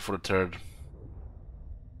Hunt Leader for the third.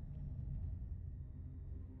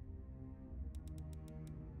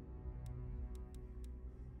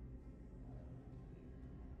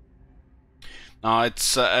 Now it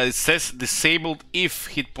says disabled if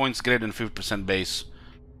hit points greater than 50% base.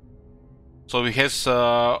 So if he has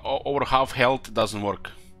over half health, it doesn't work.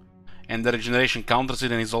 And the regeneration counters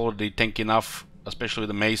it, and he's already tanky enough, especially with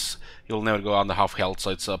the mace, he'll never go under half health,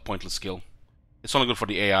 so it's a pointless skill. It's only good for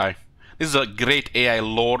the AI. This is a great AI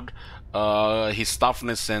lord. His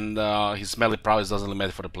toughness and his melee prowess doesn't really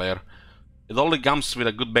matter for the player. It only comes with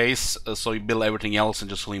a good base, so you build everything else and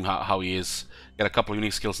just leave him how he is. Get a couple of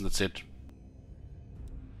unique skills and that's it.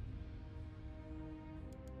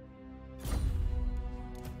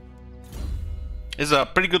 He's a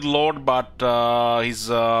pretty good lord, but his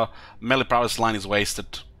melee prowess line is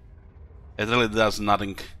wasted. It really does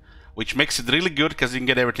nothing. Which makes it really good because you can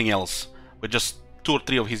get everything else with just 2 or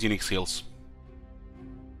 3 of his unique skills.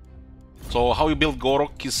 So how you build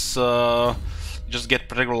Gorok is just get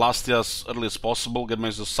Protector Lastia as early as possible, get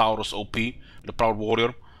Mesosaurus OP, the Proud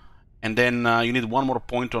Warrior, and then you need 1 more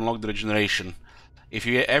point to unlock the regeneration. If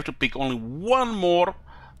you have to pick only 1 more,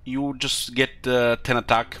 you just get 10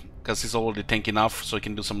 attack, because he's already tanky enough, so he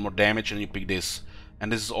can do some more damage, and you pick this.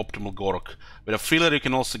 And this is optimal Gorok. With a Feeler you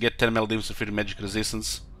can also get 10 melee defense and 50 magic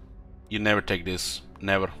resistance. You never take this.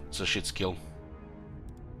 Never. It's a shit skill.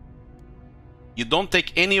 You don't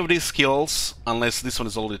take any of these skills unless this one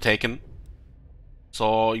is already taken.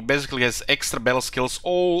 So he basically has extra battle skills,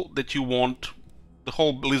 all that you want. The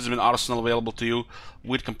whole Elizabeth arsenal available to you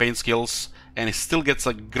with campaign skills, and he still gets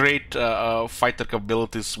a great fighter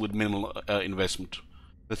capabilities with minimal investment.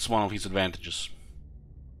 That's one of his advantages.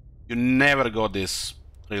 You never got this,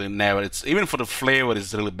 really never. It's even for the flavor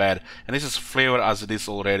is really bad, and this is flavor as it is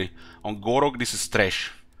already. On Gorok this is trash,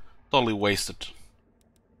 totally wasted.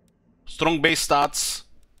 Strong base stats,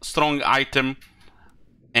 strong item,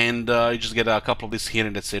 and you just get a couple of this here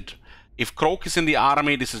and that's it. If Croak is in the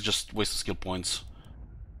army, this is just wasted skill points.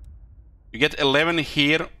 You get 11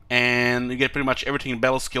 here, and you get pretty much everything in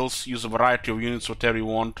battle skills. Use a variety of units, whatever you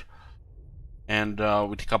want. And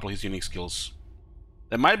with a couple of his unique skills.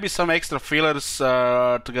 There might be some extra feelers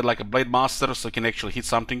to get like a Blade Master, so you can actually hit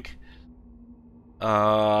something.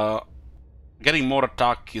 Getting more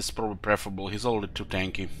attack is probably preferable. He's already too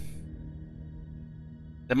tanky.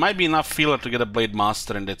 There might be enough feeler to get a Blade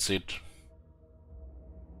Master, and that's it.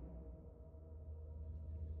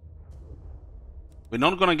 We're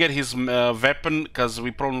not gonna get his weapon, because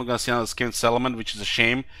we're probably not gonna see another Skeleton Settlement, which is a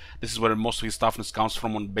shame. This is where most of his toughness comes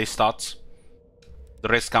from on base stats. The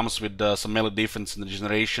rest comes with some melee defense and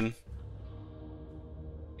regeneration.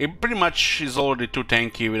 It pretty much is already too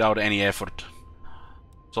tanky without any effort.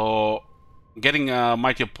 So getting a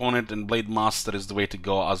Mighty Opponent and Blade Master is the way to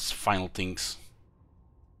go as final things.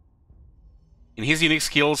 In his unique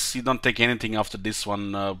skills, you don't take anything after this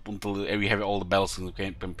one until you have all the battles and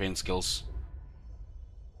campaign skills.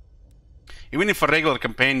 Even if a regular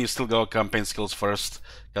campaign, you still go campaign skills first,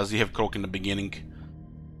 because you have Croak in the beginning.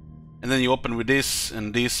 And then you open with this,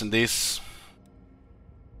 and this, and this.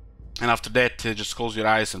 And after that, just close your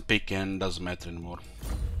eyes and pick, and doesn't matter anymore.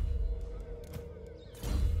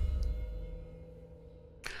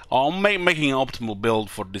 I'm making an optimal build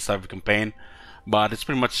for this type of campaign, but it's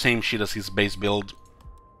pretty much same shit as his base build.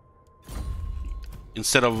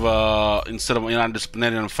 Instead of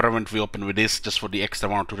Disciplinarian and Fervent, we open with this just for the extra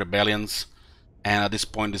 1 or 2 rebellions. And at this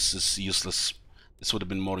point, this is useless. This would have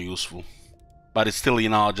been more useful. But it's still, you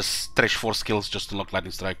know, just trash 4 skills just to unlock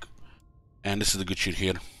Lightning Strike. And this is the good shit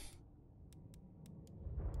here.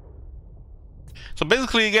 So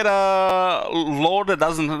basically, you get a lord that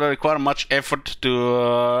doesn't require much effort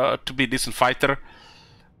to be a decent fighter.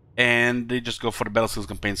 And they just go for the battle skills,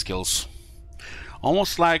 campaign skills.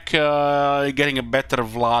 Almost like getting a better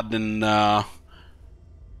Vlad and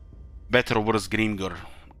better or worse Grimgor.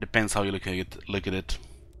 Depends how you look at it.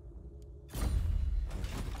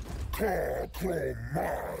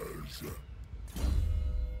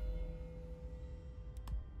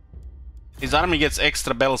 His army gets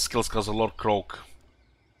extra battle skills because of Lord Croak.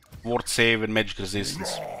 Ward save and magic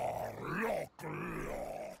resistance.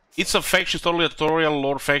 It's a faction, it's totally a tutorial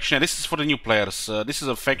lore faction. And this is for the new players. This is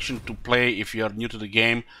a faction to play if you are new to the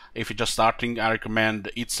game. If you're just starting, I recommend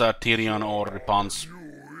Itza, Tyrion, or Repons.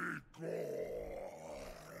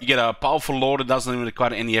 You get a powerful lord that doesn't even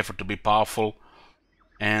require any effort to be powerful.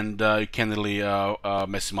 And you can't really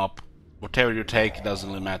mess him up. Whatever you take doesn't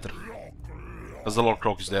really matter. Because the Lord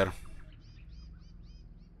Croak is there.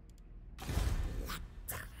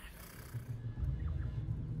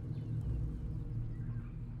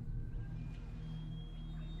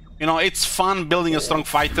 You know, it's fun building a strong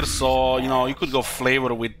fighter, so, you know, you could go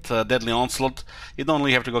flavor with Deadly Onslaught. You don't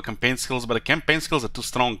really have to go campaign skills, but the campaign skills are too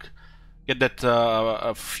strong. Get that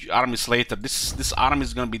a few armies later. This army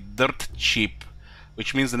is gonna be dirt cheap,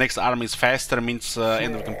 which means the next army is faster, means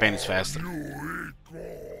end of campaign is faster.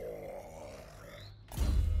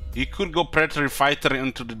 You could go Predatory Fighter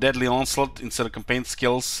into the Deadly Onslaught instead of campaign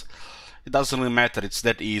skills. It doesn't really matter, it's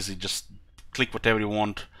that easy, just click whatever you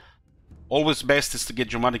want. Always best is to get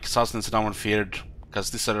Dramatic Assassin and Unfeared,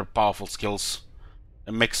 because these are powerful skills.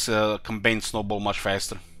 It makes campaign snowball much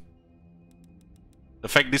faster. The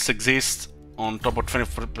fact this exists on top of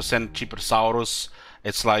 24% cheaper Saurus,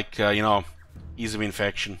 it's like, you know, easy win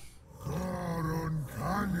faction.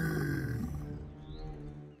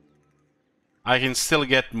 I can still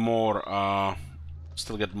get more,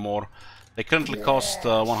 They currently cost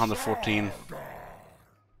 114.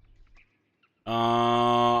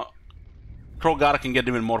 Krogar can get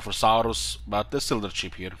even more for Saurus, but they're still dirt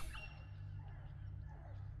cheap here.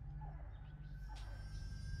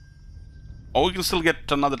 Or we can still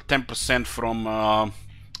get another 10% from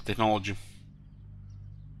technology.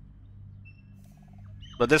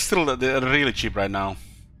 But they're really cheap right now.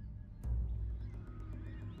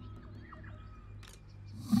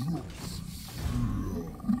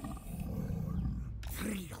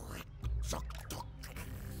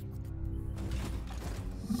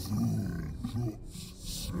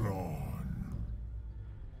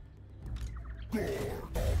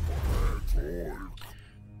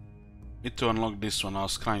 Need to unlock this one, our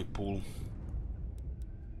Scrying Pool.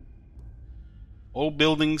 All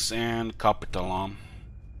buildings and capital.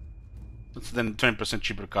 That's then 20%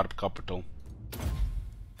 cheaper capital.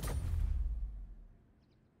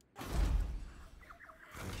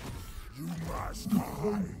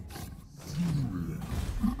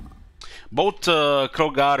 Both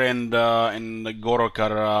Krogar and Gorok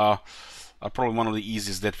are probably one of the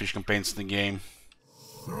easiest Deadfish campaigns in the game.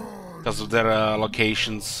 Because of their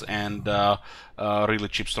locations and really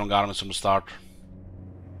cheap strong armies from the start.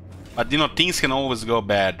 But you know, things can always go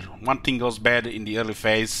bad. One thing goes bad in the early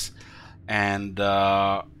phase, and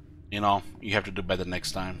you know, you have to do better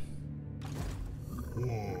next time.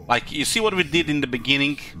 Like, you see what we did in the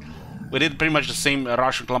beginning? We did pretty much the same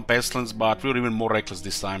Russian Clan Pestilence, but we were even more reckless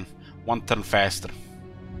this time. One turn faster.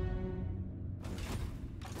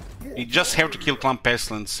 You just have to kill Clan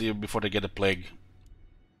Pestilence before they get a plague.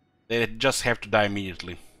 They just have to die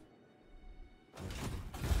immediately.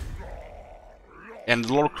 And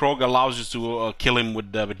Lord Krog allows you to kill him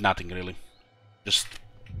with nothing really, just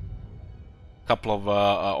a couple of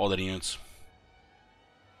other units.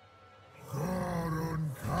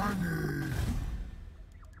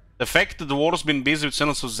 The fact that the war's been busy with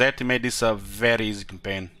Sentinels of Zeti made this a very easy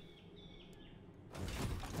campaign.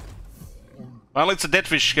 Well, it's a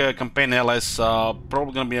Deathwish campaign, LS,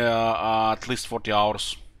 probably gonna be at least 40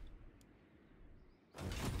 hours.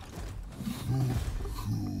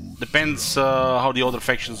 Depends how the other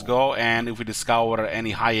factions go and if we discover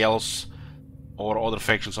any high elves or other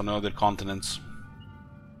factions on other continents.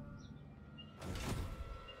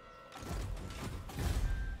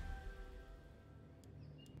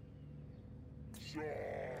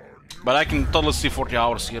 But I can totally see 40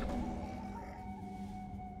 hours here.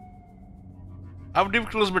 How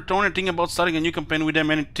difficult is Bretonnia thinking about starting a new campaign with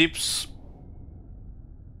them? Any tips?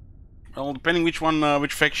 Well, depending which one,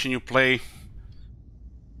 which faction you play.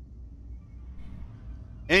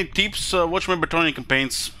 Any tips? Watch my Bretonnia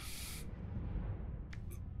campaigns.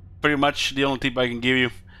 Pretty much the only tip I can give you.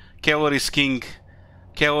 Cavalry is king.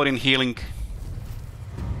 Cavalry and healing.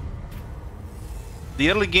 The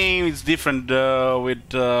early game is different with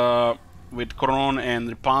Coron and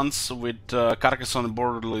Repans. With Carcassonne and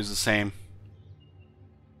Bordello is the same.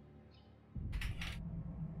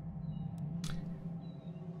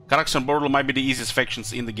 Carcassonne and Bordello might be the easiest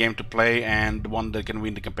factions in the game to play and the one that can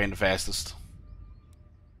win the campaign the fastest.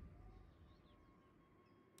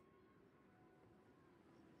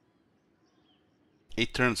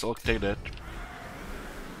 Eight turns, I'll take that.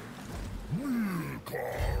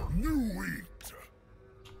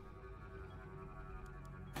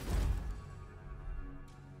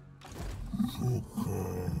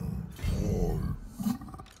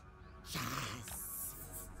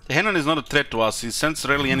 The Henan is not a threat to us. He sends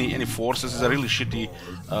rarely any forces. He's a really shitty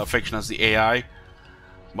faction as the AI,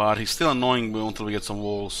 but he's still annoying until we get some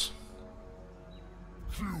walls.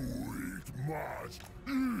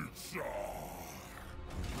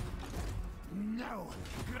 No,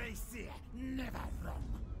 Gracie, never wrong.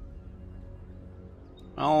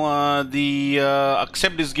 Well, the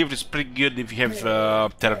accept this gift is pretty good if you have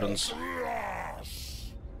Pterodons.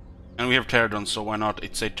 And we have Pterodons, so why not?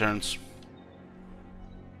 It's 8 turns.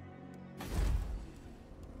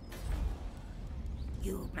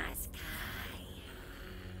 You must die.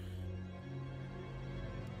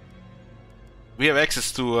 We have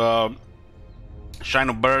access to Shine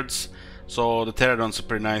of Birds, so the Pterodons are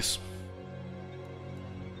pretty nice.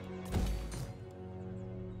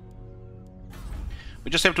 We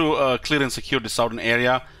just have to clear and secure the southern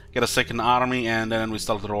area, get a second army, and then we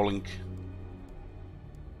start rolling.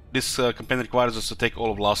 This campaign requires us to take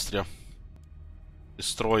all of Lastria.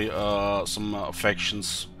 Destroy some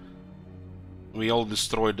factions. We all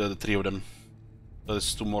destroyed the 3 of them. So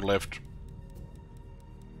there's 2 more left.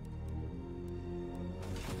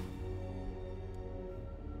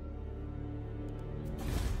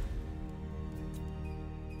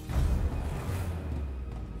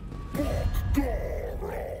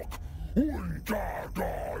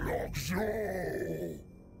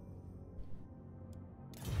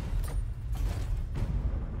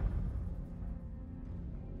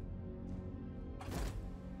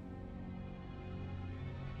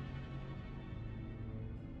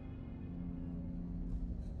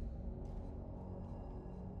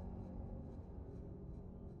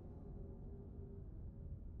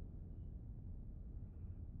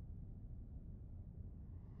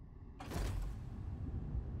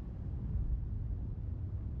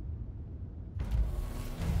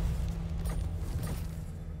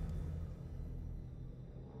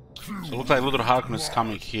 So it looks like Luther Harkon is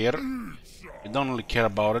coming here. We don't really care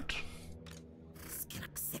about it.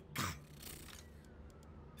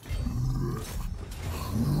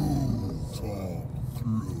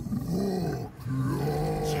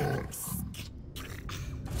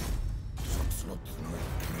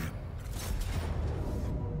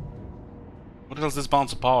 What the hell is this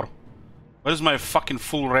balance of power? Where is my fucking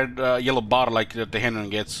full red yellow bar like the Henan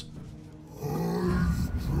gets?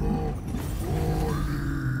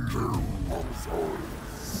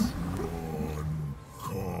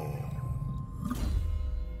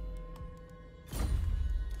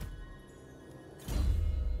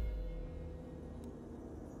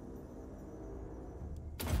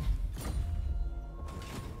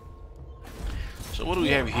 So what do we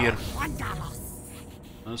have here?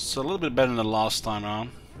 It's a little bit better than the last time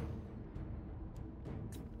around.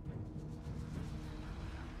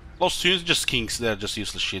 Lost students, just kings, they're just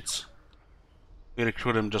useless shits. We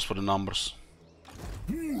recruit them just for the numbers.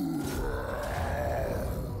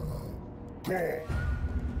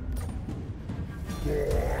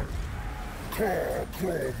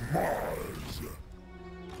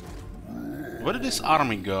 Where did this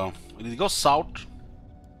army go? Did it go south?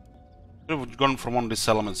 Could have gone from one of these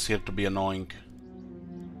elements here to be annoying.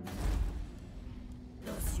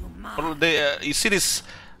 Well, you see this?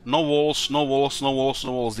 No walls, no walls, no walls,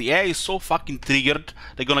 no walls. The AI is so fucking triggered,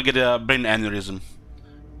 they're gonna get a brain aneurysm.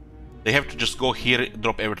 They have to just go here,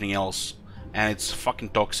 drop everything else. And it's fucking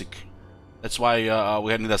toxic. That's why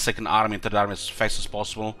we need a second army and third army as fast as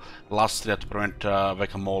possible. The last three to prevent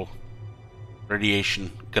whack-a-mole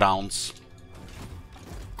radiation grounds.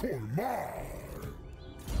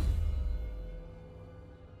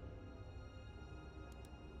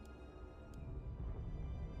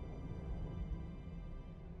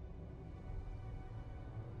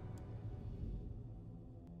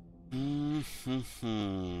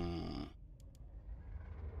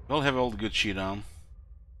 We'll have all the good shit on.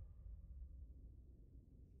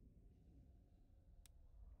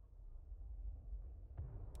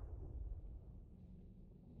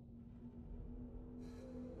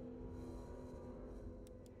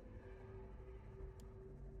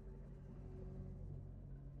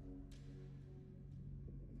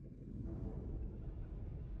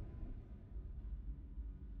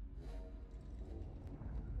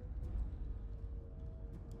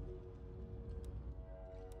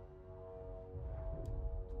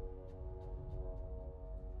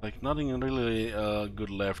 Like nothing really good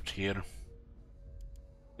left here.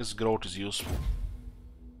 This growth is useful.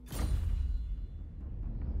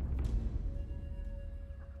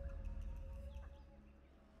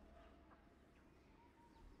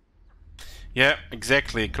 Yeah,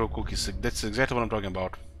 exactly, Crow Cookies. That's exactly what I'm talking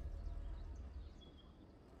about.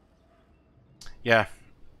 Yeah.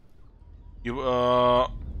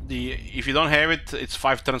 If you don't have it, it's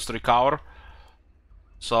 5 turns to recover.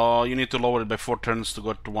 So you need to lower it by 4 turns to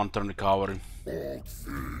go to 1 turn recovery.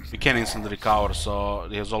 You can instantly recover, so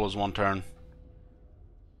it has always 1 turn.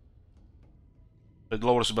 It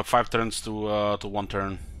lowers it by 5 turns to 1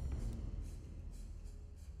 turn.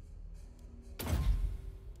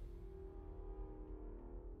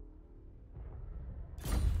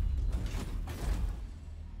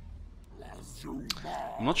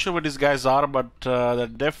 I'm not sure where these guys are, but they're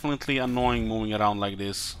definitely annoying moving around like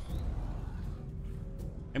this.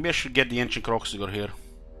 Maybe I should get the ancient Croxigor here.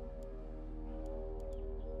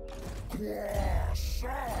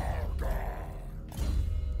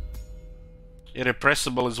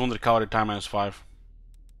 Irrepressible is wound recovery time -5.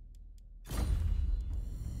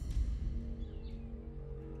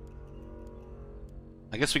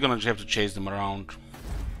 I guess we're gonna just have to chase them around.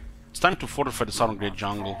 It's time to fortify the Southern Great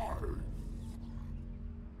Jungle.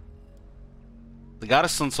 The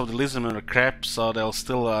garrisons of the Lizardmen are crap, so they'll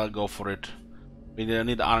still go for it. We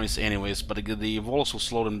need armies anyways, but the walls will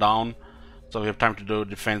slow them down, so we have time to do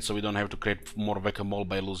defense, so we don't have to create more whack-a-mole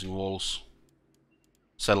by losing walls.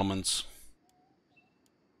 Settlements.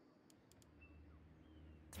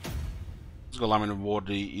 Let's go Lamin War,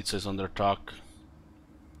 the Itza is under attack.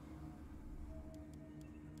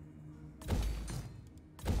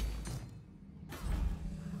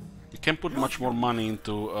 You can't put much more money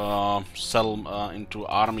into into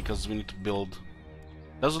army because we need to build.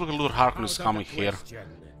 Doesn't look like Lord Harkon is coming here.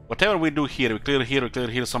 Whatever we do here, we clear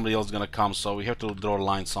here, somebody else is gonna come, so we have to draw a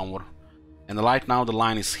line somewhere. And right now the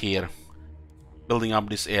line is here, building up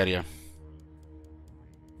this area.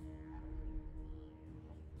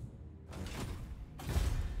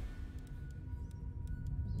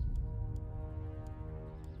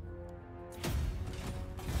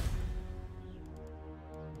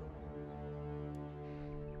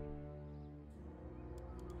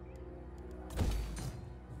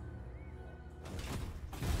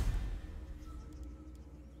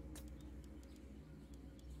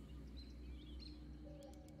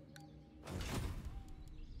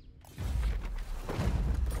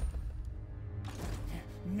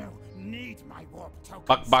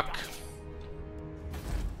 Back.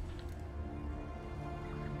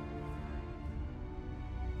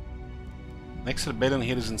 Next rebellion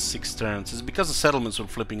here is in 6 turns. It's because the settlements were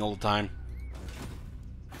flipping all the time.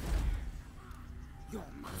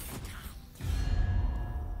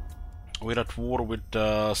 We're at war with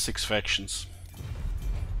 6 factions.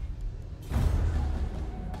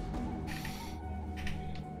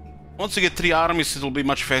 Once you get 3 armies, it will be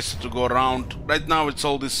much faster to go around. Right now it's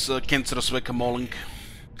all this cancerous whack-a-moling,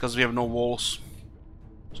 because we have no walls.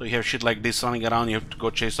 So you have shit like this running around, you have to go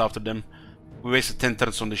chase after them. We wasted 10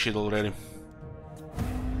 turns on this shit already.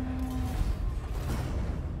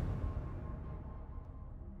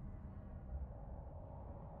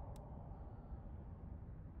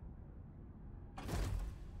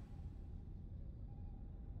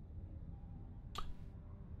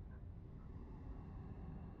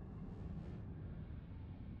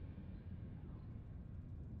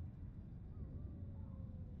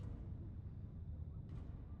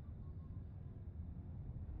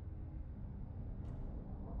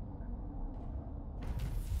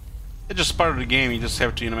 It's just part of the game. You just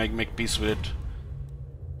have to, you know, make peace with it.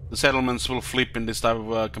 The settlements will flip in this type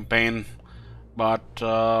of campaign, but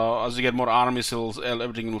as you get more armies,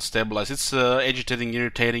 everything will stabilize. It's agitating,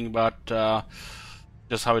 irritating, but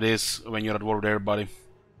just how it is when you're at war with everybody.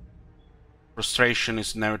 Frustration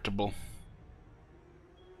is inevitable.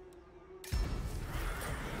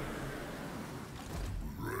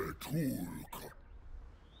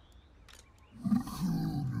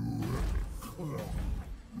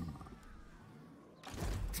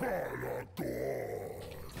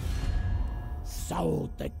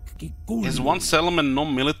 He's one settlement, no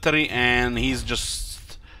military, and he's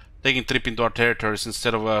just taking trip into our territories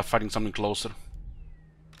instead of fighting something closer.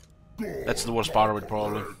 That's the worst part of it,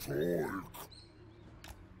 probably.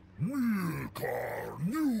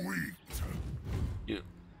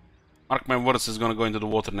 Mark my words, is gonna go into the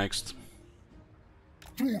water next.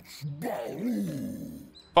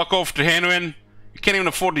 Fuck off, Genuine. You can't even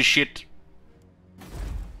afford this shit.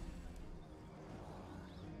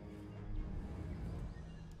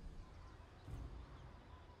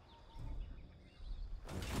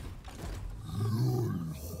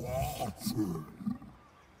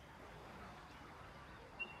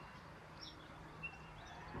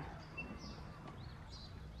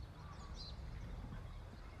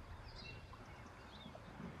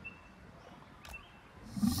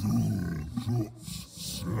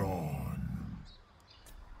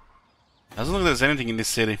 Doesn't look like there's anything in this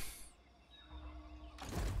city.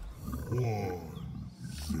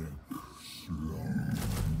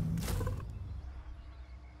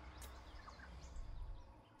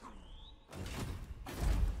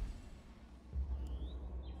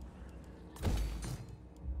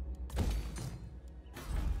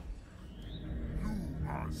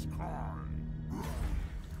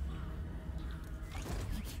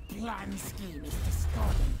 Plan scheme is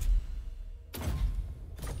discordant.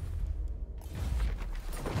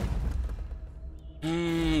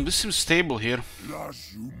 This seems stable here.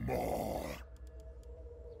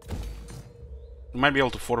 We might be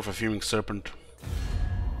able to fortify a fuming serpent.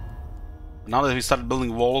 Now that we started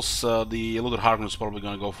building walls, the Eluded Harkon is probably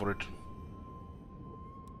gonna go for it.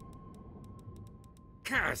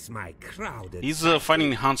 Curse my crowded. He's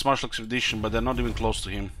fighting Hans Marshall expedition, but they're not even close to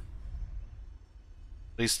him.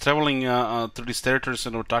 He's traveling through these territories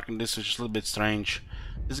and attacking this, which is a little bit strange.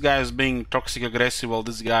 This guy is being toxic aggressive, while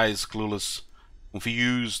this guy is clueless,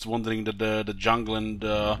 confused, wandering the jungle and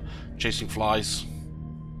chasing flies.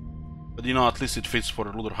 But you know, at least it fits for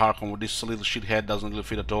the Eluded Harkon. With this little shithead, doesn't really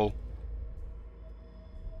fit at all.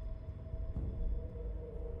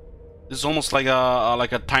 This is almost like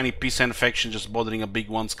a tiny peasant faction just bothering a big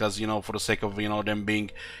ones, cause you know, for the sake of, you know, them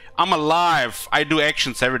being, I'm alive, I do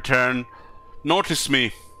actions every turn. Notice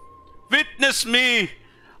me, witness me,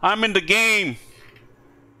 I'm in the game.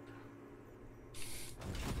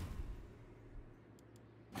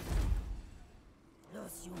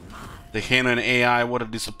 The Hanon AI, what a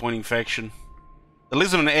disappointing faction. The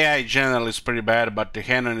Lizard AI in general is pretty bad, but the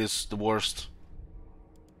Hanon is the worst.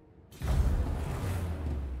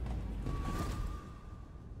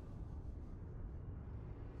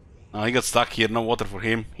 He got stuck here, no water for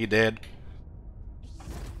him, he dead.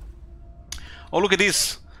 Oh, look at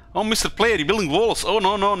this! Oh, Mr. Player, you're building walls! Oh,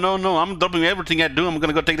 no, no, no, no, I'm dropping everything I do, I'm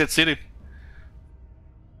gonna go take that city.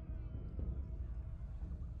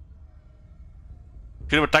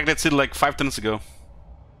 Should have attacked that city like 5 turns ago.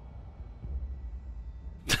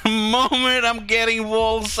 The moment I'm getting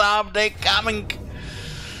walls up, they're coming!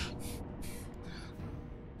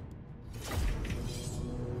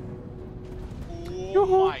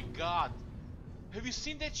 Oh my god! Have you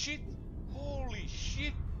seen that shit? Holy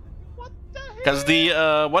shit! What the hell? Because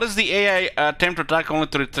the, what is the AI attempt to attack only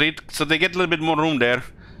to retreat, so they get a little bit more room there.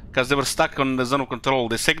 Because they were stuck on the zone of control.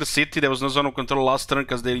 They saved the city, there was no zone of control last turn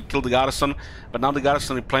because they killed the garrison. But now the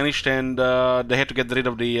garrison replenished and they had to get rid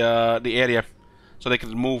of the area. So they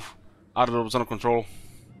could move out of the zone of control.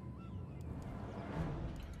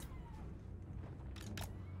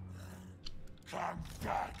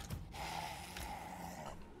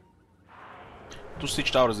 Two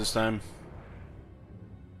siege towers this time.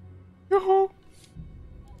 Yoo-hoo!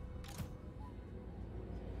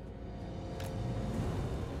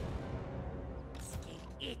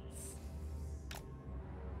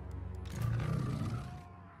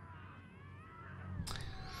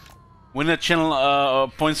 When the channel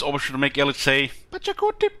points over to make Elliot say,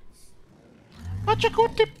 Pachakotip!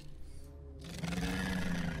 Pachakotip!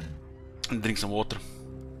 And drink some water.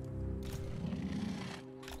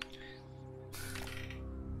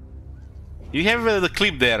 You have the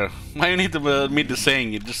clip there. Why you need to admit the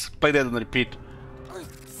saying? You just play that and repeat.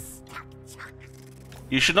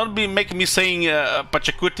 You should not be making me saying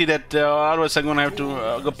Pachacuti that otherwise I'm gonna have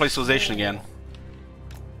to go play Civilization again.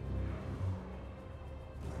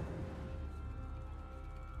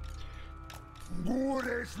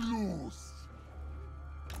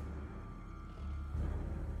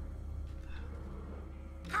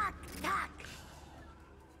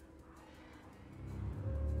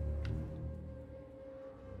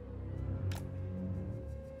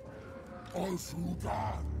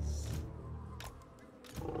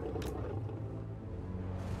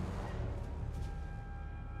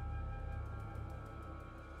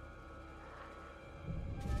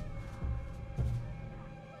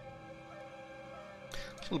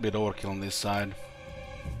 A little bit overkill on this side.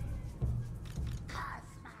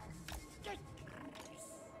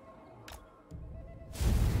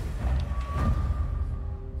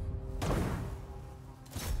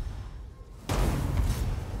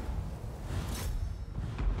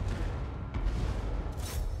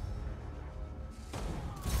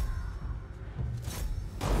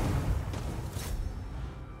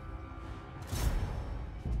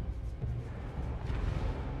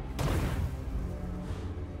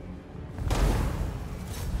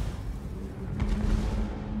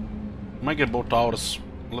 Might get both towers.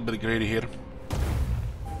 A little bit greedy here.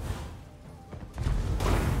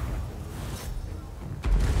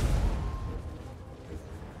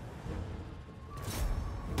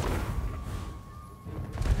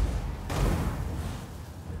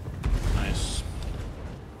 Nice.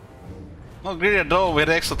 Not greedy at all. We had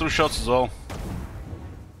extra 2 shots as well.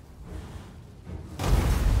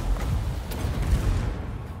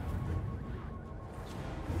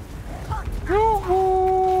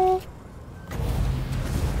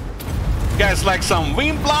 Guys, like some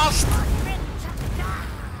wind blast.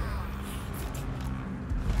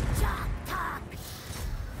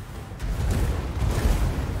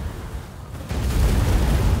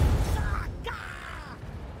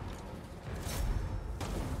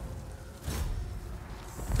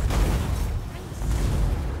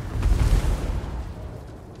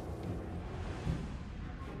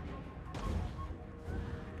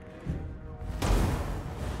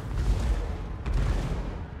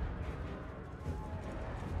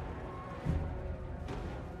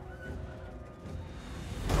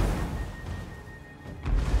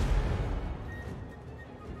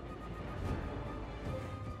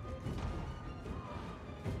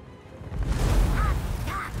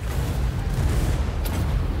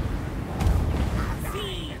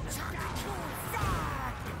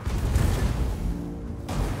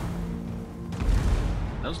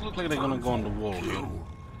 Doesn't look like they're gonna go on the wall here.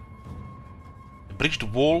 They breached the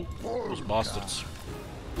wall? Those bastards.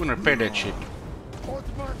 We're gonna repair that ship.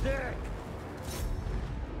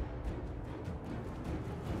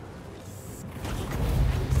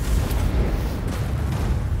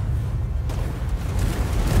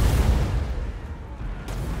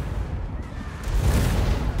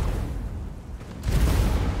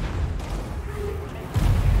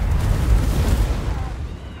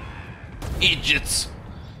 Idiots!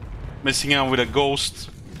 Messing around with a ghost.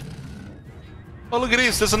 Oh, look at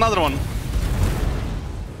this, there's another one.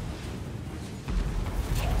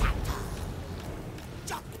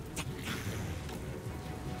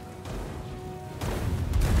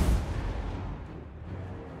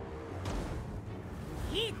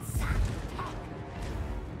 Itza.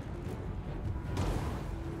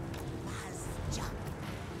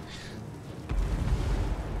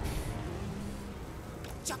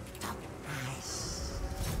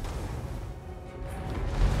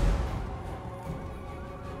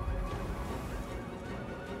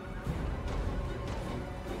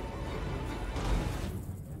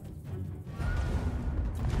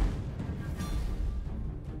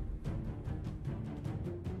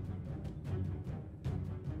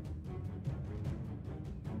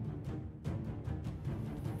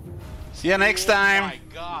 See ya next time. Oh my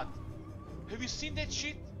god. Have you seen that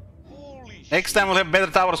shit? Holy shit. Next time we'll have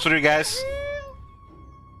better towers for you guys.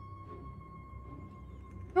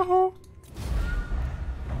 Yoo-hoo.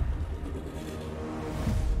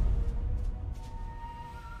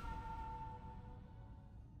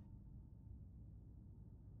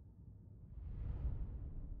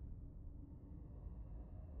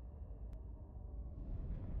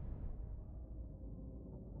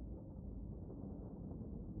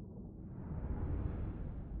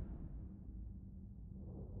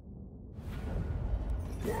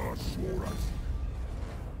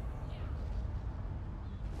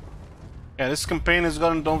 Yeah, this campaign has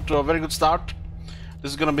gotten off to a very good start. This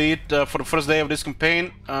is gonna be it for the first day of this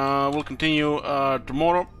campaign. We'll continue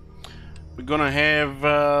tomorrow. We're gonna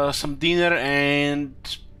have some dinner and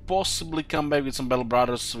possibly come back with some Battle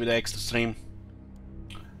Brothers with the extra stream.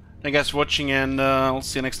 Thank you guys for watching, and I'll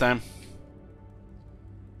see you next time.